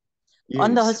thing. Yes.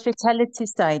 On the hospitality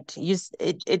side,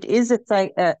 it is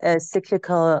a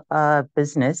cyclical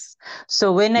business.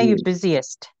 So when are you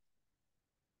busiest?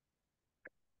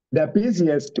 The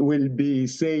busiest will be,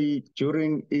 say,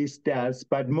 during Easter's,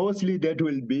 but mostly that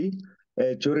will be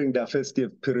during the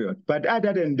festive period. But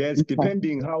other than that,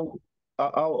 depending how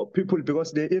people,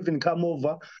 because they even come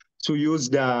over to use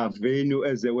the venue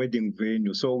as a wedding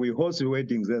venue. So we host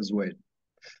weddings as well.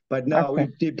 But now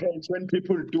it depends when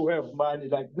people do have money.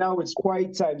 Like now it's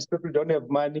quiet times, people don't have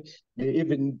money. They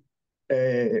even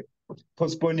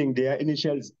postponing their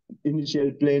initial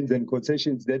plans and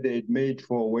concessions that they had made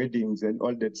for weddings and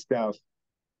all that stuff.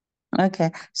 Okay.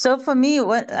 So for me,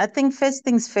 what I think first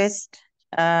things first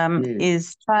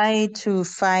is try to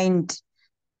find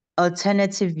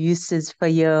alternative uses for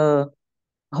your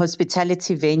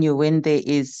hospitality venue when there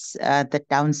is the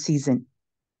down season.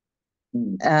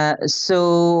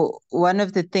 So one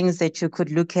of the things that you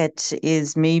could look at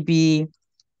is maybe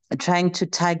trying to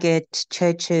target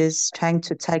churches, trying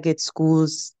to target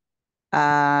schools,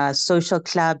 social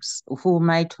clubs who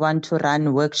might want to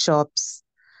run workshops,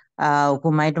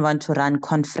 who might want to run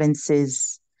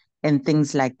conferences and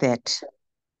things like that.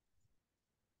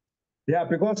 Yeah,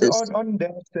 because on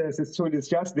that, it's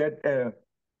just that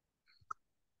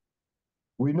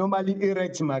we normally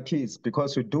erect marquees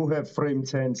because we do have frame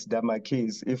tents, the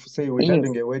marquees. If, say, we're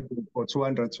having a wedding for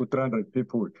 200 to 300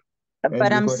 people.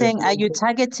 But I'm saying, are you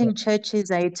targeting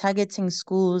churches? Are you targeting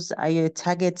schools? Are you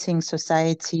targeting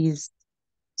societies,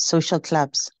 social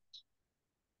clubs?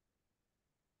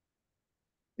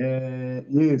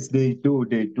 Yes, they do.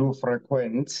 They do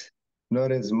frequent,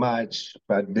 not as much,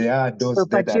 but there are those So,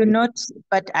 that but are. you're not,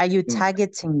 but are you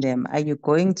targeting them? Are you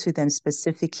going to them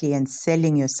specifically and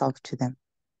selling yourself to them?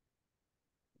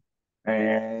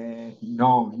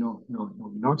 No,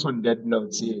 not on that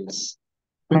note, yes.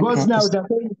 Because Okay. now the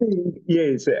same thing,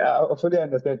 yes, I fully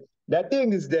understand. The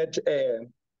thing is that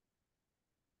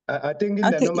I think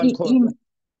in the normal course.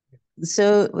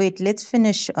 So wait, let's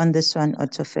finish on this one,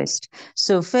 Otto, first.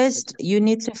 So first, you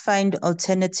need to find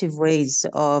alternative ways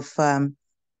of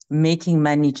making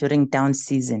money during down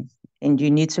season, and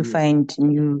you need to find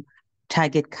new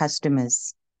target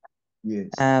customers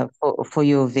for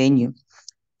your venue.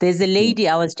 There's a lady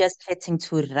I was just chatting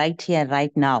to right here,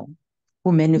 right now,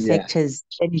 who manufactures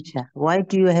furniture. Why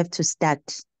do you have to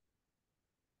start?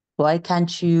 Why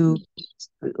can't you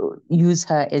use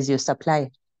her as your supplier?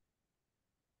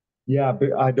 Yeah,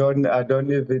 but I don't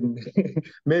even,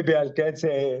 maybe I'll get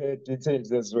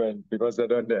details as well because I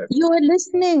don't have. You were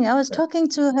listening. I was talking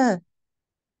to her.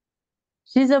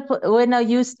 She's when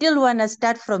you still want to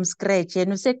start from scratch and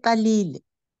you say, Kalil.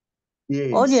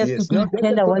 Yes, all you have to do No, is that's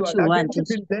tell a her good what one. you want.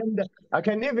 I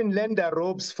can even lend the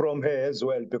ropes from her as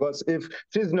well because if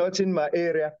she's not in my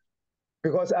area,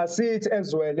 because I see it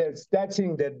as well as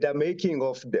starting the making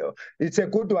of it's a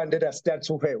good one that I start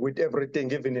to her with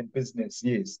everything, even in business.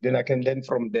 Yes, then I can learn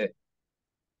from there.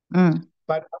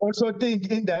 But I also think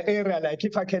in the area, like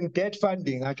if I can get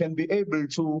funding, I can be able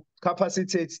to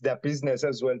capacitate the business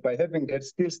as well by having that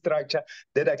skill structure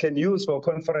that I can use for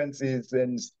conferences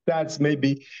and start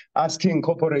maybe asking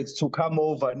corporates to come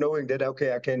over, knowing that,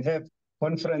 okay, I can have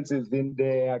conferences in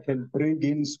there, I can bring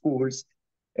in schools.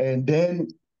 And then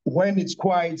when it's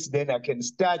quiet, then I can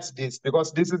start this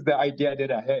because this is the idea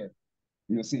that I have.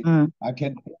 You see, I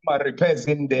can put my repairs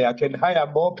in there, I can hire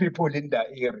more people in the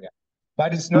area.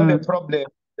 But it's not a problem.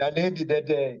 The lady that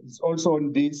is also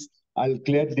on this, I'll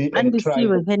gladly try.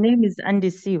 Her name is Andy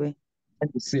Siwe.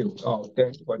 Andy Siwe. Oh,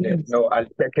 thanks for that. No, I'll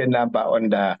take a number on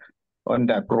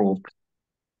the group.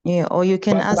 Yeah, or you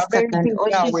can ask her.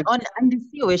 Oh, she's on Andy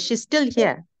Siwe. She's still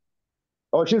here.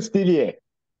 Oh, she's still here.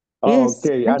 Yes,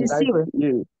 okay. Andy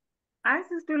Siwe. Hi,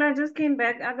 Sister, I just came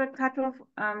back. I got cut off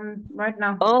right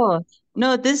now. Oh,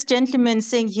 no, this gentleman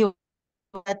saying he was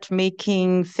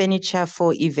making furniture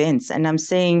for events. And I'm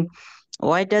saying,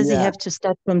 why does he have to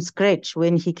start from scratch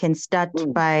when he can start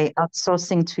by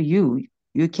outsourcing to you?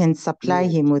 You can supply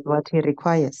him with what he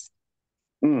requires.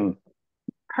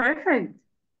 Perfect.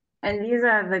 And these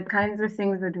are the kinds of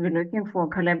things that we're looking for,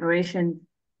 collaboration.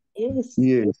 Yes.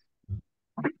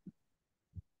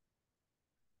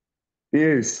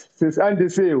 Yes. Sis Andy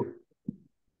Siwe.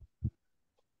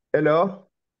 Hello?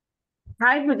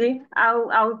 Hi, Buddy.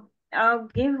 I'll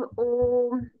give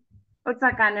all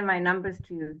Otsakane my numbers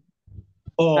to you.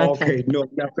 Oh, okay. No,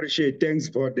 I appreciate it. Thanks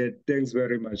for that. Thanks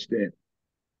very much then.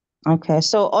 Okay.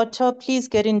 So Otto, please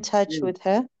get in touch with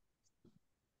her.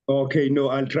 Okay, no,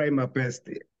 I'll try my best.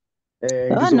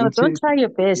 No, don't try your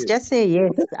best. Just say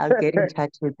yes. I'll get in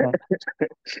touch with her.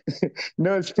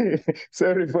 No,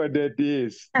 sorry for that.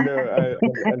 Yes, no,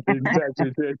 I'll be in touch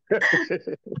with it.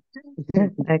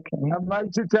 Okay. I'm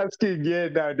multitasking here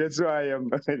now. That's why I'm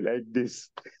like this.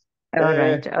 All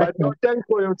right. But no, thanks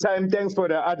for your time. Thanks for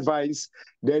the advice.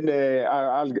 Then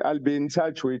I'll be in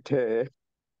touch with her.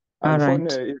 I'll phone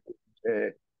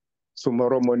her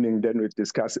tomorrow morning. Then we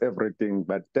discuss everything.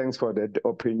 But thanks for that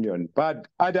opinion. But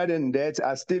other than that,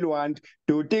 I still want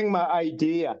to think my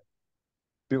idea,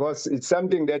 because it's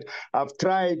something that I've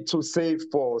tried to save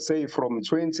for, say, from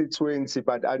 2020,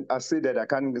 but I see that I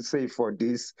can't save for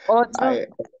this.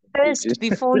 First,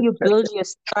 before you build your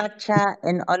structure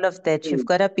and all of that, you've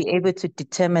got to be able to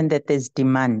determine that there's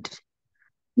demand.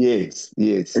 Yes.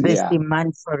 There's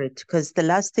demand for it, because the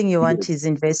last thing you want is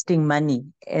investing money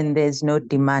and there's no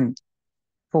demand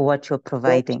for what you're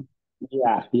providing.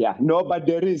 Yeah. No, but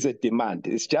there is a demand.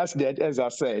 It's just that, as I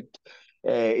said,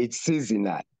 it's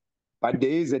seasonal. But there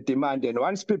is a demand, and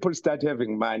once people start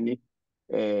having money,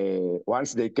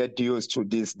 once they get used to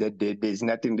this, that there's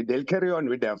nothing, they'll carry on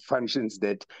with their functions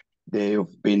that they've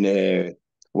been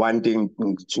wanting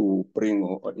to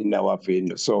bring in our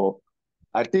venue. So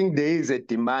I think there is a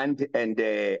demand, and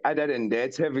other than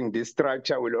that, having this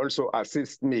structure will also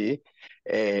assist me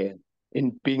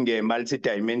being a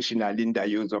multidimensional in the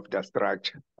use of the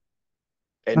structure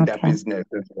and the business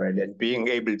as well, and being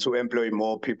able to employ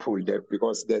more people there,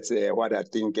 because that's what I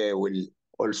think will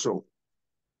also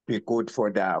be good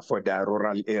for the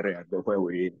rural area where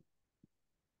we're in.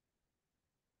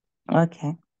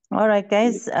 Okay. All right,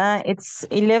 guys. It's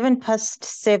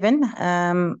 7:11.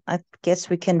 I guess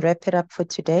we can wrap it up for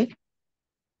today.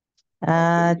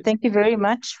 Thank you very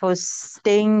much for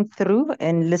staying through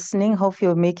and listening. Hope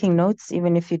you're making notes,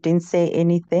 even if you didn't say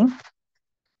anything,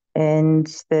 and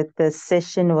that the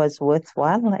session was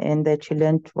worthwhile and that you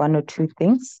learned one or two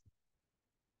things.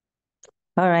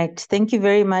 All right. Thank you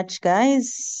very much,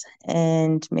 guys.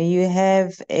 And may you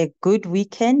have a good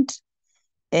weekend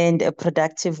and a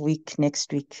productive week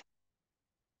next week.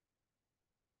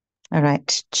 All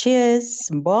right. Cheers.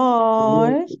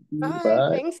 Bye. Bye.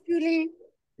 Thanks, Thuli.